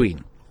in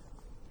between.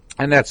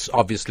 And that's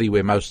obviously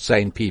where most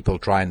sane people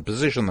try and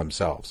position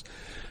themselves.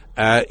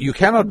 You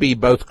cannot be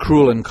both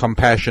cruel and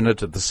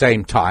compassionate at the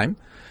same time.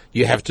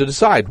 You have to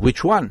decide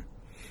which one.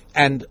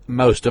 And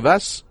most of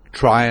us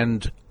try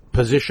and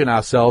position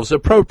ourselves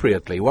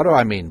appropriately. What do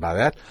I mean by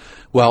that?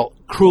 Well,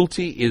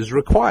 cruelty is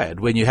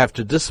required. When you have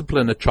to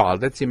discipline a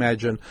child, let's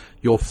imagine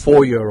your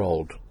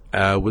 4-year-old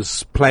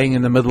was playing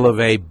in the middle of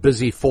a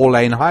busy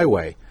 4-lane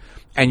highway,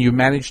 and you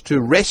managed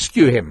to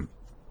rescue him,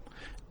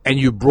 and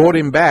you brought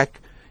him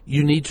back.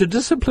 You need to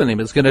discipline him.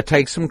 It's going to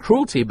take some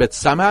cruelty, but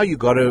somehow you've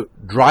got to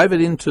drive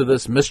it into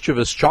this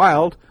mischievous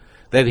child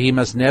that he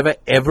must never,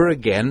 ever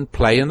again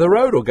play in the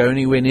road or go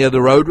anywhere near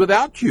the road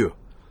without you,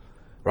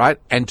 right?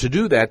 And to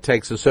do that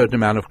takes a certain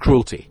amount of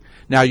cruelty.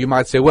 Now, you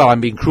might say, well,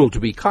 I'm being cruel to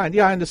be kind.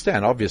 Yeah, I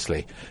understand,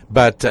 obviously.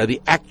 But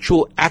the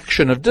actual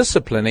action of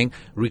disciplining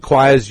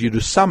requires you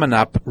to summon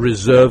up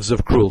reserves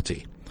of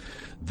cruelty.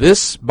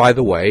 This, by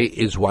the way,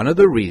 is one of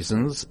the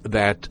reasons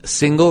that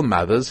single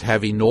mothers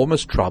have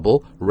enormous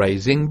trouble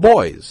raising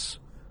boys.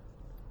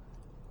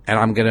 And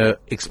I'm going to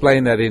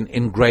explain that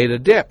in greater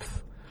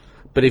depth.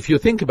 But if you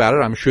think about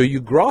it, I'm sure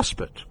you grasp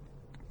it.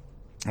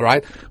 All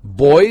right?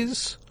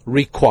 Boys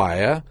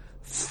require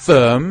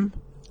firm,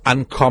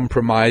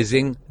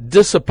 uncompromising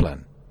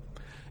discipline.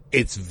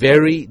 It's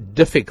very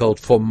difficult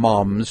for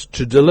moms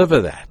to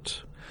deliver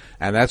that.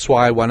 And that's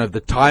why one of the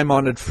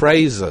time-honored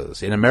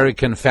phrases in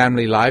American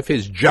family life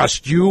is,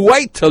 just you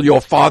wait till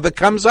your father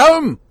comes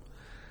home.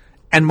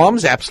 And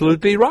mom's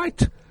absolutely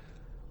right.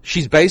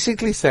 She's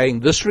basically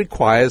saying this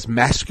requires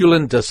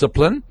masculine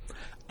discipline.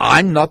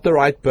 I'm not the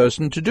right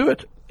person to do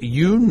it.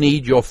 You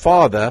need your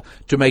father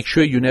to make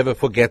sure you never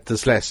forget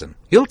this lesson.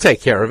 He'll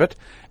take care of it,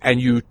 and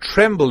you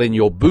tremble in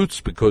your boots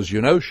because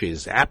you know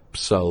she's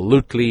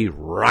absolutely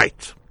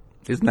right.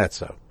 Isn't that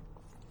so?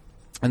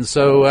 And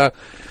so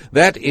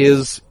that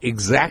is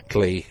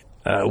exactly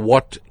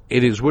what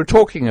it is we're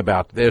talking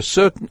about. There are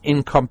certain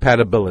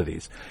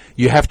incompatibilities.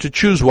 You have to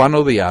choose one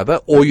or the other,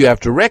 or you have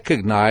to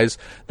recognize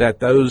that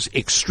those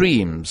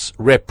extremes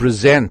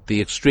represent the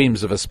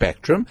extremes of a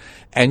spectrum,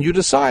 and you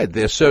decide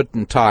there are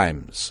certain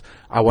times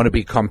I want to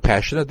be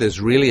compassionate. There's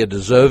really a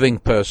deserving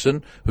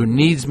person who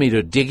needs me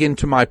to dig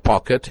into my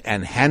pocket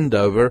and hand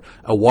over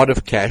a wad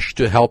of cash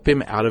to help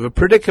him out of a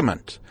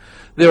predicament.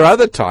 There are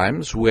other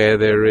times where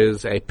there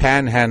is a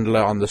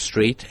panhandler on the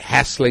street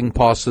hassling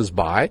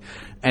passers-by,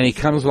 and he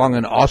comes along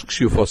and asks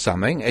you for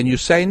something, and you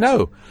say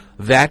no.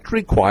 That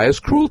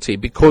requires cruelty,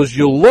 because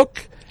you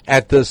look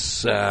at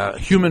this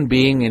human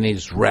being in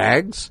his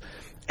rags,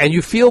 and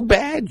you feel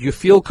bad, you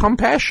feel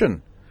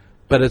compassion,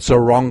 but it's a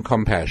wrong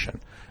compassion.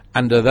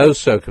 Under those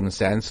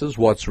circumstances,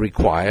 what's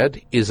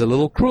required is a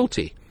little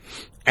cruelty.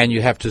 And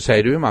you have to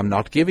say to him, I'm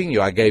not giving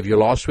you. I gave you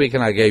last week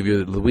and I gave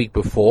you the week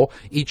before.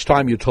 Each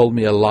time you told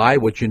me a lie,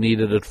 what you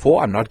needed it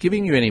for, I'm not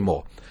giving you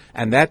anymore.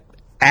 And that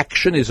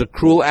action is a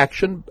cruel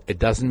action. It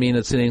doesn't mean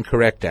it's an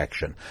incorrect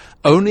action.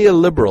 Only a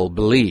liberal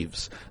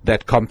believes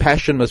that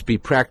compassion must be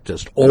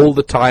practiced all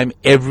the time,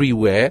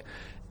 everywhere.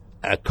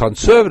 A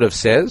conservative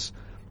says,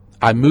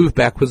 I move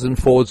backwards and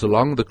forwards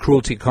along the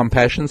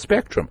cruelty-compassion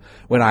spectrum.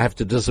 When I have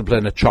to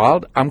discipline a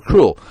child, I'm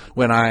cruel.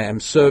 When I am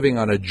serving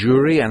on a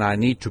jury and I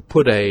need to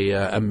put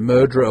a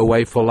murderer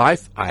away for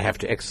life, I have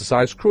to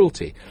exercise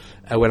cruelty.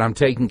 When I'm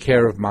taking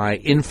care of my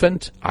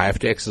infant, I have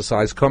to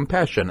exercise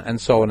compassion, and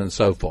so on and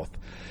so forth.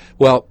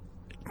 Well,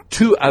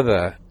 two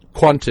other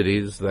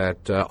quantities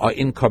that are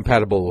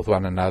incompatible with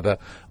one another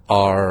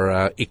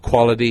are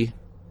equality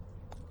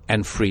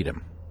and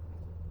freedom.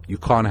 You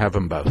can't have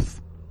them both.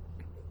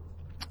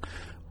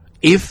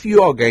 If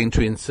you are going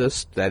to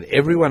insist that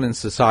everyone in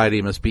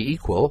society must be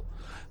equal,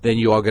 then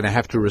you are going to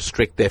have to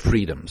restrict their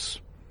freedoms.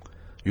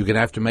 You're going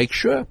to have to make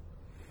sure,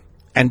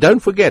 and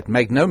don't forget,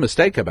 make no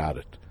mistake about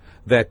it,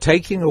 that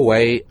taking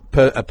away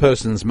a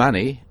person's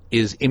money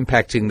is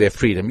impacting their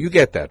freedom. You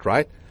get that,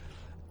 right?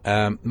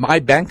 My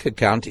bank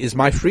account is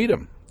my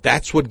freedom.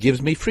 That's what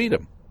gives me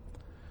freedom.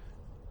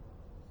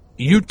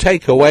 You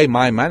take away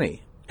my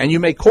money, and you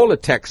may call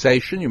it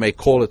taxation, you may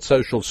call it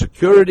social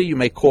security, you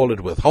may call it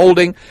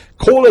withholding,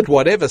 call it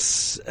whatever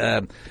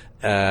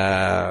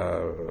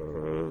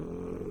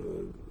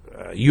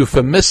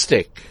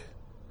euphemistic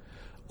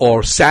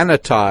or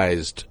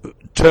sanitized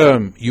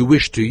term you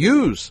wish to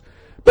use,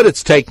 but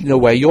it's taking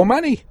away your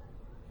money.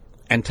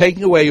 And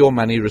taking away your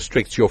money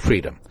restricts your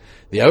freedom.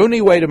 The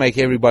only way to make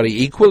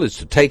everybody equal is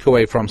to take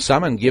away from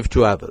some and give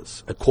to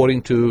others,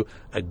 according to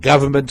a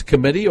government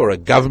committee or a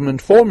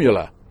government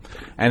formula.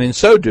 And in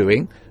so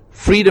doing,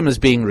 freedom is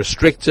being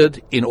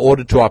restricted in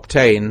order to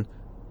obtain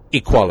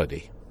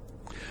equality.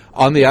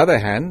 On the other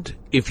hand,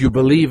 if you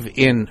believe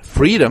in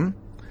freedom,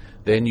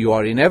 then you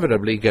are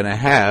inevitably going to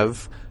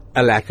have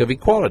a lack of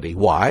equality.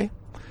 Why?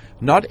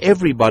 Not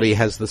everybody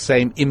has the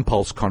same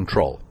impulse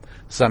control.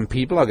 Some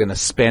people are going to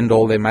spend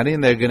all their money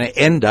and they're going to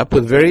end up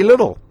with very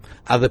little.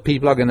 Other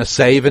people are going to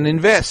save and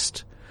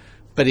invest.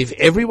 But if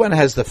everyone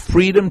has the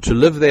freedom to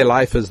live their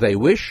life as they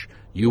wish,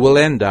 you will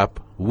end up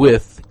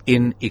with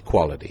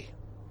inequality.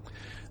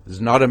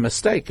 It's not a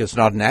mistake, it's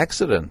not an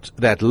accident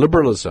that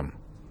liberalism,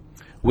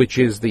 which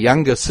is the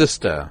younger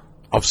sister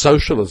of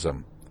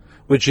socialism,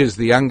 which is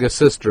the younger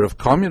sister of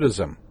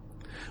communism,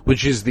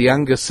 which is the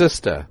younger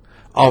sister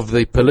of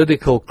the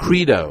political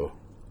credo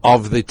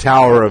of the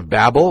Tower of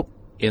Babel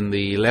in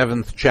the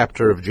 11th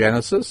chapter of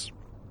Genesis.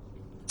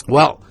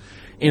 Well,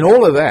 in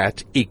all of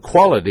that,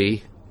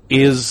 equality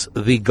is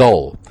the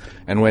goal.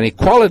 And when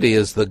equality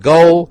is the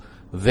goal,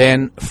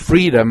 then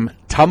freedom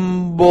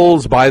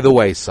tumbles by the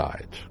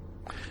wayside.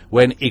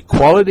 When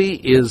equality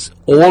is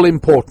all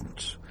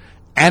important,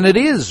 and it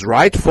is,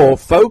 right, for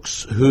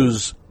folks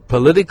whose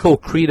political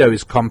credo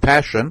is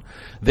compassion,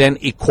 then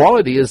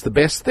equality is the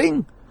best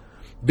thing,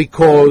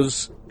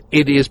 because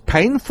it is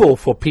painful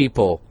for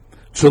people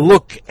to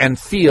look and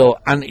feel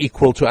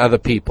unequal to other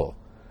people,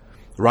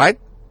 right?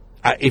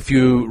 If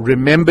you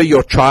remember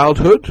your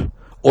childhood,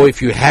 or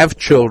if you have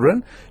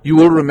children, you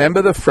will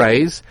remember the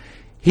phrase,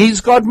 he's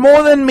got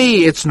more than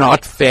me, it's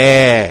not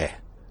fair,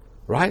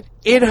 right?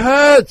 It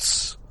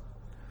hurts.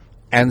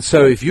 And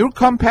so if you're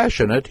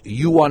compassionate,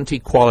 you want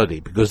equality,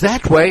 because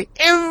that way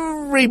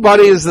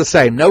everybody is the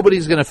same.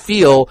 Nobody's going to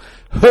feel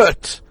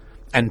hurt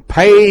and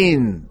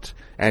pained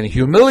and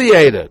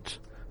humiliated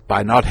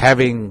by not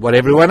having what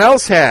everyone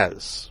else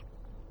has.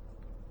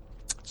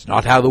 It's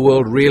not how the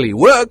world really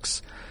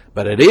works,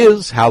 but it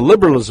is how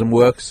liberalism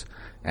works,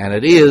 and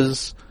it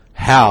is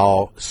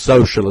how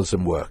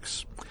socialism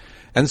works.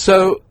 And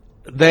so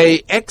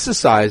they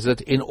exercise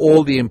it in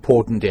all the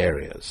important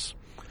areas.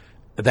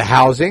 The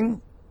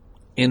housing,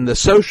 in the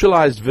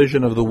socialized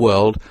vision of the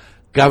world,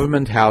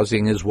 government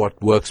housing is what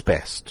works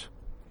best.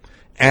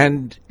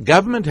 And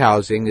government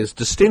housing is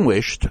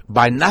distinguished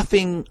by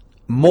nothing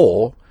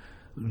more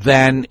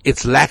than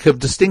its lack of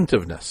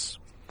distinctiveness.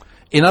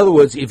 In other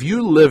words, if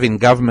you live in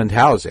government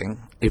housing,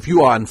 if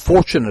you are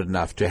unfortunate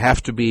enough to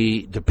have to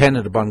be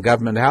dependent upon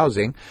government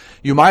housing,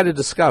 you might have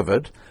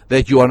discovered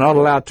that you are not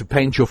allowed to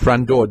paint your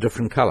front door a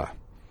different color.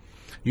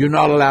 You're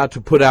not allowed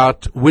to put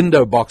out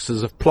window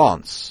boxes of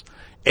plants.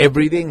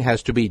 Everything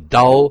has to be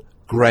dull,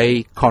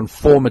 gray,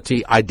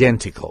 conformity,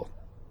 identical.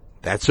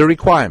 That's a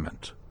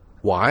requirement.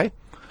 Why?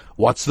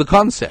 What's the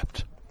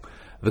concept?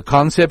 The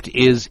concept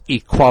is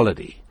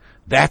equality.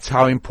 That's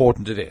how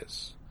important it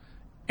is.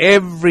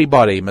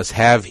 Everybody must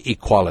have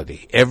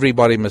equality.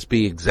 Everybody must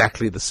be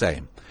exactly the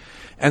same.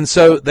 And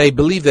so they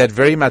believe that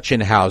very much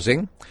in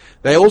housing.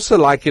 They also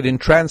like it in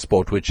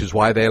transport, which is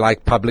why they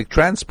like public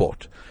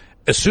transport.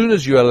 As soon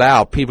as you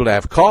allow people to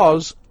have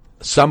cars,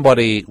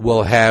 somebody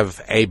will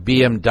have a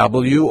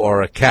BMW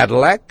or a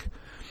Cadillac,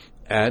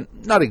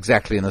 not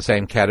exactly in the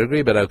same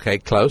category, but okay,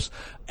 close,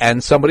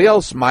 and somebody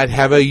else might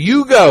have a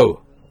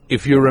Yugo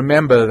if you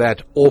remember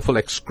that awful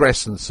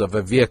excrescence of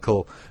a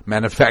vehicle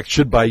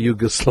manufactured by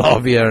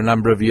Yugoslavia a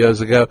number of years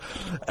ago.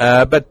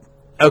 But,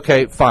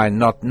 okay, fine,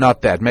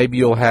 not that. Maybe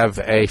you'll have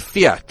a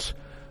Fiat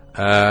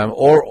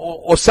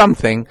or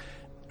something,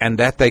 and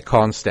that they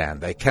can't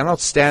stand. They cannot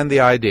stand the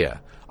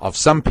idea of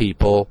some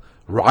people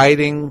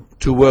riding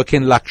to work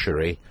in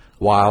luxury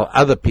while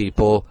other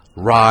people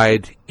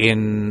ride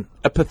in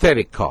a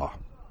pathetic car.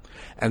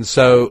 And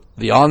so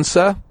the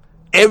answer,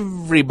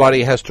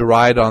 everybody has to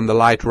ride on the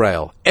light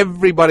rail.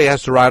 Everybody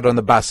has to ride on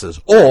the buses.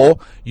 Or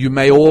you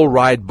may all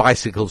ride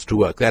bicycles to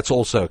work. That's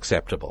also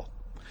acceptable.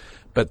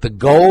 But the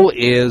goal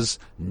is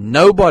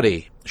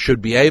nobody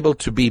should be able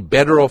to be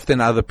better off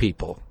than other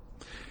people.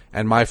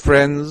 And my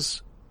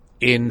friends,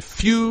 in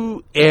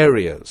few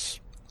areas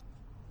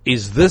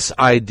is this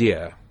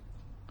idea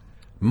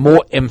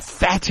more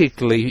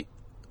emphatically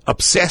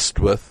obsessed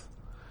with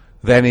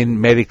than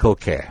in medical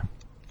care.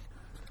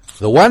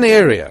 The one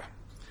area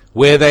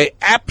where they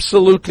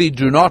absolutely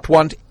do not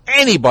want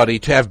anybody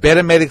to have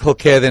better medical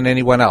care than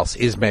anyone else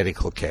is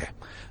medical care.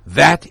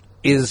 That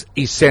is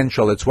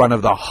essential. It's one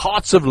of the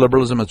hearts of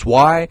liberalism. It's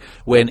why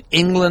when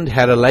England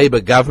had a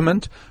Labour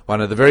government,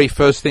 one of the very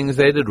first things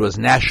they did was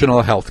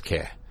national health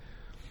care.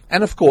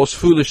 And of course,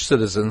 foolish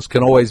citizens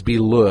can always be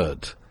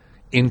lured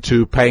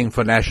into paying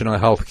for national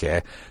health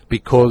care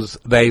because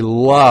they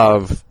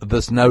love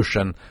this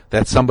notion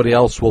that somebody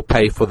else will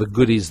pay for the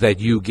goodies that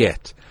you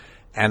get.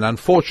 And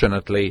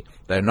unfortunately,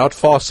 they're not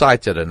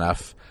far-sighted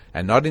enough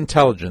and not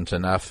intelligent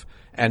enough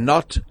and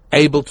not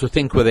able to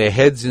think with their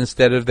heads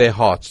instead of their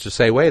hearts to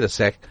say, wait a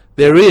sec,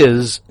 there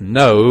is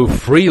no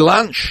free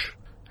lunch.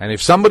 And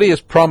if somebody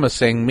is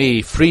promising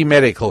me free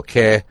medical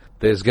care,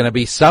 there's going to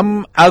be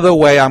some other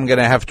way I'm going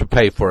to have to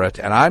pay for it,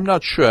 and I'm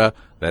not sure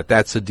that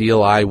that's a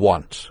deal I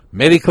want.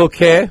 Medical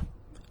care,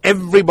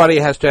 everybody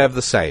has to have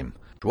the same.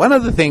 One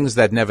of the things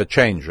that never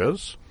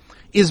changes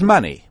is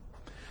money.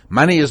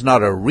 Money is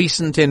not a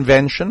recent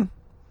invention.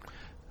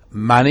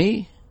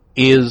 Money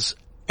is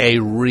a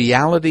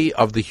reality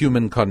of the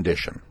human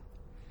condition.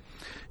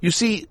 You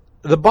see,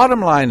 the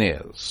bottom line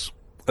is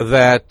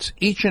that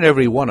each and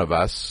every one of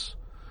us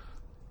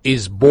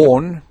is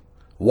born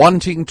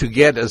wanting to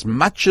get as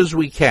much as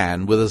we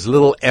can with as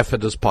little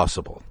effort as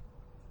possible.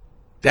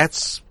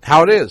 That's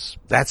how it is.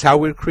 That's how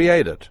we're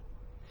created.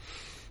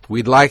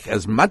 We'd like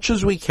as much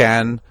as we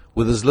can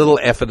with as little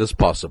effort as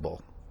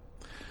possible.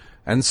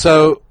 And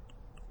so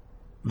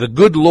the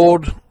good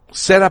Lord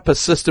set up a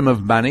system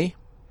of money,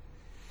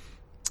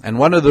 and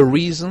one of the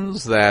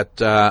reasons that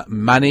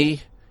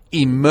money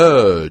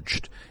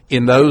emerged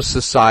in those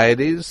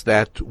societies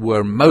that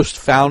were most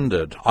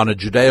founded on a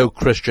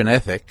Judeo-Christian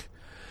ethic,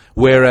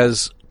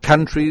 whereas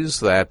countries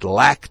that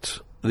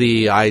lacked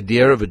the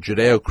idea of a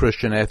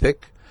Judeo-Christian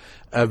ethic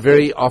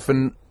very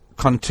often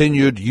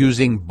continued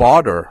using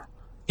barter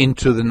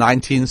into the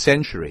 19th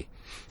century,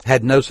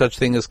 had no such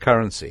thing as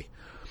currency.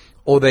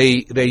 Or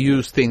they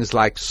used things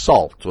like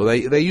salt, or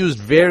they used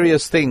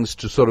various things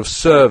to sort of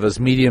serve as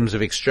mediums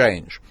of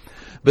exchange.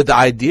 But the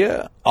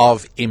idea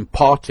of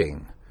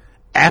imparting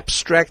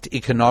abstract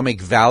economic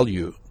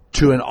value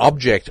to an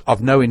object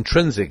of no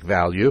intrinsic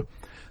value,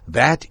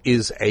 that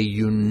is a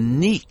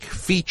unique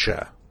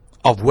feature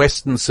of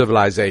Western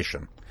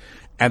civilization.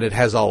 And it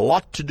has a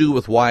lot to do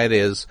with why it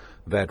is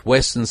that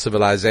Western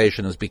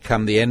civilization has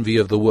become the envy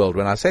of the world.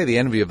 When I say the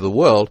envy of the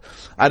world,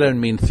 I don't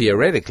mean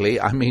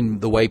theoretically, I mean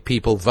the way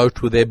people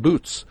vote with their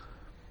boots.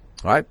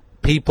 Right?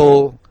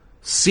 People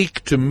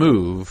seek to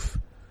move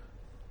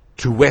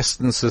to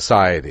Western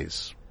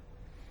societies.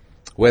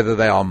 Whether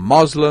they are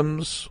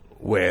Muslims,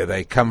 where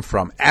they come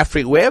from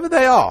Africa, wherever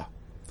they are,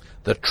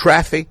 the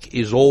traffic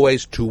is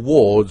always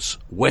towards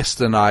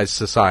westernized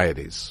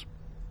societies.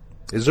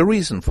 There's a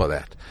reason for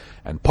that.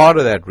 And part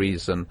of that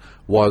reason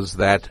was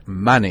that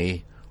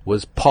money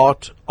was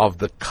part of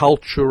the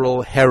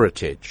cultural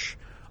heritage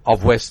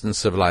of Western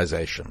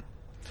civilization.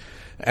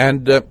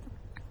 And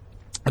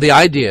the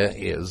idea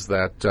is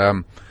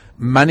that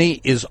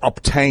money is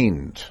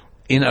obtained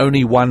in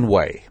only one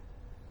way.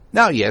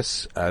 Now,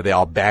 yes, there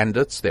are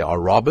bandits, there are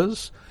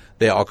robbers,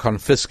 there are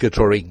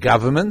confiscatory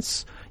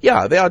governments.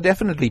 Yeah, there are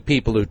definitely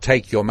people who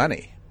take your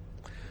money.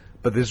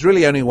 But there's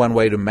really only one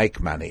way to make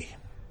money,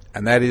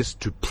 and that is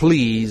to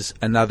please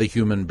another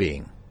human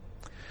being.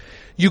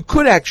 You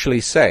could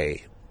actually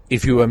say,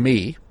 if you were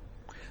me,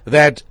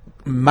 that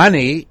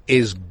money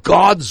is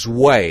God's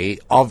way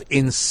of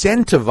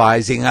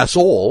incentivizing us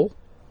all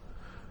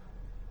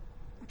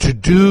to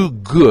do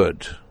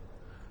good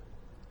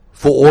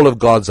for all of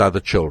God's other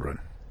children.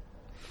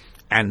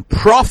 And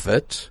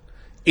profit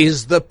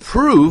is the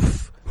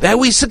proof that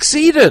we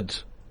succeeded.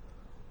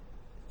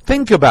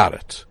 Think about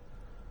it.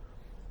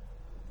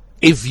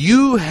 If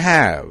you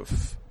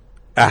have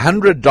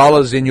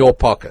 $100 in your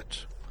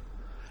pocket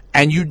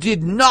and you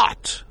did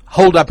not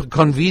hold up a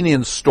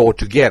convenience store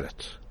to get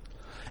it,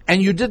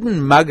 and you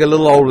didn't mug a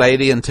little old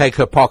lady and take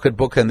her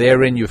pocketbook and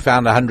therein you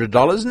found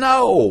 $100,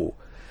 no.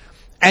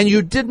 And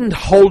you didn't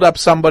hold up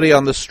somebody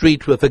on the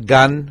street with a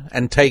gun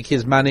and take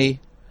his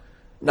money,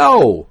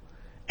 no.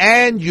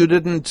 And you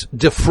didn't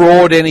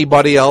defraud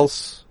anybody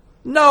else?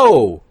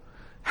 No.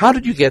 How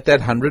did you get that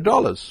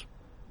 $100?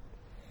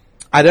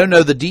 I don't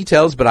know the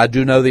details, but I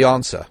do know the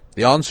answer.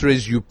 The answer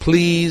is you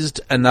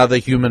pleased another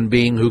human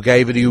being who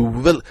gave it to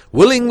you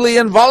willingly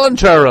and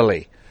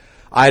voluntarily.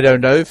 I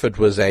don't know if it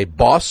was a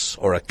boss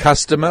or a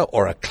customer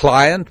or a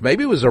client.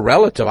 Maybe it was a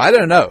relative. I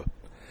don't know.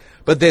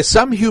 But there's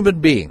some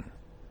human being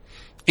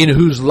in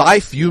whose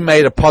life you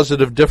made a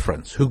positive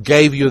difference, who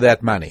gave you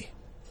that money.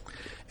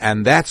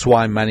 And that's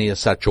why money is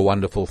such a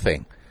wonderful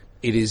thing.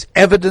 It is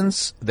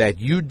evidence that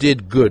you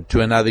did good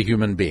to another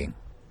human being.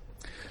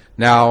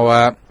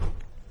 Now,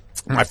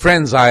 my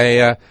friends,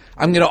 I'm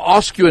going to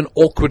ask you an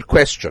awkward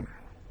question.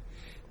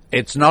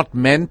 It's not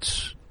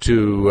meant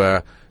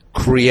to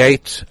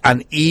create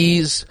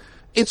unease.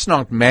 It's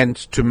not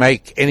meant to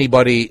make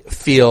anybody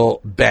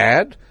feel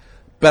bad.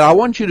 But I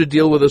want you to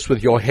deal with this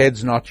with your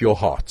heads, not your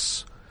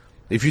hearts.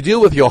 If you deal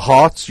with your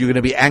hearts, you're going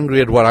to be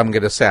angry at what I'm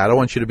going to say. I don't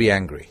want you to be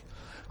angry.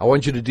 I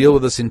want you to deal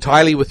with this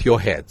entirely with your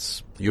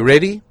heads. You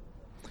ready?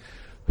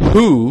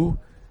 Who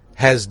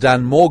has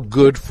done more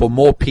good for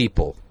more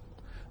people?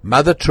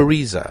 Mother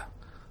Teresa,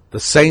 the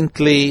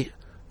saintly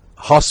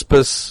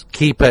hospice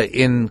keeper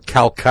in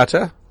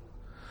Calcutta,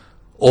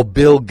 or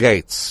Bill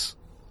Gates,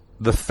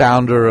 the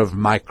founder of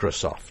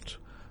Microsoft,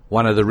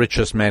 one of the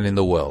richest men in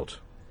the world?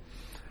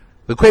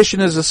 The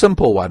question is a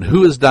simple one.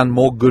 Who has done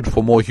more good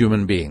for more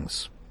human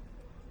beings?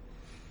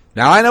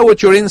 Now, I know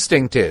what your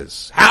instinct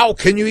is. How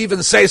can you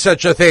even say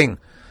such a thing?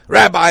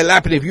 Rabbi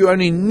Lapin, if you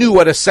only knew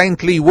what a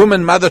saintly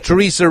woman Mother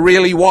Teresa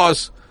really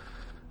was.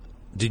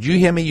 Did you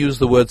hear me use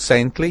the word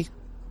saintly?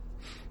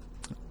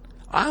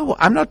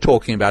 I'm not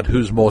talking about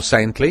who's more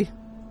saintly.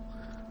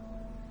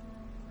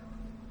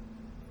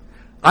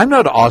 I'm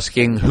not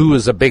asking who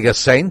is a bigger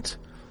saint.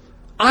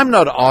 I'm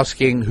not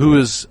asking who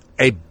is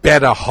a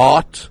better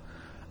heart.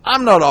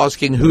 I'm not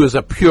asking who is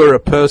a purer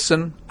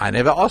person. I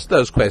never asked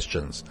those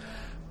questions,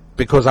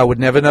 because I would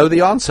never know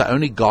the answer.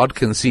 Only God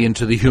can see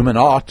into the human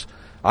heart.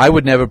 I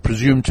would never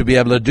presume to be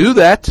able to do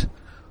that.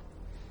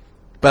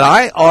 But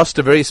I asked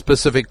a very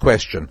specific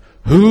question.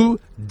 Who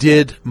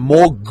did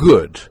more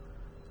good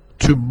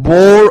to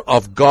more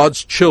of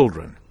God's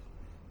children?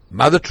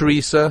 Mother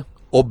Teresa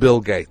or Bill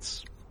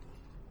Gates?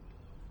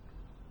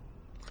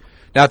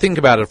 Now think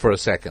about it for a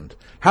second.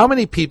 How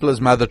many people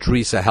has Mother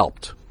Teresa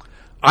helped?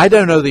 I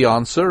don't know the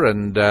answer,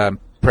 and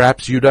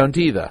perhaps you don't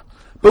either.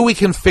 But we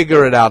can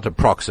figure it out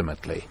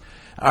approximately.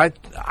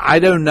 I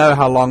don't know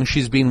how long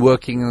she's been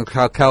working in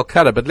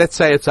Calcutta, but let's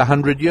say it's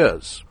 100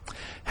 years.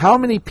 How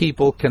many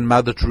people can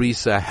Mother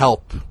Teresa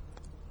help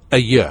a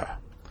year?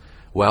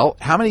 Well,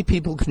 how many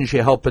people can she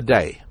help a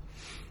day?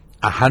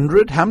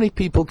 100? How many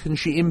people can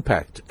she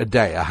impact a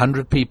day?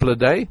 100 people a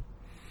day?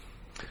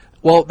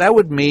 Well, that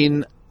would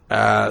mean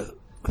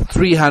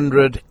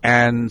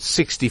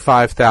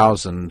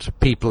 365,000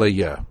 people a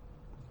year.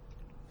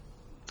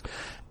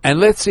 And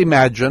let's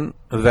imagine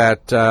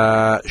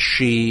that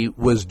she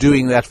was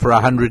doing that for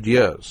 100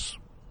 years.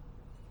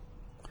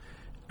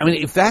 I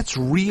mean, if that's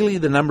really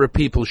the number of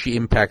people she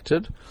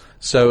impacted,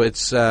 so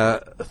it's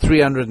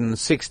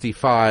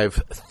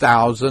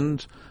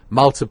 365,000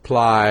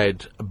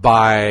 multiplied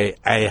by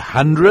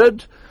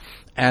 100,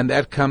 and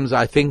that comes,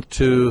 I think,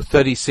 to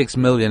 36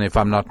 million, if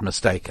I'm not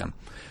mistaken.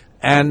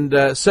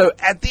 And so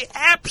at the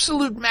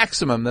absolute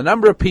maximum, the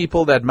number of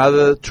people that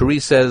Mother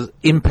Teresa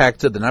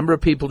impacted, the number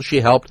of people she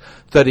helped,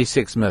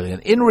 36 million.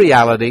 In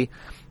reality,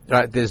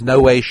 right, there's no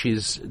way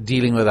she's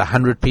dealing with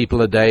 100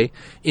 people a day.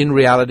 In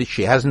reality,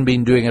 she hasn't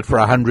been doing it for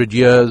 100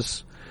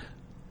 years.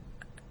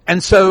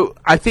 And so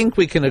I think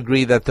we can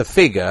agree that the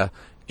figure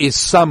is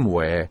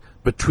somewhere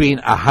between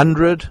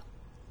 100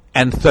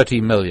 and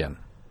 30 million.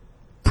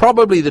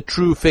 Probably the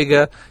true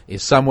figure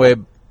is somewhere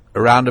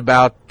around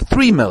about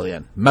 3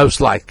 million, most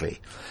likely.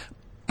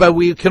 But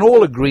we can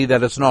all agree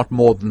that it's not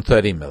more than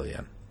 30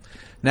 million.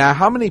 Now,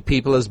 how many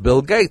people has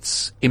Bill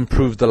Gates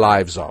improved the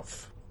lives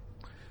of?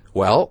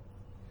 Well,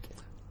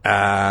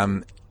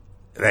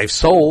 they've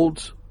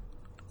sold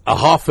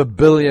 500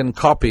 million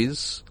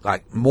copies,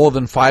 like more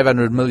than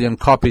 500 million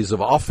copies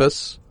of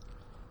Office,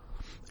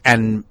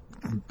 and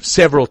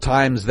several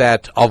times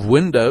that of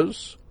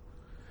Windows.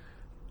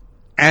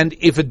 And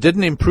if it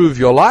didn't improve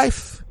your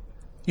life,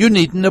 you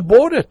needn't have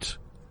bought it.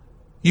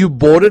 You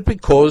bought it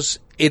because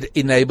it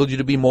enabled you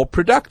to be more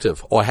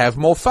productive, or have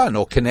more fun,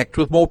 or connect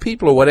with more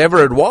people, or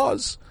whatever it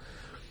was.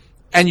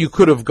 And you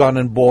could have gone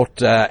and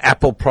bought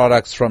Apple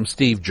products from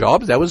Steve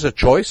Jobs. That was a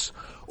choice.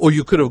 Or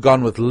you could have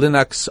gone with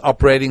Linux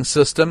operating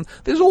system.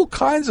 There's all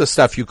kinds of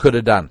stuff you could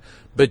have done.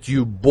 But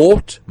you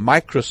bought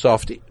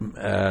Microsoft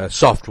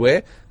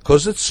software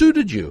because it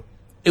suited you.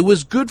 It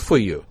was good for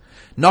you.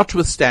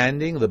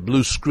 Notwithstanding the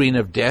blue screen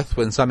of death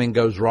when something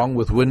goes wrong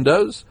with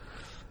Windows.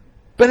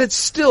 But it's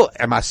still,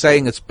 am I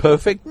saying it's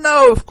perfect?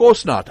 No, of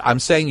course not. I'm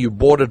saying you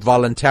bought it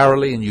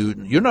voluntarily, and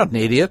you're not an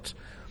idiot.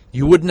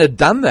 You wouldn't have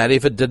done that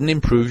if it didn't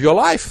improve your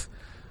life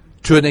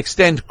to an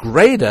extent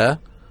greater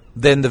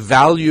than the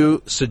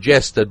value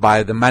suggested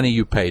by the money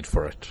you paid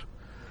for it.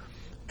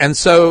 And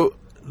so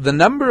the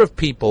number of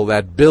people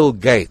that Bill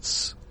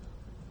Gates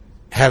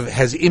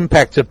has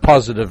impacted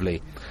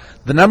positively.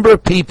 The number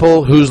of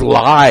people whose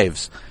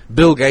lives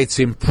Bill Gates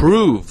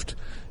improved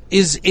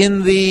is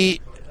in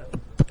the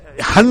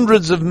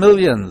hundreds of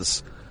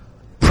millions,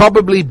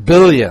 probably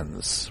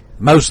billions,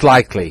 most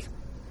likely.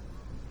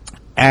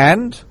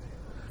 And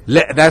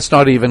that's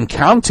not even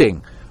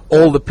counting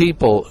all the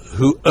people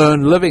who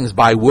earn livings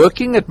by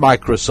working at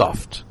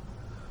Microsoft.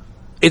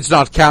 It's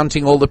not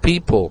counting all the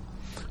people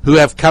who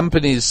have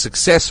companies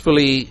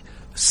successfully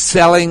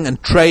selling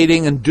and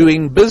trading and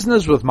doing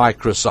business with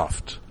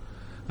Microsoft.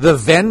 The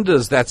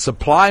vendors that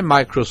supply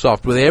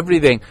Microsoft with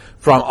everything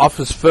from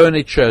office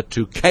furniture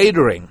to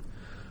catering,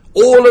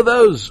 all of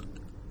those,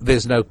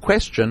 there's no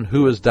question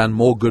who has done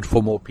more good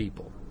for more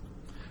people.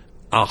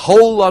 A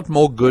whole lot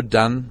more good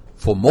done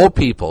for more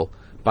people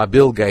by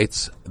Bill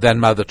Gates than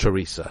Mother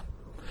Teresa.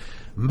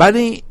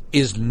 Money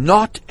is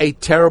not a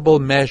terrible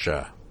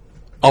measure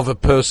of a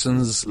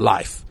person's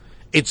life.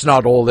 It's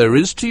not all there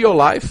is to your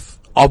life.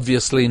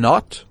 Obviously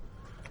not.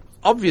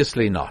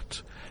 Obviously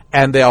not.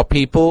 And there are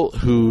people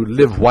who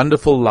live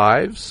wonderful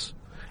lives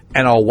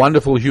and are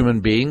wonderful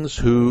human beings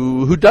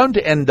who don't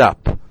end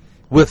up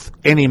with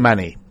any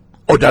money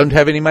or don't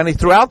have any money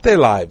throughout their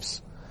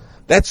lives.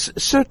 That's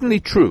certainly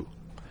true.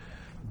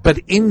 But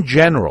in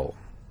general,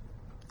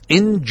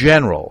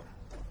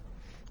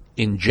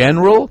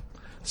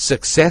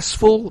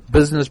 successful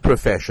business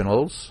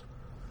professionals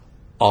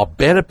are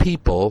better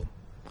people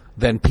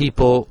than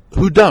people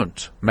who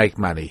don't make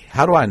money.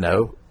 How do I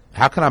know?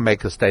 How can I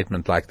make a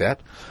statement like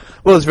that?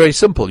 Well, it's very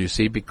simple, you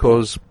see,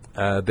 because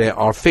there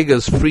are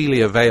figures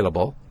freely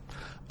available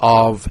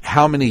of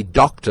how many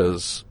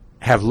doctors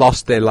have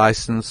lost their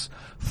license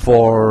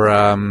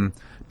for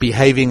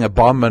behaving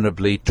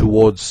abominably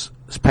towards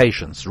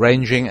patients,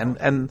 ranging,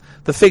 and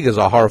the figures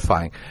are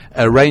horrifying,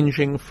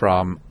 ranging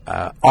from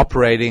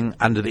operating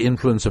under the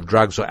influence of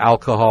drugs or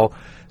alcohol,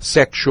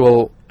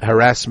 sexual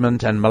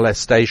harassment and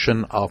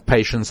molestation of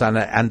patients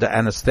under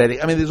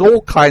anesthetic. I mean, there's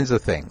all kinds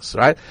of things,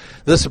 right?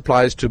 This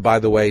applies to, by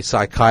the way,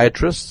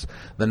 psychiatrists.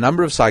 The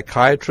number of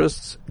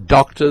psychiatrists,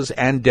 doctors,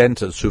 and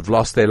dentists who've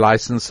lost their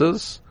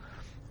licenses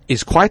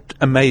is quite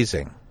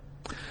amazing.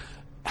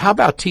 How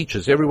about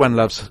teachers? Everyone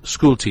loves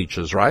school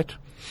teachers, right?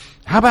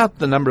 How about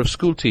the number of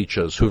school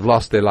teachers who've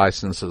lost their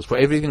licenses for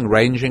everything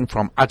ranging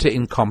from utter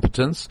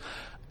incompetence,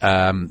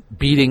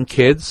 beating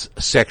kids,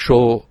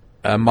 sexual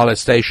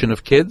molestation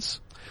of kids?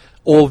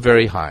 All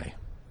very high.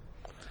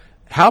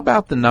 How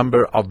about the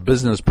number of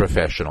business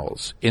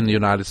professionals in the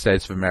United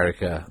States of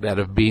America that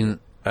have been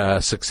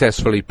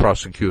successfully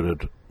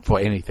prosecuted for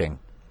anything?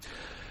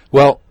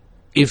 Well,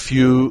 if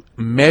you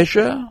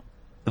measure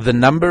the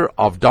number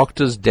of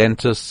doctors,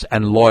 dentists,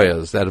 and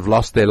lawyers that have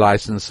lost their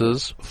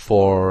licenses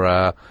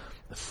for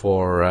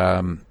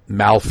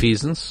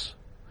malfeasance,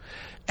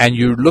 and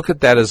you look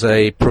at that as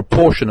a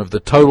proportion of the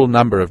total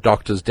number of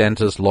doctors,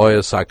 dentists,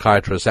 lawyers,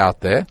 psychiatrists out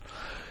there,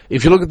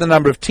 if you look at the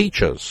number of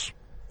teachers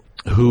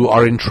who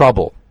are in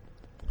trouble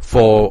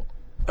for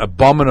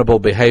abominable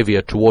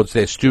behavior towards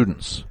their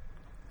students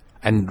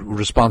and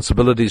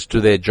responsibilities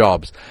to their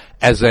jobs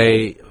as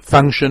a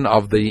function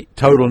of the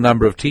total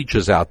number of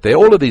teachers out there,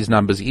 all of these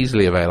numbers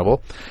easily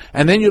available,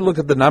 and then you look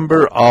at the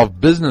number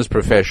of business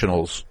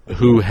professionals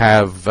who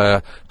have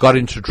got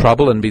into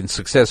trouble and been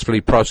successfully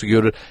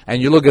prosecuted,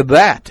 and you look at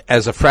that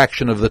as a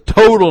fraction of the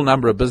total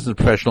number of business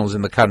professionals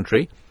in the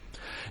country,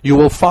 you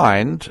will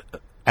find,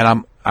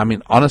 and I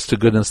mean, honest to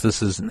goodness,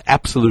 this is an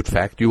absolute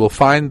fact. You will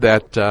find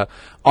that,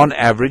 on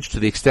average, to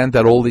the extent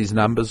that all these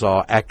numbers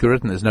are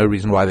accurate, and there's no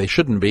reason why they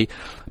shouldn't be,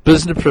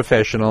 business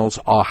professionals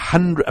are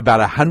about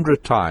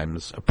 100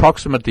 times,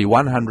 approximately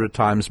 100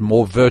 times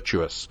more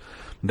virtuous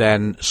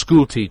than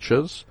school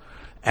teachers,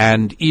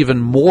 and even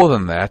more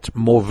than that,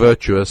 more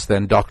virtuous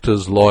than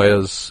doctors,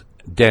 lawyers,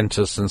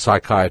 dentists, and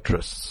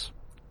psychiatrists.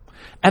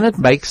 And it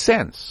makes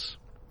sense,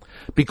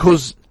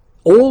 because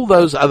all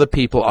those other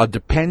people are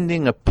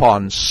depending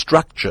upon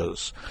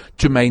structures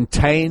to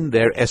maintain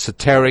their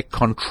esoteric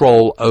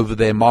control over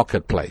their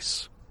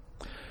marketplace.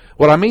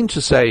 What I mean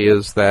to say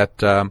is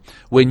that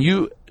when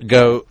you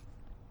go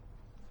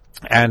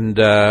and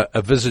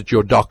visit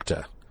your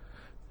doctor,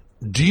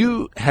 do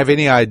you have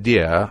any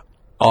idea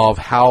of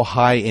how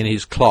high in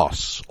his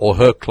class or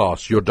her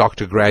class your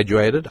doctor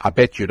graduated? I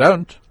bet you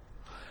don't.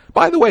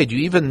 By the way, do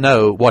you even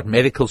know what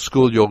medical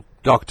school your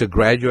doctor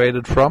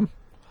graduated from?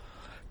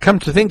 Come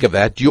to think of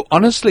that, do you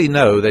honestly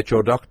know that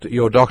your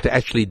doctor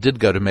actually did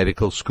go to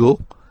medical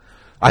school?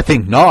 I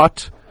think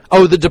not.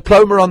 Oh, the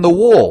diploma on the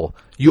wall.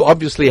 You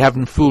obviously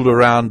haven't fooled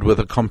around with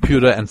a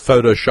computer and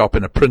Photoshop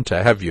and a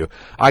printer, have you?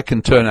 I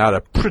can turn out a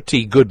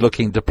pretty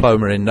good-looking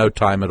diploma in no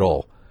time at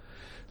all.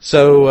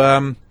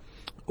 So,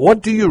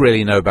 what do you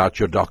really know about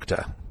your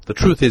doctor? The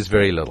truth is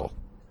very little.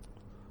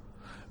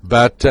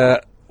 But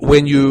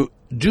when you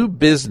do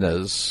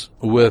business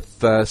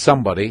with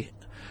somebody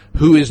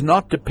who is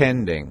not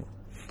depending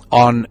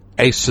on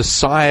a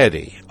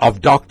society of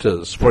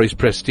doctors for his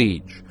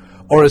prestige,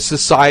 or a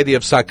society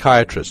of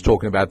psychiatrists,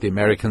 talking about the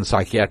American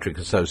Psychiatric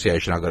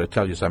Association, I've got to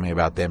tell you something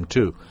about them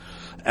too,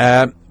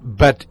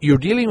 But you're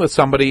dealing with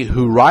somebody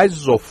who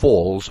rises or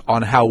falls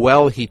on how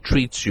well he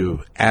treats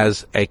you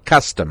as a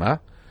customer.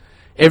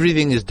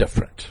 Everything is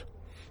different,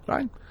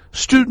 right?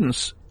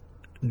 Students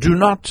do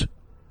not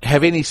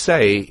have any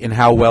say in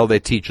how well their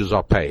teachers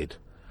are paid.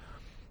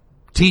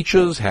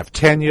 Teachers have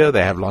tenure,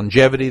 they have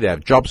longevity, they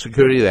have job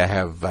security, they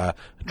have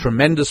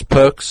tremendous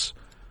perks.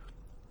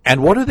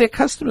 And what do their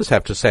customers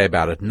have to say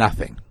about it?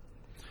 Nothing.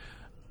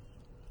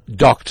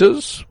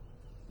 Doctors,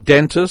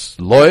 dentists,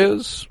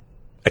 lawyers,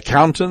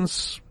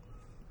 accountants,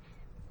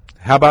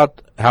 how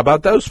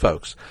about those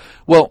folks?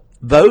 Well,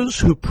 those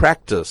who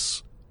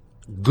practice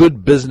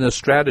good business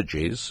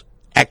strategies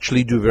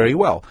actually do very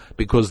well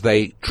because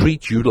they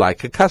treat you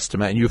like a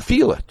customer and you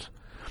feel it.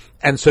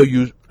 And so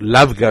you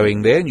love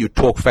going there and you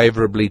talk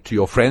favorably to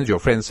your friends. Your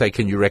friends say,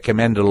 can you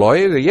recommend a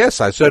lawyer?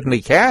 Yes, I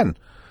certainly can.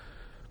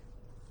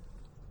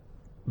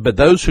 But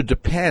those who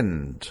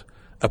depend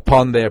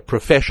upon their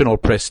professional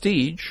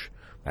prestige,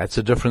 that's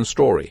a different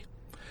story.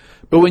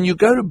 But when you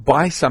go to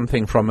buy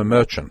something from a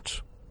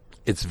merchant,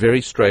 it's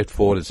very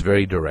straightforward, it's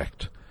very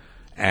direct.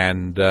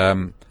 And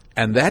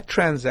that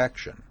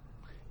transaction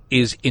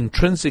is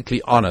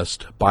intrinsically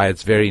honest by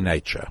its very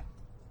nature.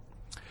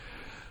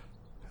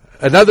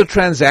 Another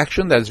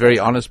transaction that is very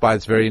honest by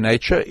its very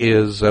nature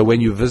is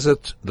when you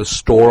visit the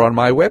store on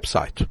my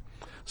website.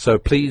 So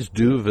please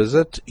do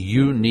visit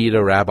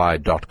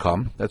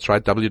youneedarabbi.com. That's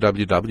right,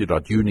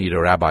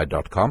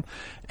 www.youneedarabbi.com.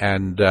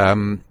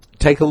 And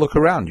take a look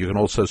around. You can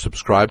also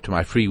subscribe to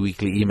my free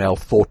weekly email,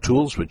 Thought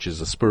Tools, which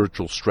is a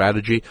spiritual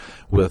strategy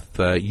with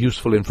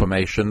useful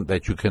information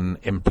that you can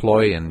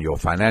employ in your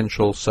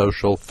financial,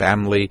 social,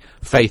 family,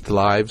 faith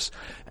lives.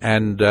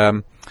 And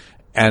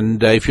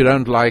if you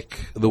don't like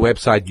the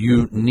website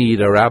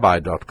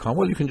youneedarabbi.com,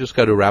 well, you can just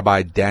go to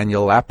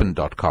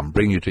RabbiDanielLappin.com,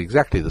 bring you to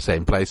exactly the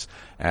same place,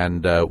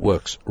 and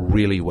works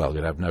really well.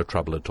 You'll have no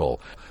trouble at all.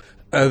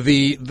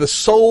 The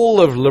soul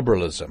of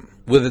liberalism,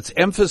 with its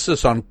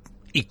emphasis on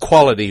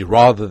equality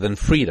rather than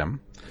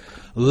freedom,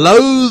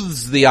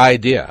 loathes the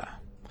idea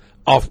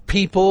of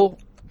people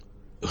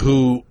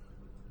who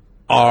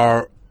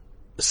are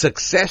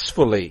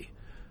successfully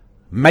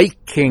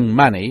making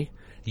money,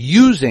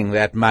 using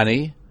that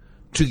money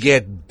to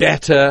get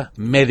better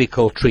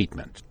medical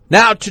treatment.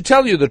 Now, to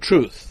tell you the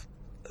truth,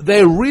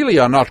 they really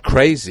are not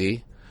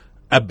crazy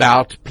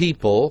about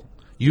people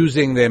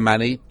using their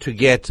money to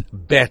get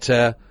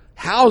better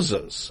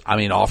houses. I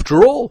mean,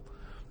 after all,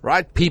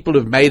 right, people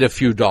who've made a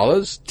few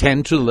dollars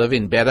tend to live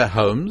in better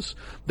homes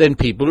than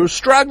people who are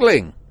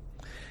struggling.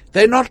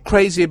 They're not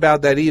crazy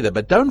about that either,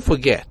 but don't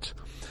forget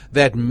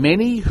that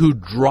many who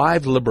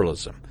drive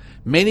liberalism,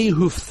 many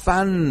who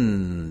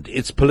fund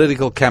its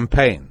political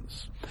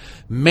campaigns,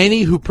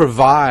 many who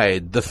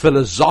provide the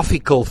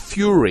philosophical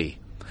fury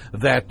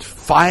that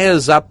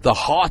fires up the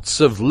hearts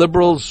of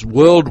liberals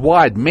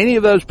worldwide, many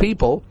of those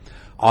people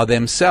are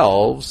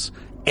themselves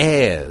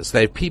heirs.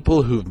 They're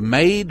people who've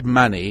made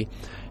money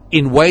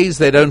in ways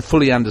they don't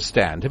fully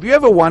understand. Have you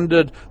ever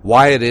wondered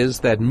why it is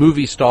that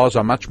movie stars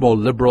are much more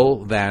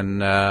liberal than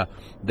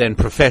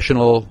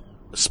professional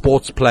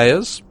sports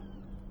players?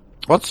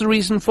 What's the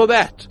reason for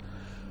that?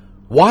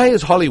 Why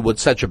is Hollywood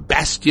such a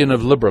bastion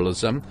of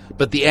liberalism,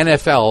 but the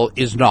NFL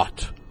is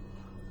not?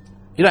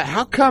 You know,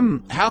 how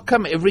come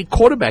every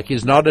quarterback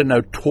is not a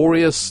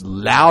notorious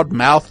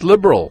loudmouth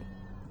liberal?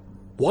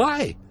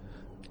 Why?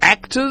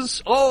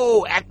 Actors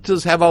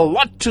have a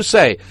lot to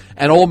say,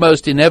 and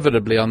almost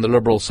inevitably on the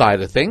liberal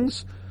side of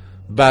things.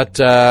 But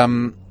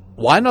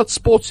why not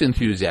sports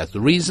enthusiasts?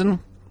 The reason,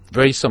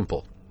 very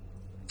simple.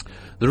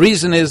 The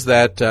reason is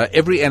that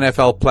every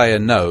NFL player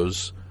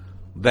knows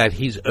that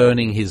he's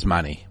earning his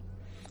money.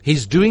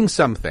 He's doing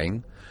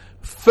something,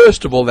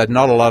 first of all, that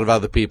not a lot of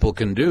other people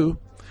can do,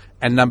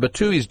 and number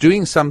two, he's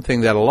doing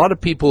something that a lot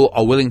of people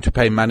are willing to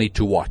pay money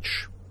to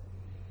watch.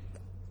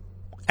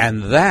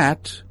 And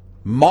that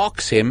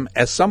marks him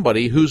as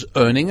somebody who's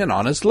earning an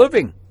honest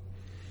living.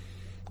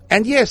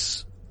 And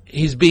yes,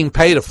 he's being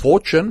paid a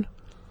fortune,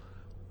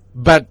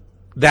 but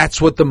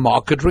that's what the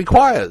market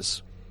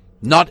requires.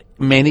 Not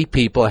many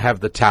people have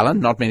the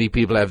talent, not many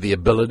people have the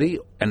ability,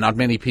 and not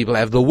many people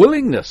have the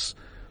willingness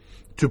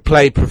to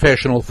play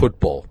professional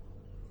football.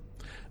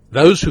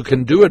 Those who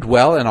can do it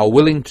well and are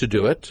willing to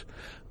do it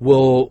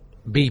will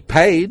be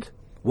paid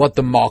what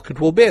the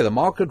market will bear. The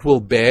market will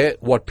bear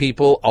what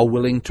people are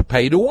willing to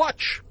pay to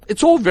watch.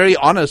 It's all very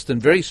honest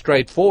and very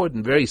straightforward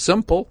and very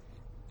simple.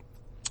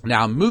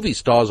 Now, movie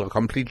stars are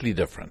completely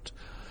different.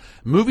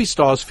 Movie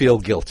stars feel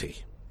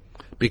guilty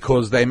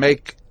because they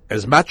make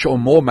as much or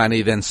more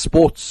money than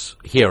sports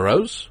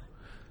heroes,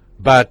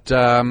 but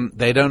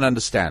they don't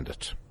understand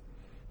it.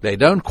 They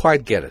don't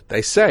quite get it.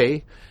 They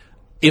say,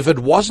 if it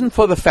wasn't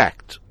for the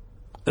fact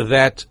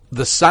that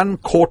the sun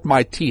caught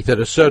my teeth at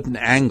a certain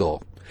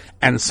angle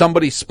and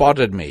somebody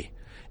spotted me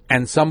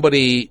and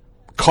somebody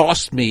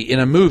cast me in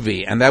a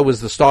movie and that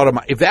was the start of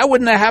if that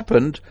wouldn't have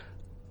happened,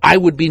 I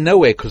would be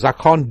nowhere because I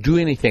can't do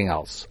anything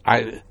else.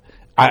 I'd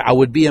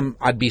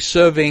be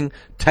serving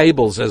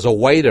tables as a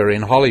waiter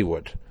in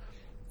Hollywood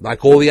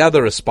like all the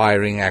other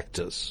aspiring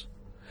actors.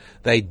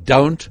 they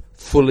don't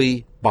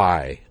fully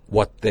buy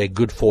what their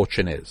good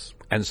fortune is.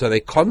 And so they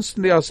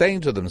constantly are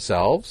saying to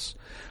themselves,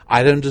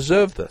 I don't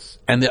deserve this.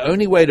 And the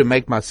only way to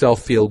make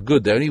myself feel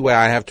good, the only way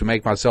I have to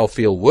make myself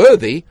feel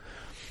worthy,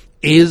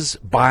 is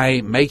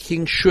by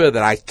making sure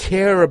that I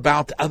care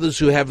about others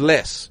who have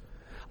less.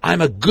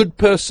 I'm a good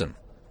person.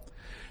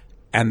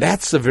 And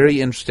that's a very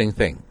interesting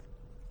thing,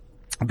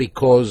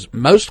 because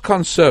most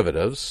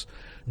conservatives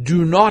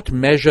do not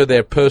measure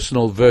their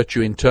personal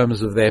virtue in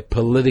terms of their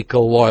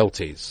political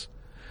loyalties.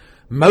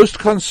 Most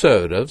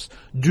conservatives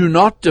do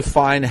not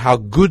define how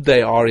good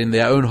they are in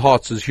their own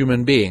hearts as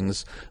human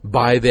beings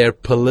by their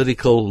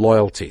political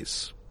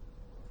loyalties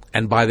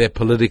and by their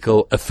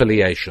political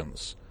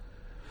affiliations.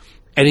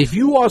 And if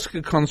you ask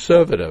a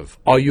conservative,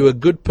 are you a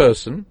good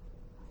person?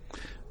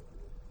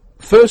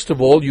 First of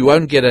all, you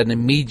won't get an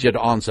immediate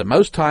answer.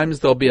 Most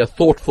times there'll be a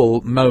thoughtful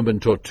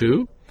moment or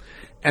two,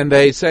 and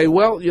they say,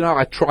 well,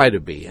 I try to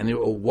be. And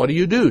what do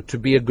you do to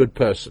be a good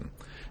person?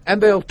 And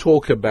they'll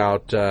talk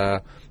about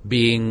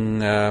being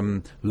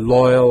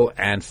loyal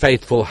and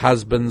faithful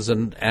husbands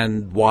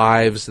and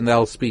wives, and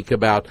they'll speak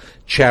about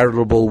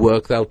charitable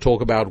work. They'll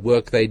talk about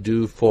work they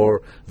do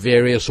for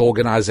various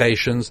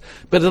organizations,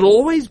 but it'll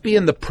always be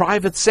in the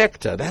private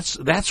sector.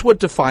 That's what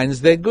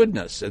defines their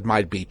goodness. It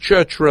might be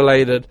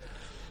church-related,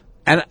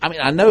 and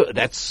I know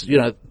that's,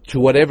 to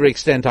whatever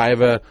extent I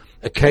ever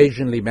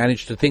occasionally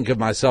manage to think of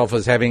myself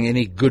as having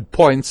any good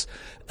points,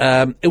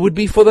 it would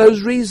be for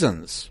those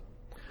reasons.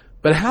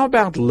 But how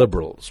about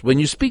liberals? When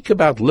you speak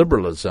about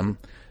liberalism,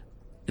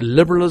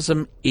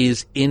 liberalism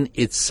is in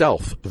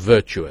itself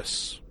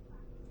virtuous.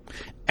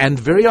 And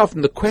very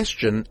often the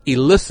question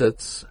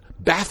elicits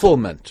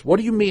bafflement. What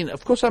do you mean?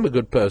 Of course I'm a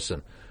good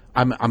person.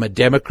 I'm a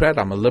Democrat,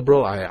 I'm a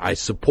liberal, I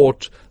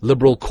support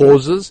liberal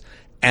causes,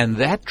 and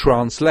that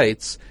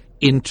translates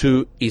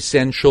into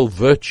essential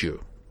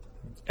virtue.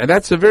 And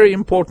that's a very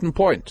important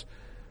point.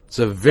 It's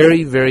a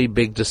very, very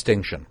big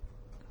distinction.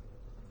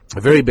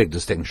 A very big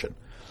distinction.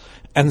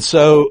 And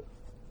so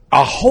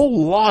a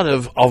whole lot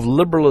of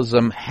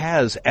liberalism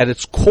has at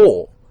its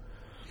core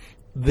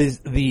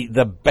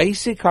the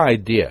basic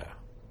idea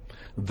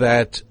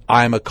that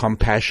I'm a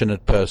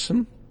compassionate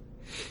person,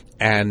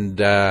 and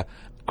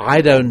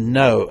I don't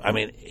know,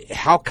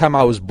 how come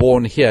I was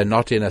born here,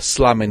 not in a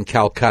slum in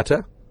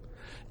Calcutta,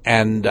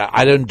 and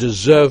I don't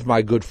deserve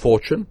my good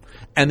fortune,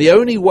 and the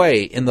only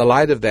way in the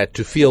light of that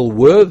to feel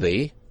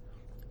worthy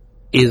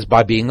is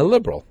by being a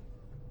liberal.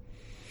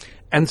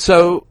 And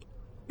so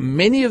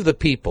many of the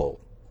people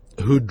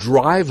who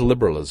drive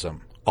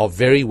liberalism are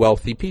very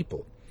wealthy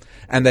people,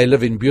 and they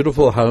live in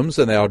beautiful homes,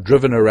 and they are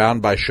driven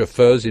around by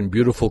chauffeurs in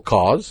beautiful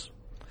cars,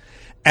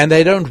 and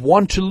they don't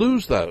want to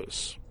lose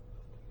those.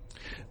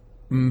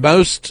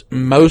 Most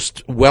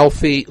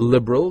wealthy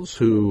liberals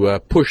who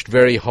pushed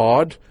very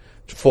hard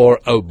for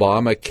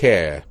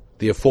Obamacare,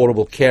 the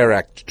Affordable Care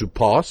Act, to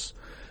pass,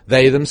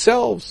 they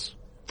themselves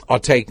are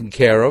taken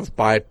care of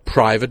by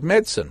private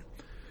medicine.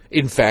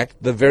 In fact,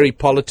 the very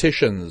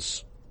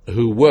politicians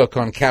who work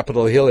on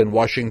Capitol Hill in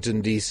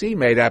Washington, D.C.,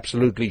 made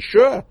absolutely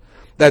sure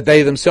that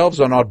they themselves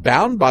are not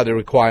bound by the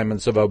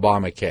requirements of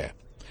Obamacare.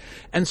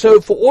 And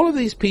so for all of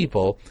these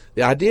people,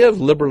 the idea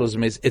of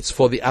liberalism is it's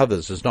for the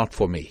others, it's not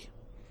for me.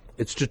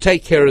 It's to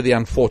take care of the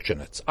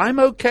unfortunates. I'm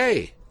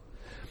okay.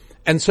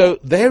 And so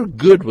they're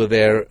good with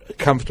their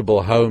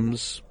comfortable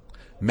homes,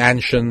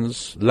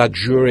 mansions,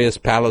 luxurious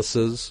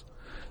palaces,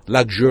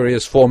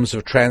 luxurious forms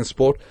of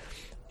transport.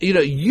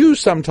 You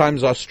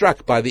sometimes are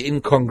struck by the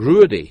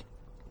incongruity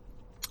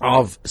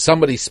of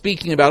somebody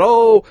speaking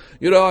about,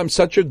 I'm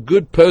such a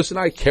good person,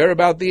 I care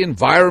about the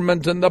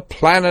environment and the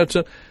planet,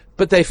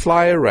 but they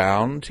fly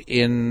around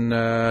in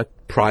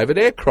private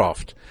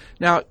aircraft.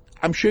 Now,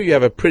 I'm sure you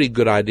have a pretty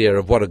good idea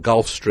of what a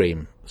Gulf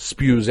Stream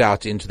spews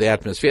out into the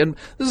atmosphere. And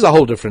this is a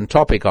whole different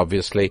topic,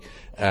 obviously,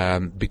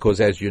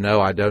 because, as you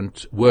know, I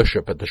don't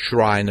worship at the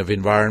shrine of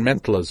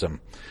environmentalism.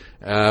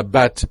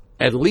 But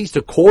at least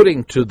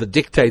according to the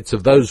dictates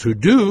of those who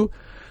do,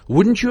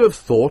 wouldn't you have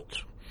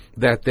thought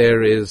that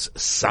there is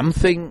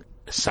something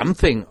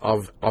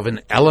of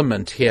an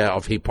element here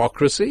of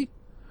hypocrisy?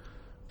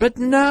 But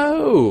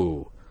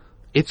no,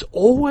 it's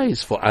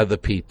always for other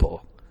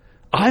people.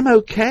 I'm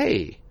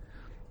okay.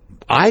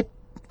 I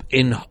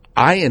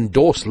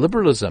endorse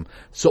liberalism,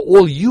 so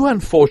all you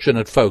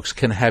unfortunate folks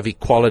can have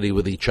equality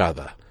with each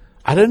other.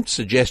 I don't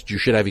suggest you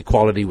should have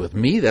equality with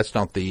me. That's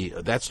not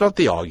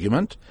the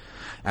argument.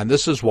 And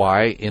this is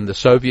why in the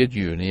Soviet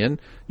Union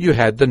you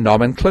had the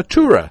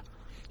nomenklatura.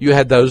 You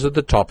had those at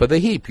the top of the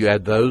heap. You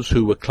had those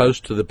who were close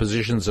to the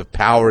positions of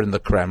power in the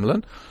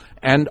Kremlin,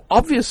 and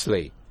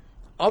obviously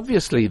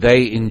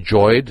they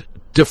enjoyed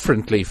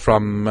differently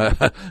from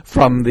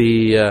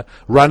the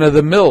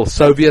run-of-the-mill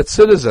Soviet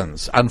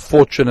citizens,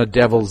 unfortunate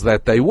devils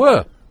that they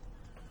were.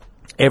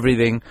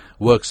 Everything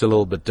works a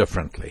little bit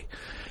differently.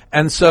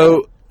 And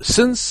so,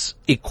 since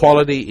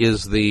equality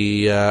is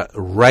the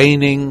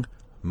reigning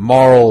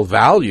moral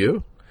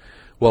value,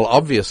 well,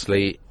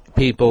 obviously,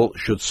 people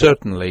should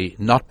certainly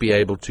not be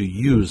able to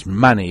use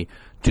money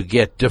to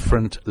get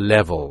different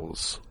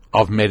levels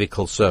of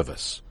medical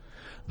service.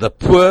 The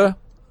poor,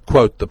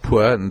 quote the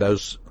poor, and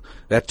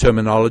that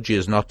terminology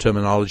is not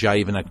terminology I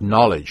even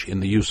acknowledge in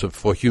the use of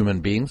for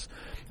human beings,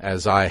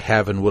 as I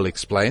have and will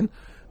explain.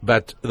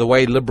 But the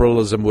way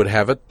liberalism would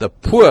have it, the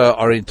poor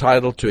are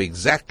entitled to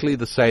exactly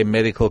the same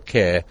medical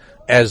care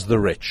as the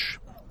rich.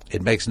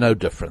 It makes no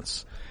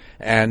difference.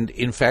 And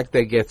in fact,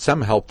 they get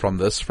some help from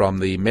this from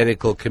the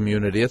medical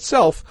community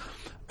itself,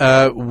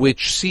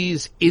 which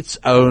sees its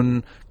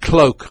own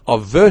cloak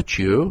of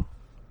virtue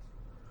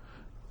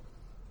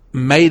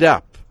made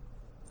up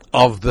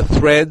of the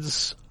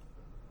threads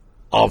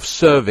of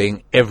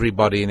serving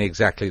everybody in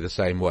exactly the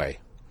same way.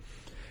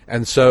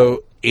 And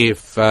so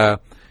if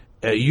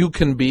you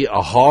can be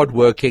a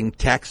hard-working,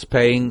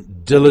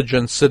 tax-paying,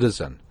 diligent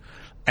citizen,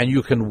 and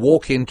you can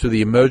walk into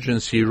the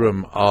emergency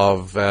room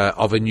of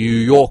a New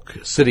York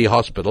City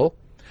hospital,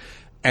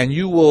 and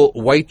you will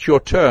wait your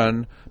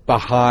turn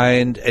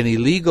behind an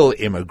illegal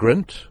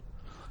immigrant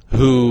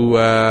who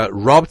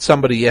robbed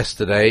somebody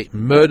yesterday,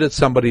 murdered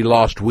somebody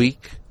last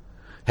week,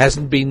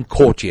 hasn't been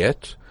caught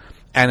yet,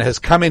 and has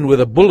come in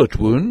with a bullet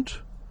wound,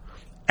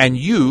 and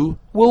you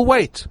will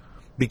wait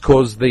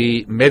because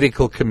the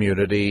medical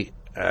community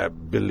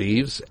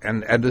believes,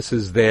 and this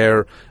is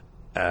their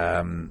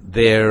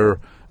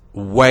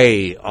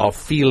way of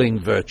feeling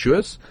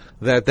virtuous,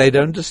 that they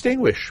don't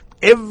distinguish.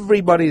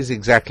 Everybody is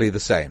exactly the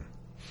same.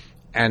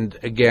 And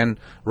again,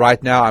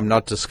 right now, I'm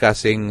not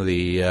discussing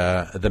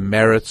the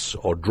merits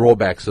or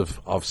drawbacks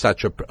of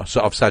such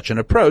an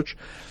approach.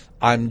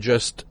 I'm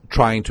just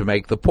trying to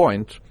make the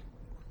point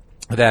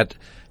that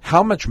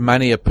how much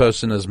money a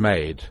person has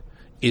made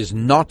is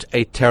not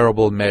a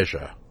terrible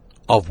measure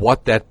of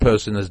what that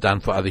person has done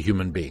for other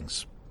human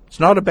beings.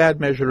 It's not a bad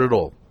measure at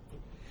all.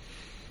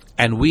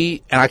 And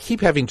I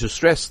keep having to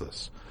stress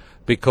this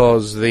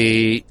because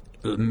the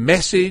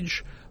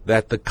message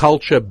that the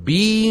culture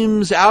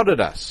beams out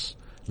at us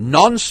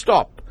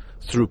non-stop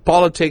through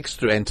politics,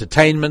 through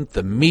entertainment,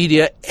 the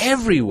media,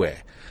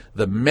 everywhere,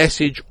 the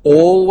message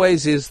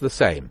always is the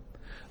same,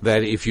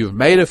 that if you've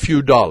made a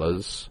few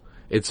dollars,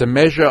 it's a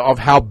measure of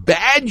how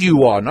bad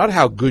you are, not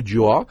how good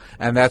you are,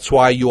 and that's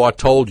why you are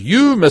told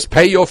you must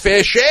pay your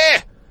fair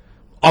share.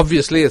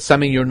 Obviously, it's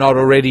something you're not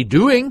already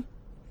doing.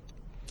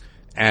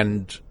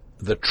 And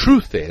the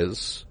truth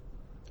is,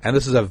 and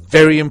this is a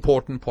very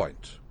important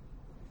point,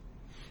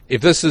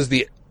 if this is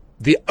the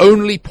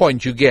only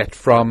point you get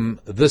from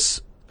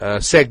this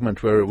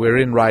segment we're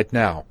in right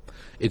now,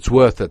 it's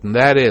worth it. And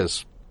that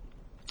is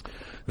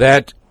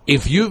that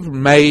if you've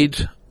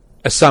made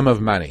a sum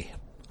of money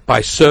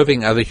by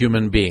serving other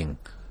human beings,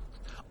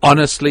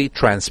 honestly,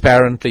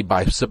 transparently,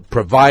 by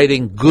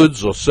providing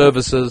goods or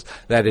services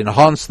that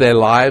enhance their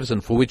lives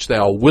and for which they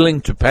are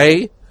willing to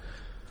pay,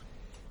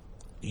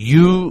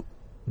 you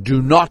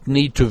do not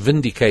need to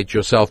vindicate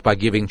yourself by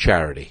giving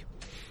charity.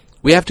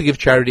 We have to give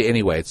charity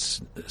anyway.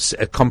 It's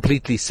a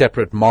completely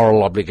separate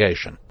moral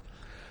obligation.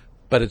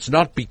 But it's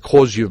not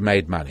because you've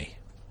made money.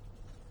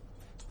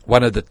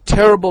 One of the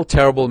terrible,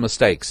 terrible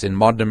mistakes in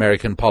modern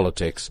American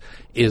politics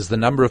is the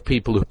number of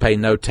people who pay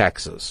no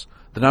taxes,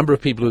 the number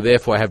of people who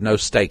therefore have no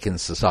stake in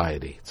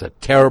society. It's a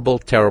terrible,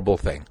 terrible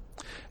thing.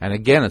 And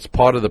again, it's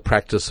part of the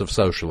practice of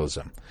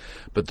socialism.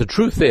 But the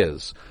truth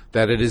is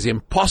that it is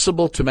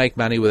impossible to make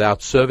money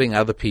without serving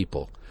other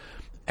people.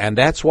 And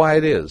that's why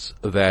it is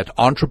that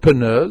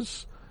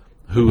entrepreneurs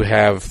who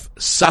have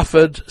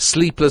suffered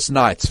sleepless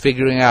nights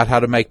figuring out how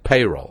to make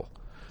payroll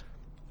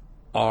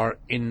are,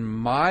 in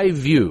my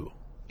view,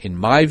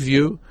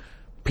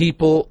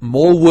 people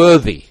more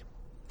worthy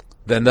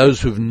than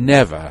those who've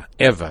never,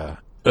 ever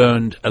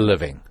earned a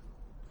living.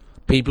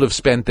 People who've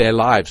spent their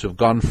lives, who've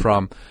gone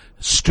from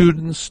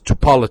students to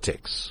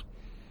politics,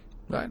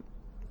 right?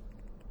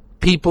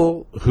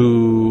 People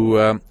who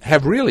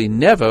have really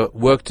never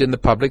worked in the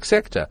public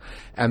sector.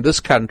 And this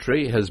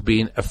country has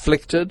been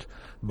afflicted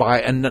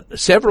by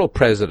several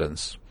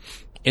presidents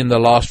in the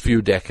last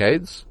few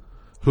decades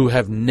who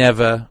have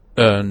never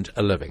earned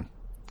a living,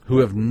 who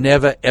have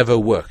never ever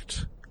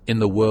worked in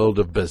the world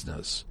of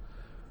business.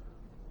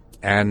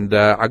 And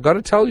I've got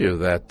to tell you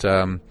that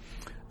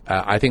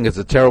I think it's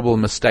a terrible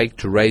mistake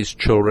to raise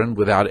children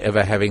without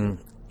ever having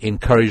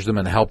encouraged them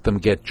and helped them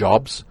get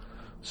jobs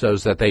so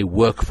that they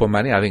work for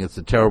money. I think it's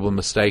a terrible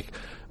mistake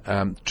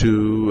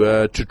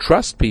to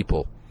trust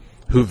people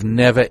who've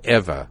never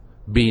ever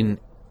been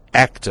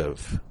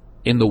active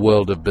in the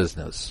world of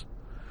business.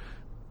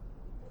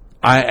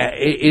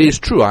 It is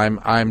true.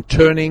 I'm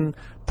turning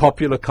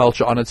popular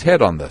culture on its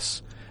head on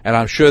this, and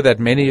I'm sure that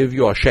many of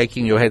you are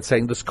shaking your head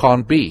saying this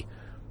can't be.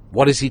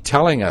 What is he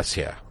telling us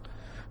here?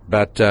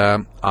 But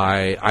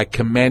I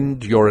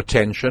commend your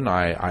attention.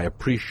 I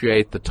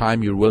appreciate the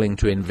time you're willing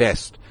to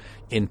invest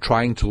in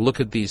trying to look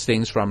at these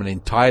things from an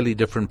entirely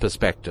different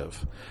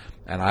perspective.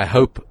 And I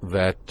hope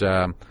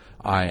that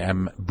I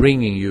am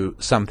bringing you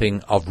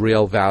something of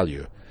real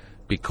value.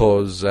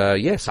 Because,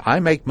 yes, I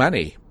make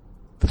money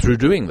through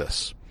doing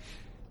this.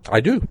 I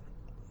do.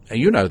 And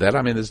you know that.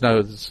 I mean,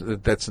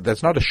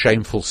 that's not a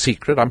shameful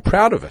secret. I'm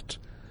proud of it.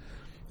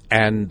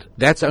 And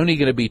that's only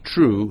going to be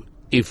true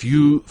if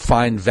you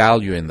find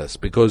value in this.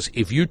 Because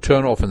if you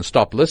turn off and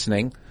stop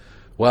listening,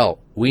 well,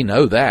 we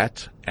know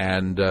that,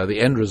 and the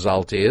end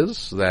result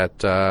is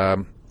that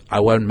I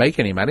won't make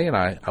any money, and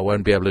I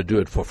won't be able to do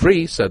it for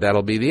free, so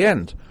that'll be the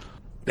end.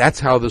 That's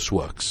how this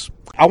works.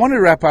 I want to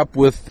wrap up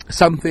with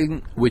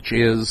something which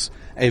is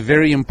a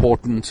very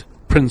important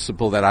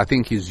principle that I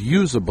think is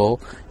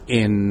usable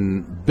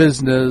in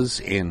business,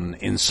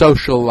 in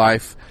social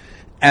life,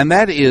 and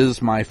that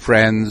is, my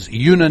friends,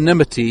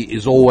 unanimity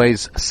is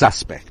always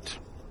suspect.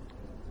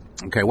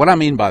 Okay, what I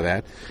mean by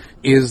that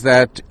is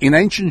that in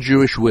ancient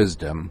Jewish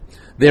wisdom,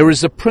 there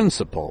is a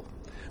principle,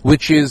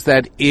 which is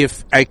that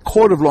if a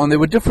court of law, and there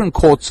were different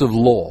courts of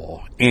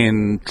law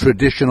in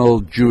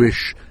traditional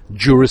Jewish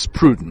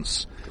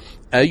jurisprudence,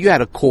 you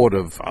had a court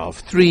of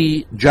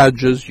 3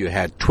 judges, you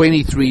had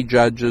 23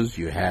 judges,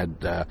 you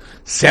had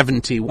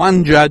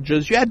 71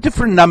 judges, you had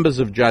different numbers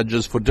of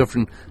judges for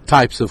different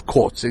types of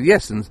courts. And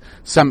yes, and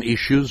some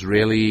issues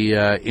really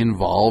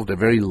involved a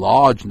very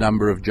large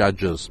number of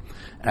judges.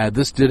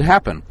 This did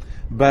happen.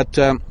 But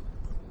the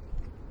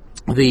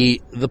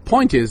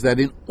point is that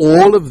in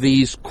all of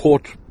these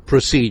court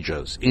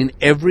procedures, in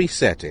every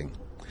setting,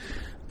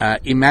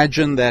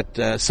 imagine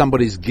that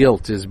somebody's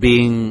guilt is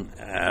being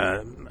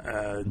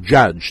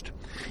judged.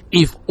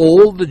 If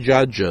all the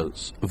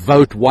judges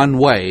vote one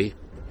way,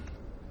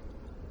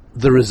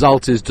 the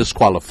result is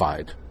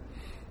disqualified.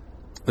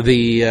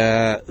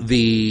 The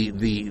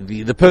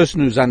person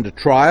who's under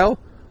trial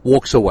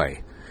walks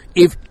away.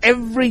 If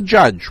every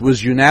judge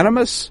was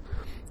unanimous,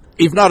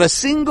 if not a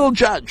single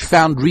judge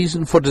found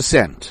reason for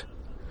dissent,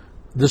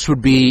 this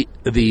would be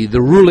the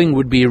ruling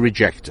would be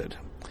rejected.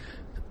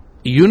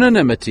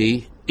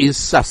 Unanimity is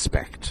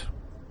suspect.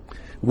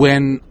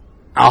 When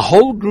a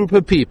whole group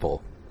of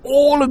people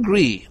all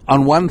agree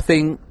on one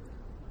thing,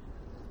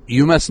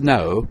 you must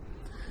know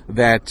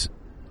that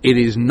it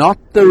is not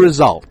the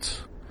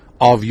result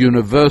of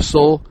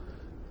universal,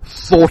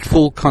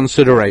 thoughtful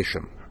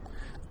consideration.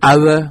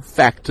 Other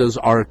factors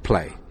are at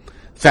play.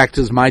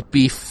 Factors might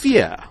be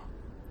fear,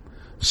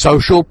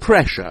 social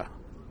pressure,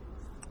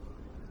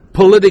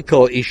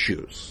 political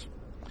issues,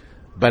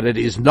 but it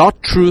is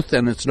not truth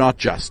and it's not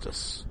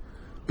justice,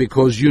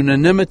 because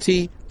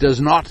unanimity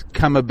does not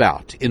come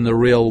about in the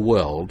real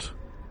world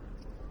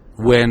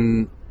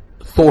when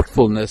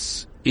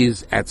thoughtfulness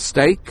is at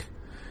stake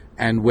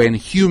and when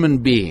human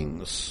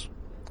beings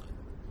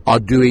are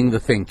doing the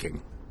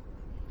thinking.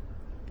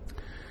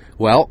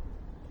 Well,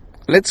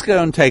 let's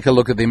go and take a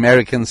look at the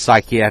American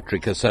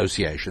Psychiatric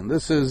Association.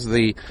 This is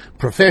the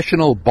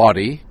professional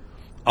body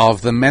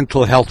of the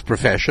mental health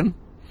profession,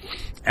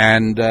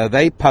 and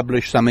they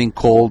publish something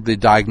called the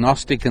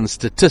Diagnostic and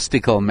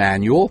Statistical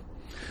Manual.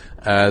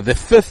 The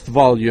 5th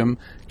volume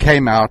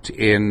came out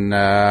in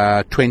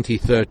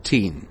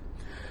 2013.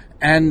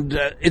 And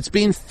it's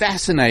been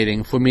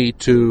fascinating for me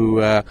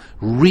to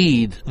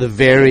read the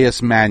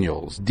various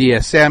manuals,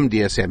 DSM,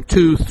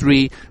 DSM-2,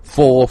 3,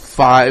 4,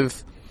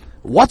 5.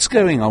 What's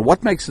going on?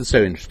 What makes it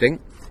so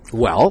interesting?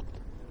 Well,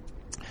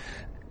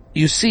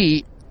 you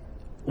see,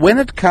 when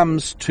it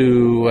comes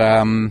to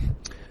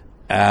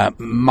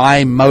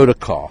my motor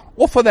car,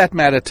 or for that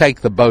matter,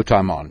 take the boat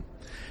I'm on,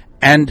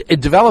 and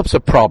it develops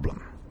a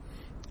problem.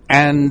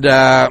 And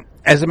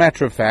as a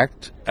matter of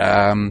fact,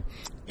 in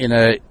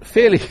a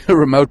fairly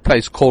remote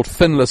place called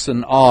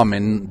Finlayson Arm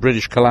in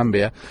British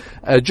Columbia,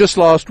 just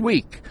last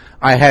week,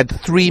 I had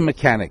 3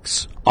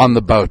 mechanics on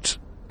the boat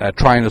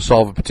trying to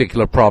solve a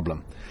particular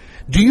problem.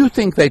 Do you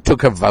think they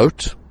took a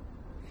vote?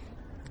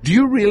 Do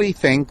you really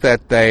think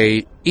that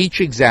they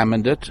each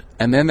examined it,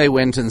 and then they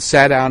went and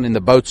sat down in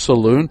the boat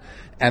saloon,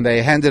 and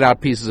they handed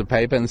out pieces of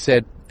paper and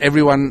said,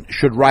 everyone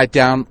should write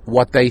down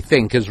what they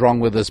think is wrong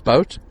with this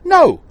boat?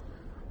 No,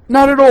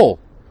 not at all.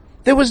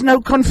 There was no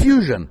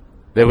confusion.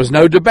 There was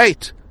no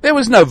debate. There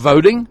was no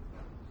voting.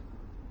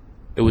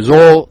 It was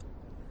all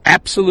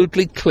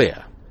absolutely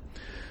clear.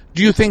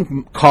 Do you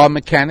think car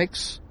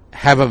mechanics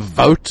have a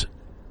vote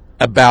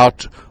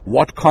about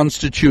what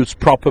constitutes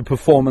proper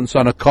performance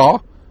on a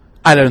car?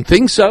 I don't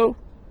think so.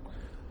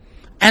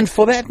 And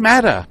for that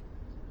matter,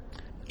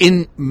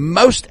 in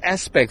most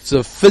aspects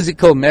of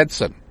physical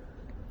medicine,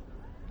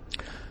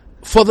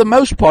 for the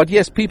most part,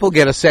 yes, people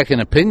get a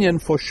second opinion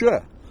for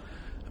sure.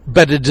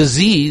 But a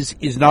disease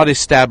is not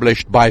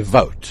established by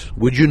vote.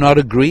 Would you not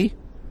agree?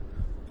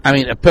 I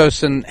mean, a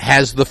person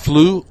has the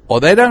flu or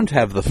they don't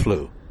have the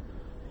flu.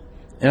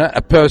 You know,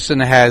 a person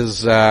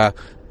has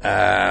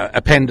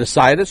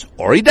appendicitis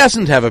or he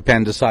doesn't have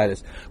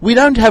appendicitis. We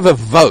don't have a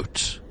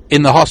vote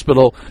in the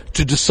hospital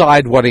to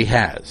decide what he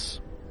has.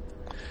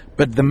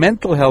 But the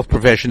mental health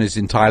profession is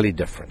entirely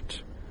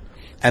different.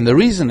 And the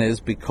reason is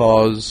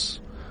because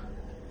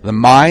the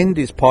mind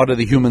is part of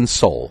the human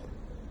soul.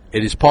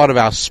 It is part of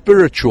our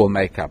spiritual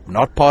makeup,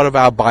 not part of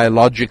our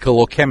biological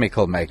or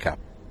chemical makeup.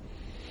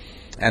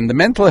 And the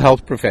mental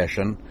health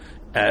profession,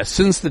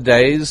 since the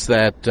days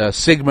that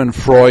Sigmund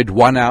Freud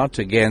won out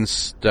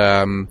against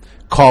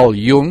Carl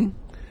Jung,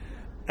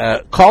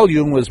 Carl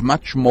Jung was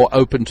much more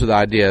open to the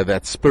idea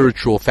that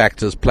spiritual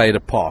factors played a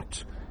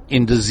part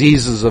in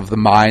diseases of the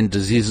mind,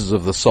 diseases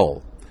of the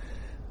soul.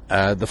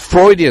 The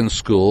Freudian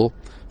school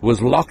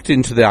was locked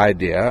into the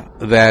idea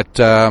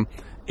that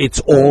it's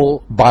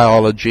all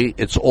biology,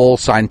 it's all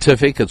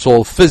scientific, it's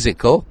all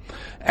physical,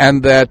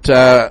 and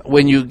that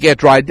when you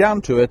get right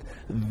down to it,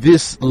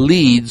 this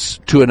leads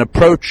to an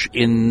approach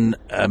in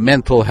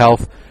mental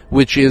health,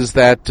 which is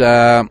that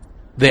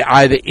there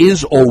either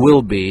is or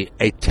will be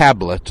a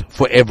tablet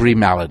for every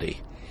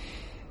malady.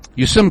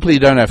 You simply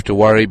don't have to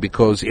worry,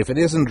 because if it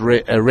isn't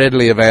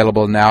readily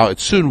available now, it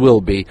soon will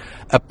be.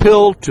 A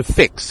pill to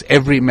fix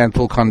every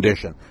mental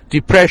condition.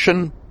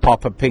 Depression,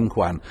 pop a pink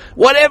one.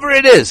 Whatever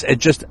it is,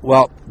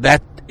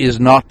 that is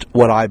not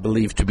what I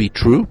believe to be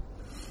true.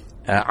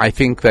 I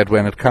think that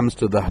when it comes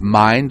to the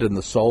mind and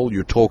the soul,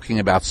 you're talking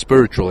about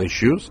spiritual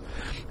issues,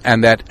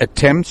 and that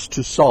attempts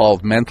to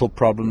solve mental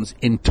problems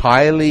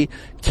entirely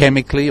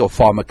chemically or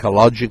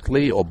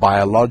pharmacologically or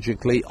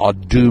biologically are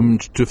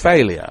doomed to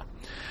failure.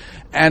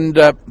 And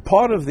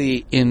part of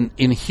the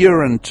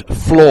inherent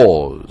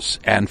flaws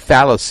and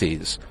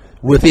fallacies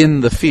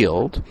within the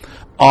field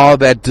are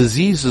that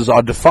diseases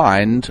are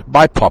defined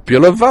by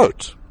popular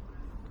vote.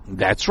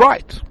 That's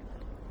right.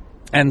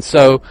 And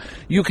so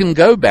you can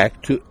go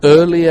back to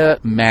earlier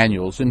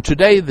manuals, and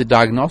today the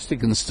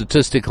Diagnostic and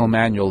Statistical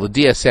Manual, the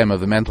DSM of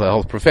the mental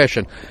health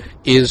profession,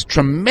 is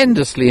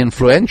tremendously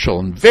influential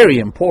and very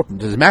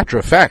important. As a matter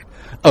of fact,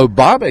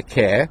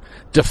 Obamacare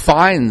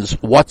defines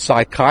what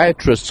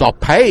psychiatrists are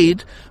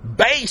paid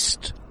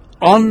based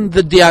on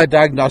the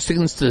Diagnostic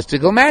and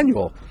Statistical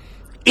Manual.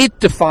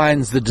 It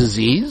defines the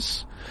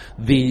disease.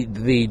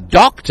 The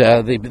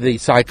doctor, the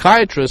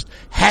psychiatrist,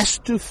 has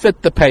to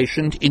fit the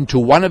patient into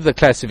one of the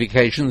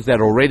classifications that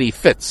already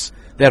exists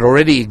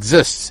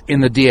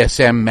in the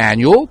DSM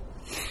manual,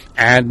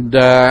 and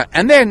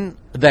then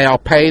they are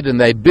paid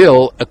and they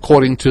bill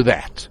according to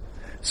that.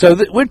 So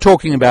we're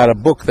talking about a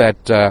book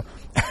that,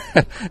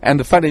 and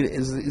the funny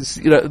is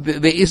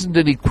there isn't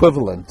an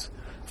equivalent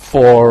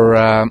for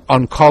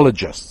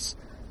oncologists.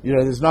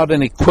 There's not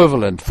an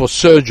equivalent for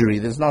surgery.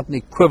 There's not an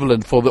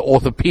equivalent for the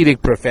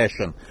orthopedic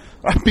profession.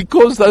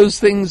 Because those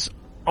things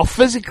are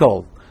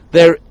physical.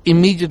 They're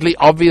immediately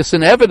obvious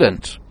and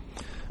evident.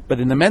 But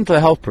in the mental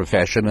health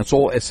profession, it's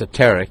all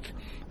esoteric,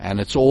 and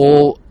it's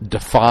all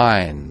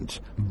defined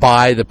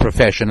by the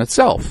profession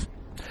itself.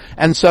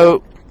 And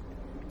so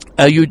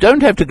you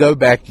don't have to go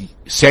back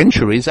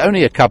centuries,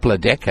 only a couple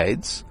of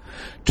decades,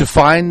 to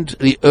find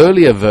the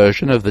earlier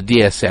version of the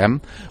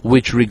DSM,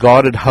 which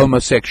regarded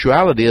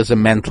homosexuality as a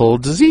mental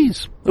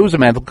disease. It was a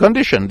mental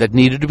condition that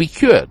needed to be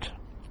cured,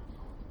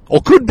 or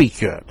could be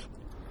cured.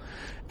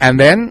 And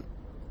then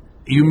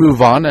you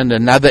move on, and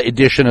another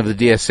edition of the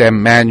DSM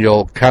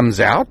manual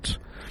comes out,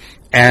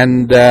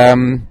 and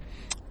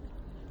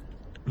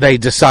they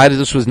decided,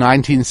 this was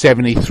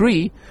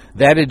 1973,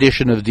 that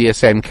edition of the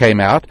DSM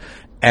came out,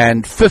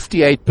 and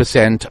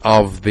 58%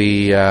 of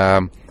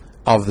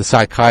the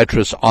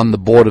psychiatrists on the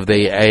board of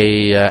the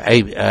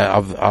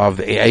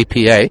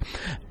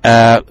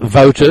APA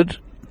voted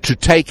to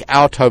take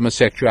out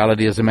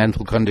homosexuality as a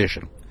mental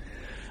condition.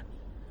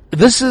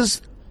 This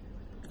is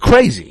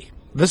crazy.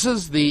 This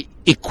is the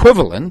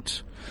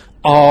equivalent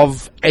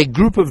of a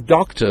group of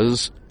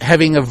doctors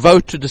having a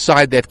vote to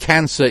decide that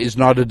cancer is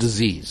not a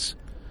disease.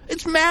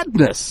 It's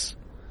madness.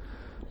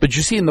 But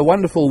you see, in the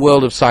wonderful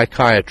world of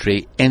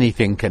psychiatry,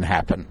 anything can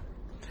happen.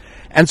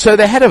 And so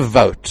they had a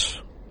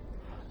vote,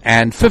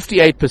 and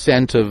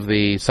 58% of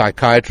the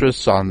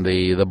psychiatrists on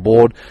the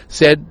board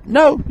said,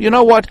 no, you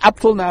know what, up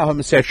till now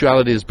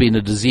homosexuality has been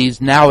a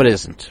disease, now it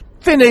isn't.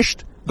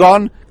 Finished,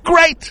 gone,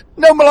 great,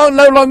 no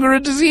longer a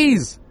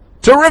disease.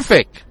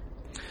 Terrific.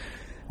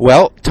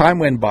 Well, time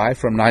went by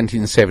from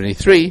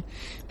 1973,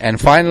 and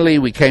finally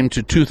we came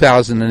to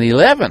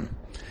 2011.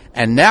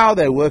 And now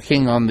they're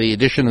working on the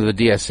edition of the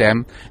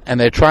DSM, and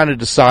they're trying to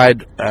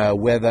decide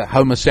whether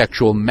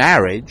homosexual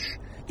marriage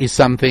is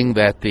something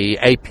that the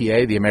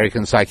APA, the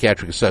American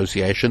Psychiatric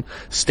Association,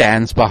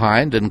 stands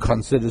behind and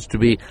considers to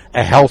be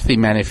a healthy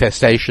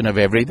manifestation of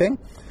everything.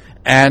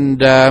 And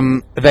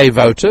they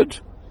voted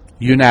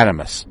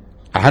unanimous,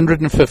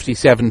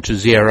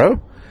 157-0.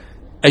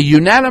 A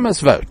unanimous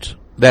vote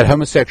that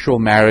homosexual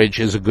marriage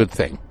is a good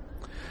thing.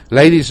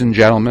 Ladies and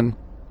gentlemen,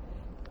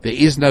 there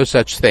is no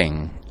such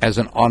thing as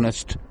an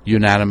honest,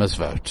 unanimous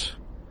vote.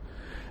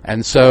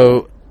 And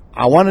so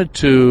I wanted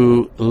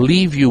to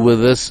leave you with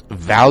this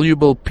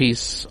valuable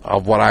piece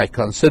of what I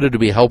consider to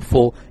be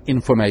helpful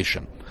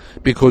information,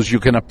 because you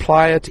can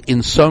apply it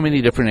in so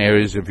many different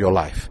areas of your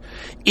life.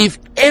 If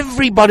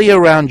everybody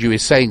around you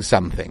is saying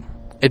something,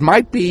 it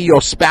might be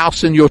your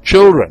spouse and your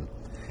children,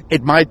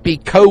 it might be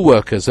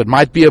co-workers, it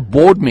might be a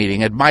board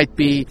meeting, it might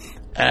be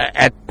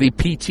at the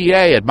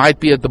PTA, it might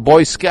be at the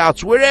Boy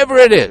Scouts, wherever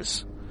it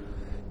is.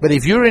 But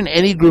if you're in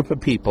any group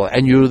of people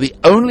and you're the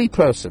only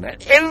person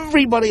and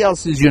everybody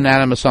else is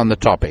unanimous on the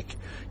topic,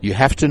 you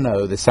have to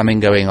know there's something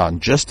going on.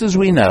 Just as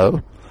we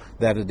know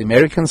that at the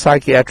American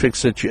Psychiatric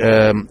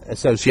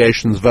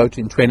Association's vote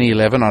in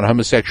 2011 on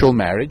homosexual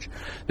marriage,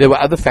 there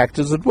were other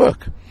factors at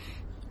work.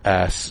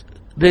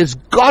 The there's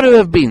got to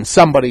have been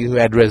somebody who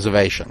had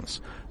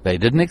reservations. They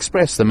didn't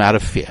express them out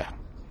of fear.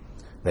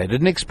 They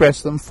didn't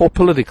express them for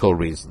political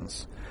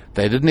reasons.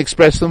 They didn't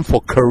express them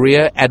for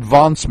career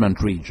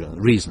advancement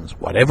reasons.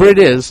 Whatever it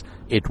is,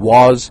 it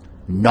was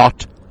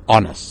not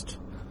honest.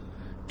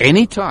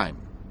 Anytime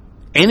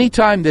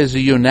there's a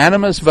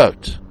unanimous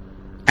vote,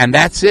 and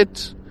that's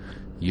it,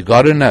 you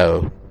got to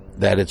know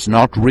that it's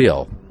not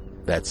real.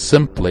 That's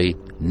simply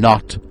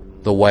not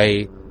the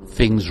way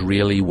things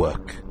really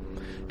work.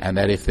 And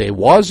that if there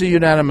was a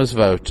unanimous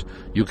vote,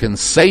 you can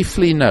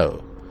safely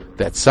know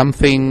that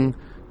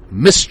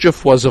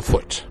mischief was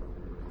afoot.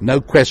 No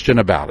question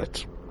about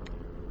it.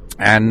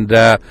 And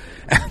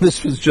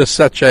this was just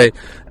such an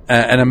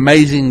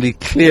amazingly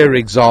clear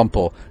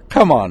example.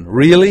 Come on,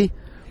 really?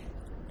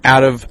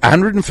 Out of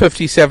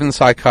 157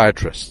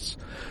 psychiatrists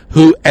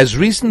who, as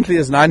recently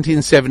as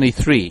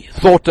 1973,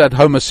 thought that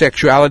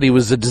homosexuality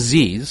was a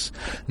disease,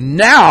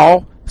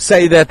 now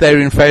say that they're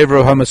in favor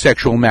of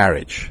homosexual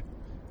marriage.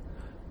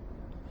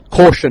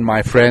 Caution,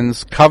 my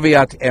friends,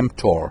 caveat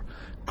emptor.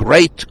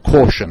 Great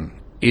caution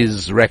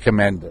is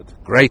recommended.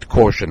 Great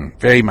caution,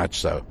 very much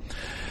so.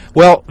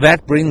 Well,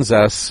 that brings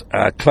us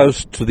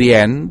close to the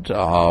end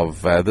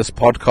of this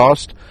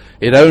podcast.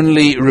 It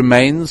only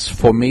remains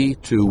for me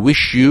to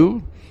wish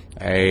you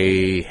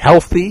a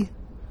healthy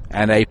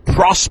and a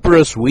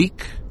prosperous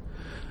week.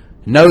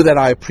 Know that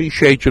I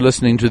appreciate you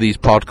listening to these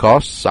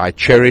podcasts. I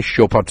cherish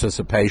your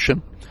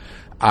participation.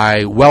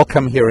 I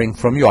welcome hearing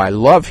from you. I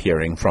love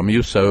hearing from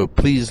you, so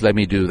please let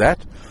me do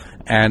that.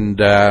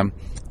 And I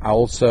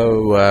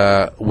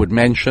also would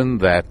mention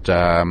that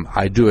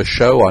I do a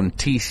show on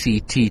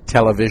TCT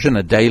television,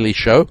 a daily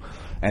show,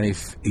 and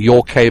if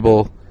your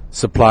cable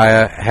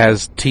supplier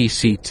has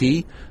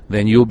TCT,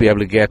 then you'll be able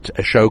to get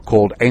a show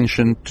called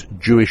Ancient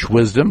Jewish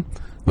Wisdom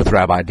with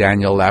Rabbi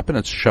Daniel Lapin.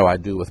 It's a show I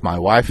do with my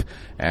wife,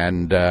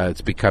 and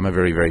it's become a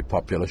very, very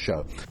popular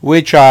show,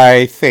 which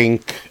I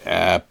think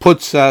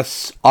puts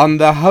us on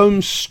the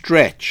home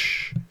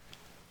stretch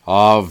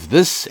of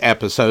this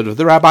episode of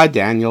the Rabbi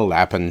Daniel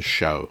Lapin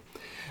Show.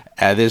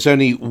 There's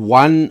only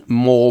one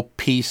more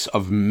piece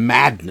of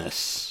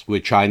madness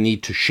which I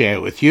need to share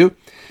with you,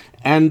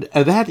 and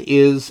that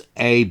is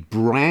a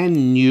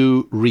brand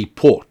new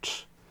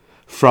report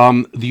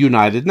from the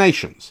United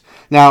Nations.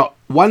 Now,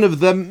 one of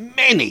the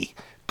many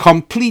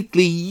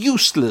completely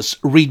useless,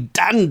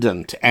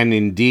 redundant, and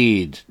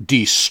indeed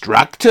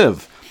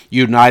destructive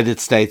United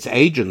States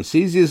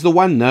agencies is the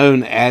one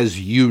known as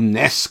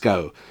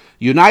UNESCO,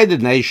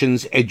 United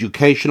Nations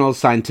Educational,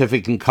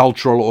 Scientific, and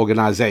Cultural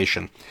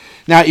Organization.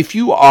 Now, if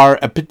you are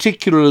a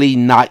particularly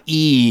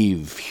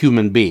naive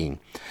human being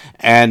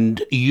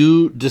and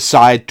you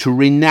decide to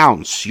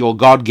renounce your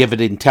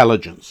God-given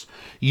intelligence,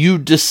 you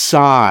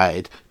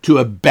decide to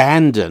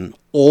abandon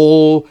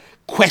all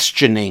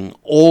questioning,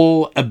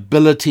 all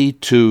ability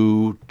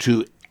to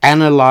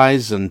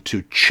analyze and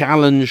to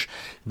challenge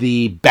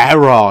the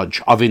barrage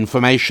of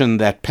information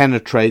that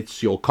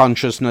penetrates your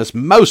consciousness,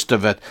 most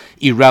of it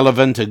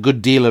irrelevant, a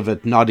good deal of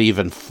it not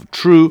even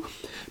true.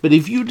 But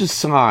if you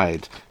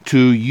decide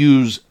to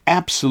use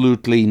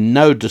absolutely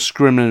no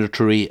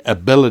discriminatory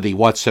ability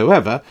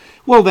whatsoever,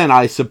 well then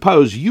I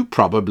suppose you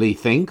probably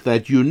think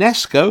that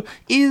UNESCO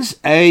is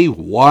a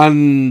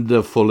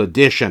wonderful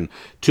addition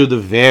to the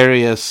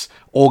various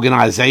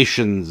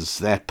organizations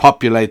that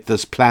populate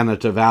this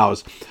planet of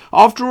ours.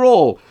 After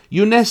all,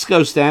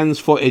 UNESCO stands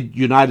for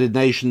United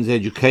Nations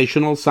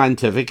Educational,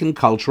 Scientific, and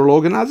Cultural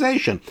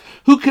Organization.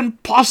 Who can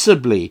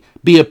possibly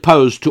be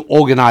opposed to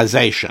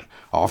organization?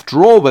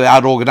 After all,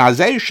 without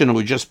organization, it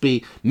would just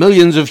be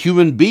millions of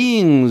human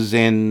beings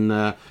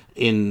in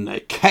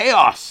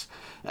chaos.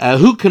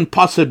 Who can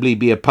possibly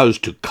be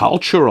opposed to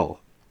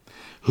cultural?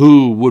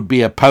 Who would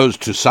be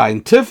opposed to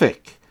scientific?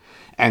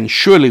 And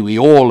surely we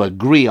all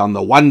agree on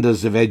the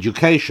wonders of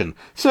education.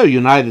 So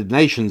United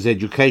Nations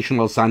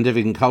Educational,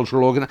 Scientific, and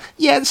Cultural Organization,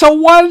 yeah, it's a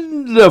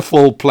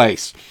wonderful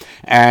place.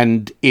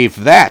 And if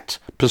that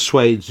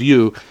persuades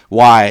you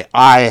why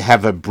I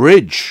have a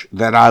bridge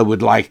that I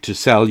would like to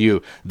sell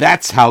you,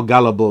 that's how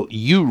gullible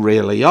you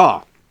really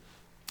are.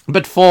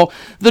 But for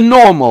the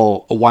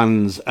normal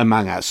ones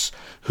among us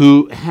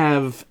who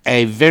have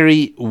a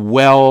very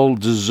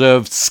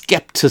well-deserved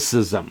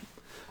skepticism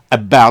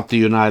about the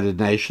United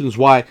Nations,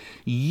 why,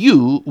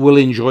 you will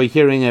enjoy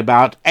hearing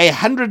about a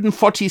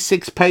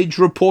 146-page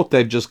report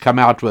they've just come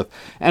out with,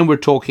 and we're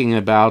talking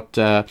about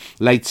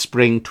late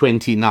spring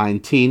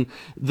 2019.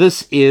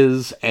 This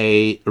is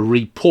a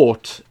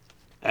report.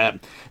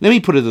 Let me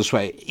put it this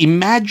way.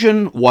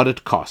 Imagine what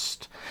it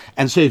cost.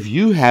 And so if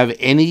you have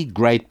any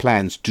great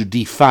plans to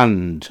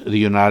defund the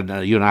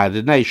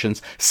United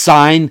Nations,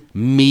 sign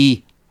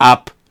me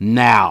up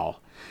now.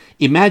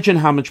 Imagine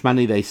how much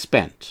money they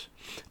spent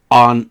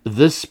on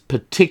this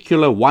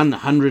particular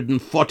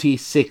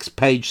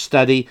 146-page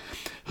study,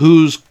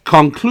 whose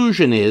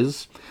conclusion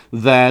is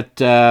that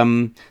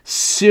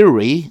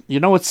Siri, you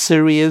know what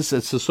Siri is?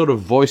 It's a sort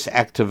of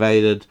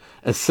voice-activated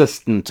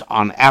assistant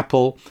on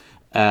Apple.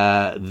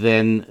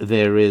 Then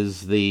there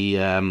is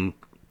the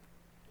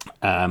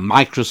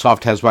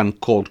Microsoft has one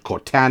called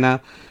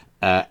Cortana.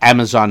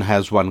 Amazon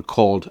has one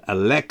called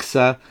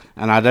Alexa,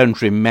 and I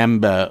don't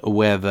remember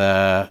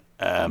whether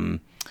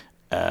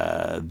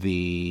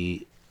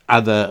the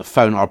other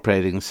phone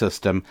operating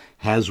system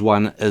has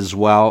one as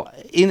well.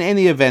 In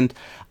any event,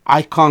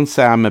 I can't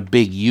say I'm a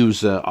big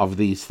user of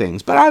these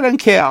things, but I don't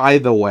care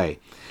either way.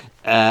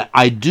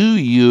 I do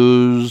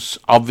use,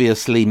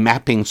 obviously,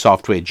 mapping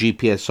software,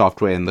 GPS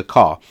software in the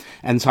car.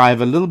 And so I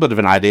have a little bit of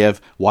an idea of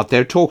what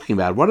they're talking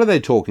about. What are they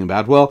talking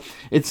about? Well,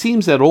 it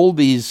seems that all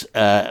these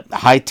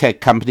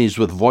high-tech companies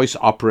with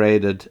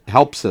voice-operated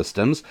help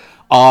systems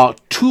are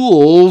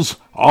tools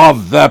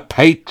of the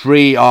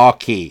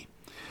patriarchy.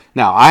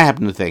 Now, I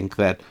happen to think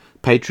that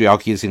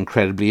patriarchy is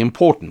incredibly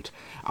important.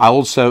 I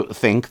also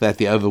think that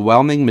the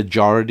overwhelming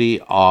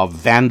majority of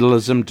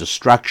vandalism,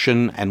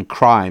 destruction, and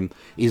crime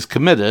is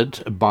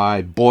committed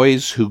by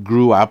boys who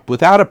grew up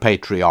without a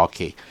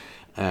patriarchy.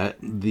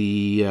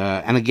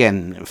 And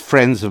again,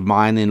 friends of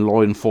mine in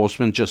law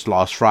enforcement, just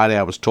last Friday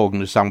I was talking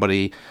to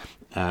somebody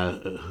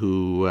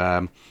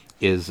who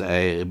is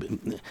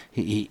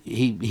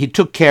he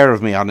took care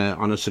of me on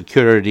a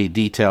security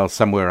detail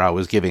somewhere I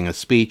was giving a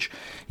speech.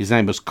 His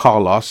name was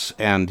Carlos,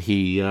 and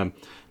he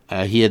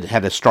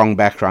had a strong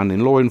background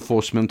in law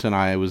enforcement, and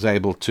I was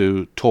able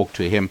to talk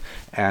to him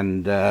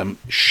and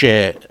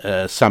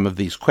share some of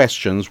these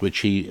questions, which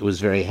he was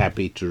very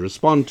happy to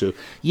respond to.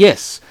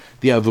 Yes,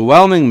 the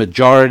overwhelming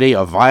majority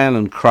of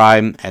violent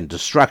crime and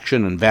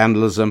destruction and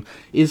vandalism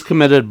is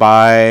committed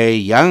by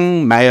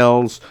young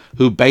males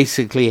who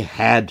basically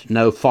had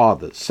no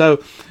fathers.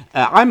 So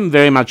I'm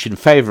very much in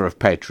favor of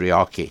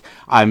patriarchy.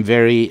 I'm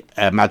very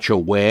much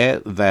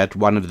aware that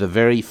one of the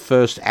very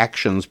first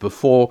actions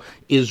before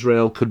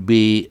Israel could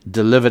be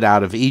delivered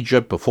out of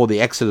Egypt, before the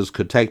Exodus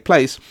could take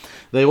place,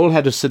 they all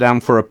had to sit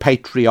down for a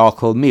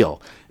patriarchal meal.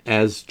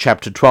 As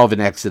chapter 12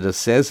 in Exodus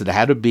says, it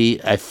had to be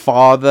a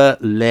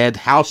father-led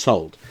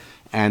household.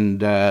 And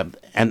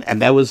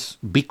that was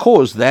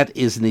because that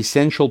is an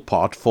essential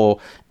part for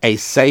a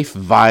safe,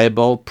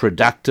 viable,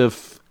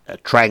 productive,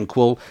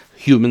 tranquil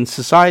human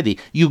society.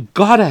 You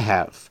gotta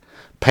have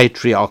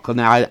patriarchal.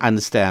 Now, I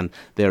understand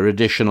there are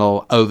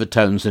additional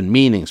overtones and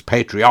meanings.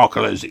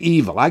 Patriarchal is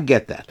evil. I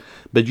get that.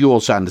 But you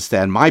also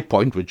understand my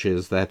point, which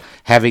is that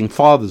having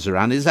fathers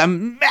around is a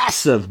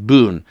massive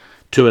boon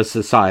to a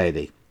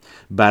society.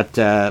 But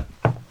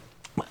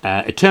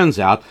it turns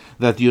out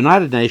that the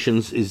United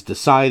Nations is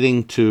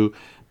deciding to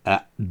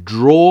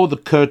draw the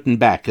curtain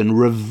back and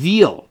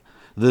reveal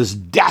this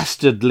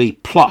dastardly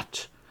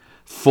plot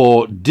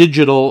for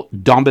digital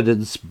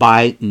dominance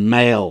by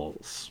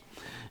males.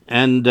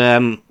 And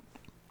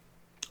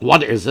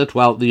what is it?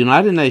 Well, the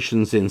United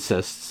Nations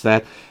insists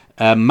that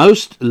and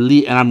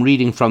I'm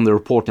reading from the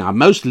report now,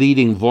 most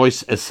leading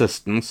voice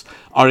assistants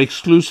are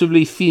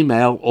exclusively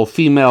female or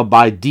female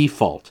by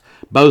default,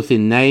 both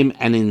in name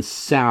and in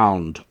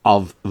sound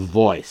of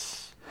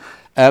voice.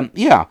 My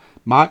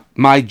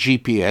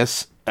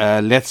GPS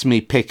lets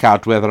me pick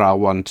out whether I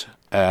want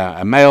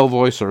a male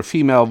voice or a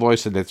female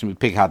voice. It lets me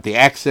pick out the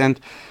accent.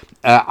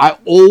 I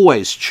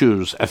always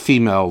choose a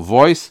female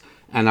voice,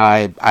 and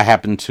I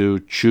happen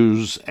to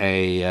choose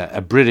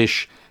a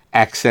British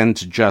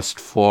accent just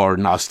for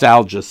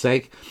nostalgia's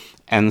sake.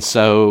 And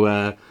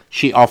so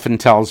she often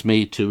tells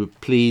me to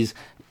please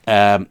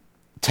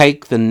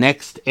take the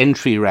next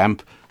entry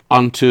ramp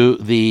onto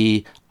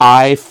the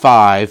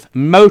I-5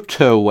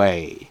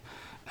 motorway.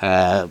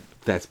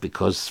 That's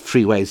because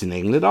freeways in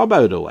England are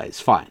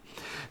motorways. Fine.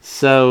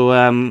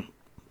 So,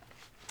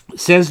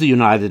 says the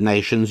United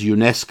Nations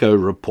UNESCO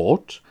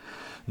report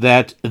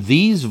that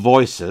these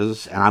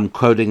voices, and I'm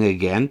quoting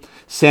again,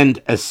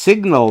 send a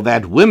signal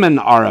that women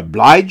are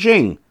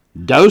obliging,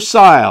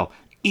 docile,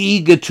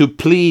 eager to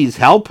please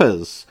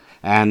helpers.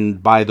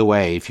 And by the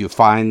way, if you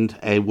find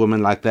a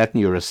woman like that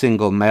and you're a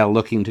single male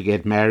looking to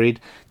get married,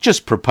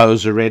 just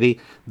propose already.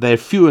 They're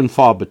few and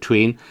far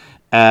between.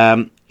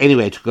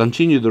 Anyway, to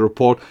continue the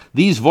report,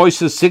 these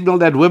voices signal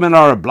that women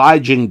are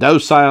obliging,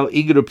 docile,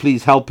 eager to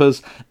please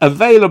helpers,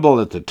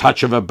 available at the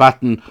touch of a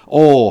button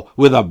or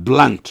with a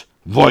blunt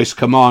voice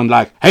command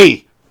like,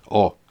 hey,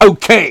 or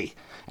okay,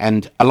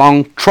 and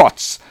along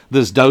trots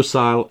this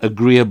docile,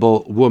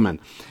 agreeable woman.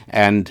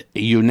 And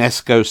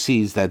UNESCO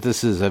sees that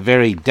this is a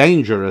very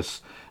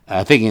dangerous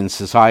thing in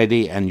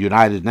society, and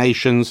United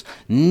Nations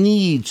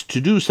needs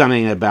to do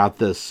something about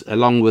this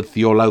along with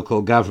your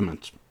local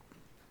government.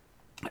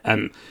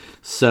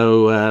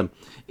 So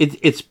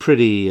it's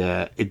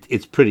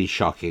pretty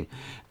shocking.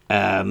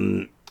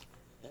 To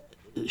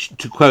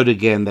quote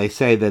again, they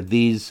say that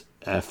these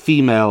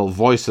female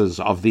voices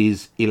of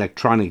these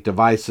electronic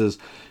devices,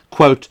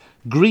 quote,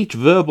 greet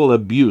verbal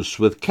abuse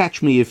with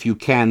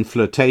catch-me-if-you-can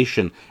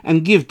flirtation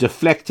and give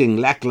deflecting,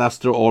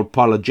 lackluster, or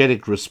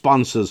apologetic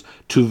responses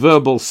to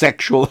verbal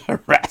sexual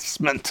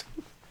harassment.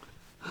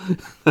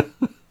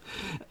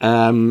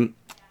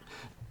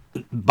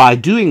 By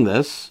doing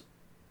this,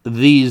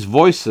 these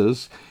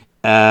voices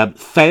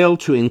fail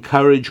to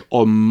encourage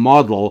or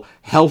model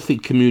healthy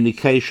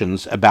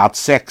communications about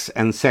sex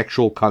and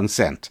sexual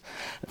consent.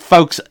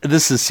 Folks,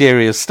 this is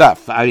serious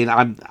stuff. I mean,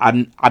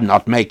 I'm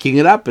not making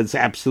it up. It's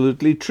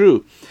absolutely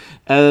true.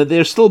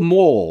 There's still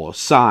more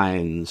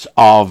signs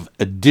of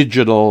a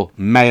digital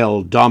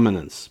male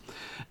dominance.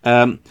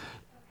 I'm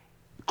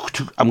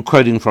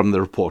quoting from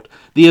the report.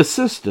 The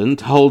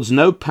assistant holds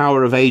no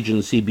power of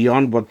agency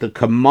beyond what the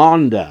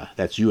commander,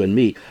 that's you and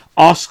me,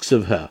 asks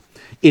of her.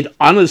 It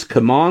honors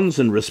commands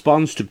and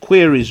responds to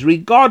queries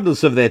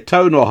regardless of their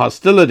tone or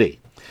hostility.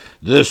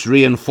 This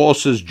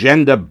reinforces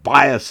gender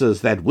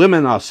biases that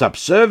women are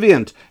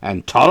subservient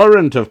and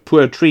tolerant of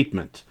poor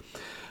treatment.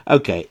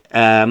 Okay,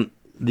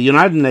 the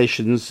United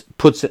Nations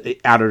puts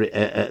out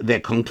their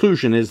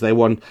conclusion is they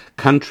want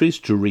countries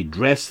to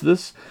redress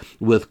this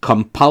with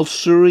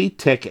compulsory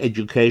tech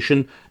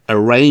education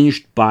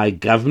arranged by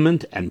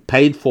government and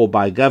paid for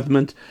by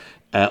government.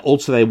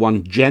 Also, they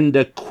want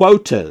gender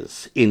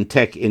quotas in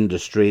tech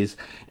industries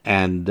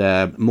and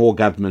more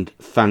government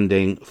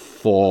funding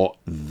for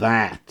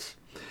that.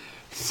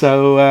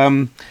 So,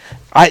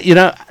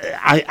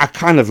 I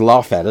kind of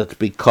laugh at it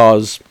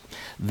because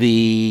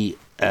these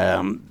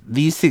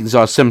things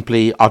are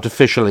simply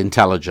artificial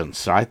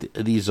intelligence, right?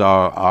 These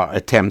are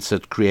attempts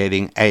at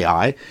creating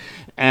AI,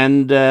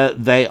 and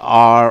they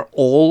are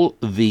all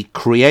the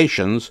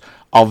creations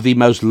of the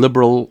most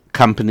liberal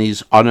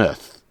companies on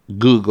earth.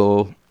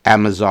 Google,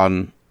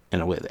 Amazon,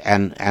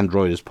 and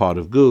Android is part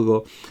of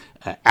Google,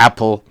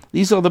 Apple.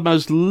 These are the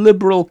most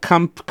liberal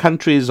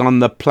countries on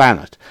the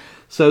planet.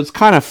 So it's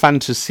kind of fun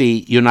to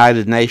see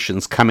United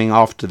Nations coming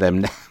after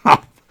them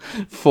now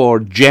for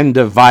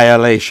gender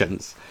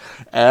violations.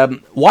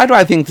 Why do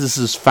I think this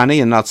is funny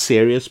and not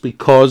serious?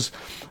 Because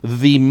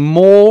the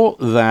more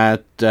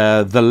that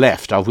the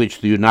left, of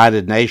which the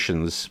United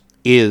Nations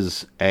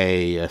is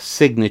a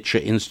signature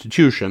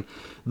institution,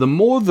 the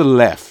more the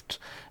left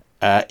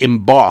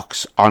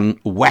embarks on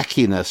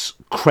wackiness,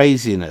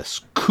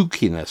 craziness,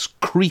 kookiness,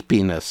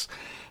 creepiness,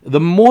 the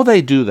more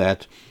they do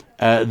that,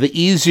 the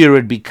easier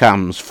it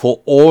becomes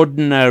for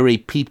ordinary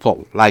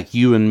people like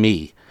you and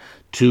me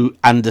to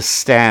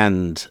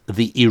understand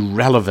the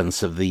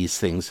irrelevance of these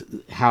things,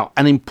 how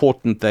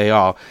unimportant they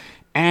are,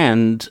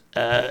 and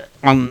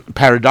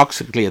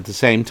paradoxically at the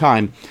same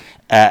time,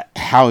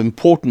 how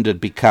important it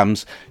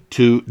becomes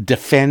to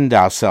defend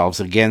ourselves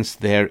against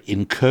their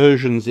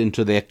incursions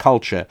into their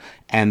culture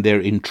and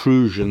their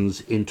intrusions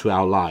into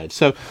our lives.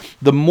 So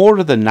the more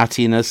of the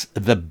nuttiness,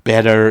 the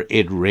better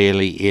it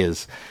really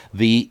is.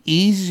 The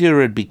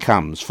easier it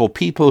becomes for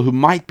people who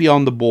might be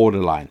on the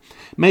borderline,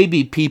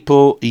 maybe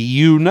people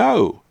you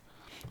know,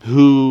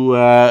 who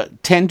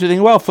tend to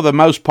think, well, for the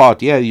most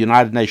part, yeah, the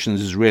United Nations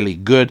is really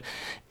good,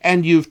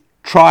 and you've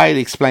tried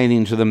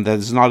explaining to them that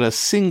there's not a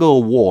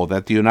single war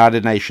that the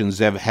United Nations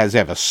has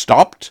ever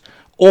stopped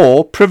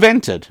or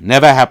prevented.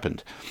 Never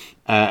happened.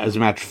 As a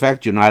matter of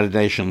fact, United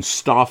Nations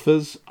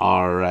staffers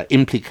are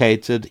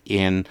implicated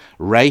in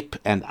rape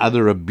and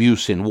other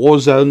abuse in war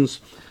zones.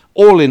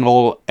 All in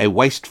all, a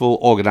wasteful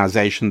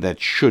organization that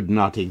should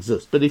not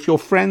exist. But if your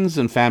friends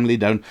and family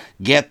don't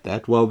get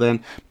that, well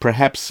then,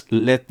 perhaps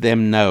let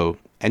them know.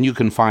 And you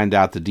can find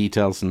out the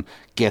details and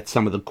get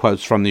some of the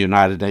quotes from the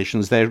United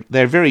Nations. They're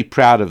very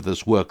proud of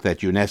this work that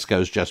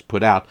UNESCO's just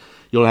put out.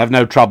 You'll have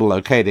no trouble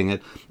locating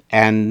it.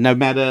 And no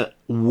matter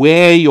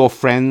where your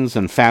friends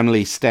and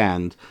family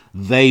stand,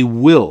 they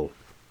will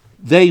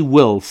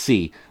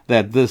see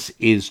that this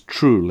is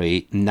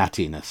truly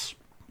nuttiness.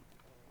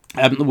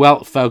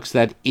 Well, folks,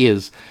 that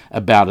is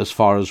about as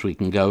far as we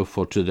can go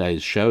for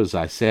today's show. As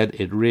I said,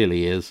 it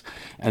really is.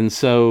 And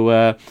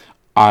so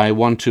I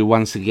want to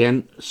once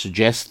again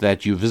suggest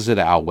that you visit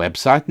our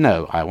website.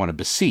 No, I want to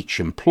beseech,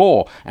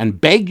 implore,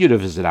 and beg you to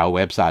visit our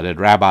website at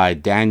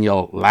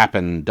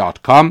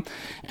RabbiDanielLappin.com.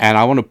 And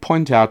I want to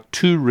point out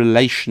 2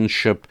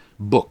 relationship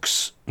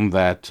books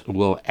that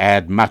will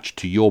add much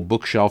to your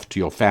bookshelf, to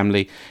your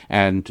family,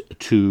 and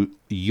to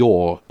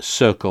your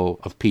circle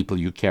of people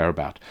you care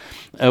about.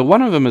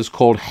 One of them is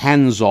called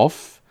Hands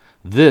Off,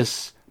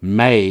 This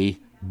May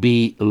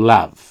Be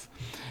Love.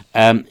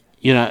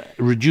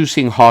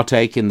 Reducing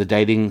heartache in the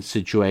dating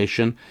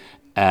situation.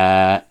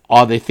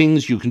 Are there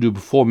things you can do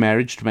before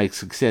marriage to make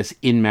success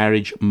in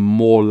marriage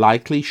more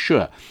likely?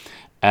 Sure.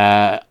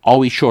 Are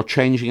we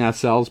shortchanging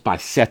ourselves by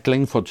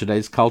settling for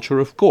today's culture?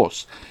 Of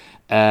course.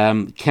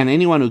 Can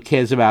anyone who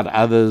cares about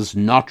others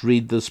not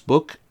read this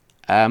book?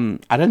 I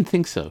don't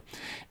think so.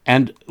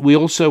 And we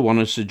also want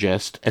to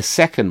suggest a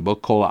second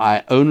book called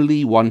I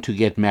Only Want to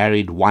Get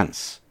Married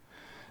Once.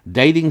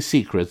 Dating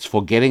Secrets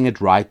for Getting It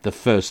Right the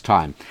First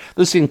Time.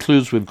 This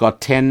includes, we've got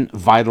 10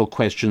 vital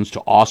questions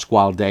to ask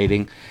while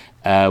dating.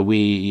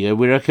 We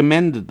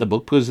recommend the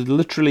book because it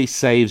literally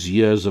saves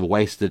years of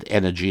wasted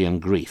energy and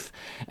grief.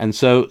 And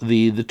so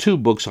the 2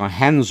 books are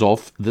Hands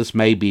Off, This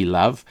May Be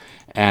Love,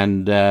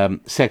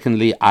 And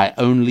secondly, I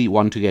only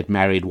want to get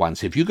married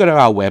once. If you go to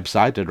our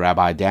website at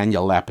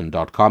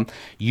RabbiDanielLappin.com,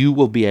 you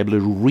will be able to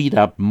read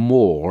up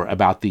more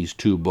about these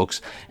two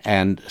books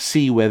and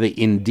see whether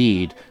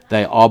indeed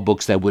they are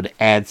books that would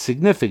add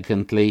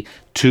significantly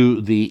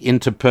to the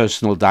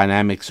interpersonal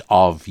dynamics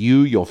of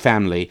you, your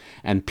family,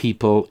 and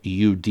people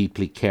you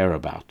deeply care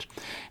about.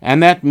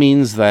 And that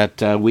means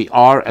that we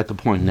are at the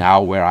point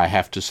now where I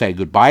have to say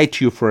goodbye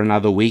to you for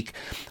another week.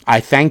 I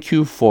thank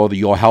you for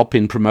your help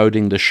in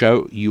promoting the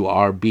show. You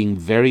are being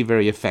very,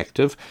 very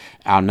effective.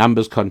 Our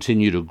numbers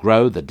continue to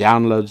grow. The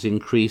downloads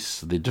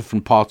increase. The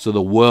different parts of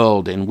the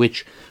world in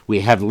which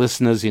we have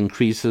listeners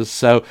increases.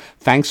 So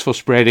thanks for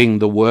spreading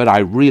the word. I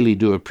really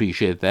do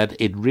appreciate that.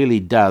 It really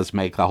does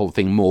make the whole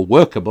thing more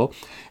workable.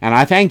 And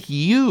I thank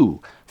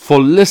you for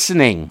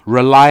listening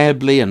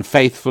reliably and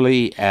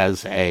faithfully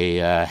as a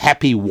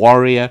happy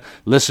warrior,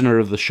 listener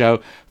of the show.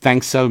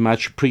 Thanks so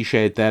much.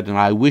 Appreciate that. And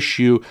I wish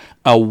you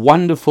a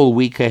wonderful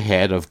week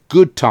ahead of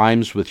good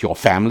times with your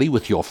family,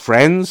 with your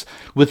friends,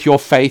 with your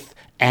faith,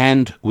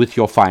 and with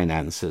your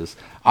finances.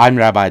 I'm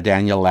Rabbi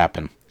Daniel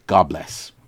Lappin. God bless.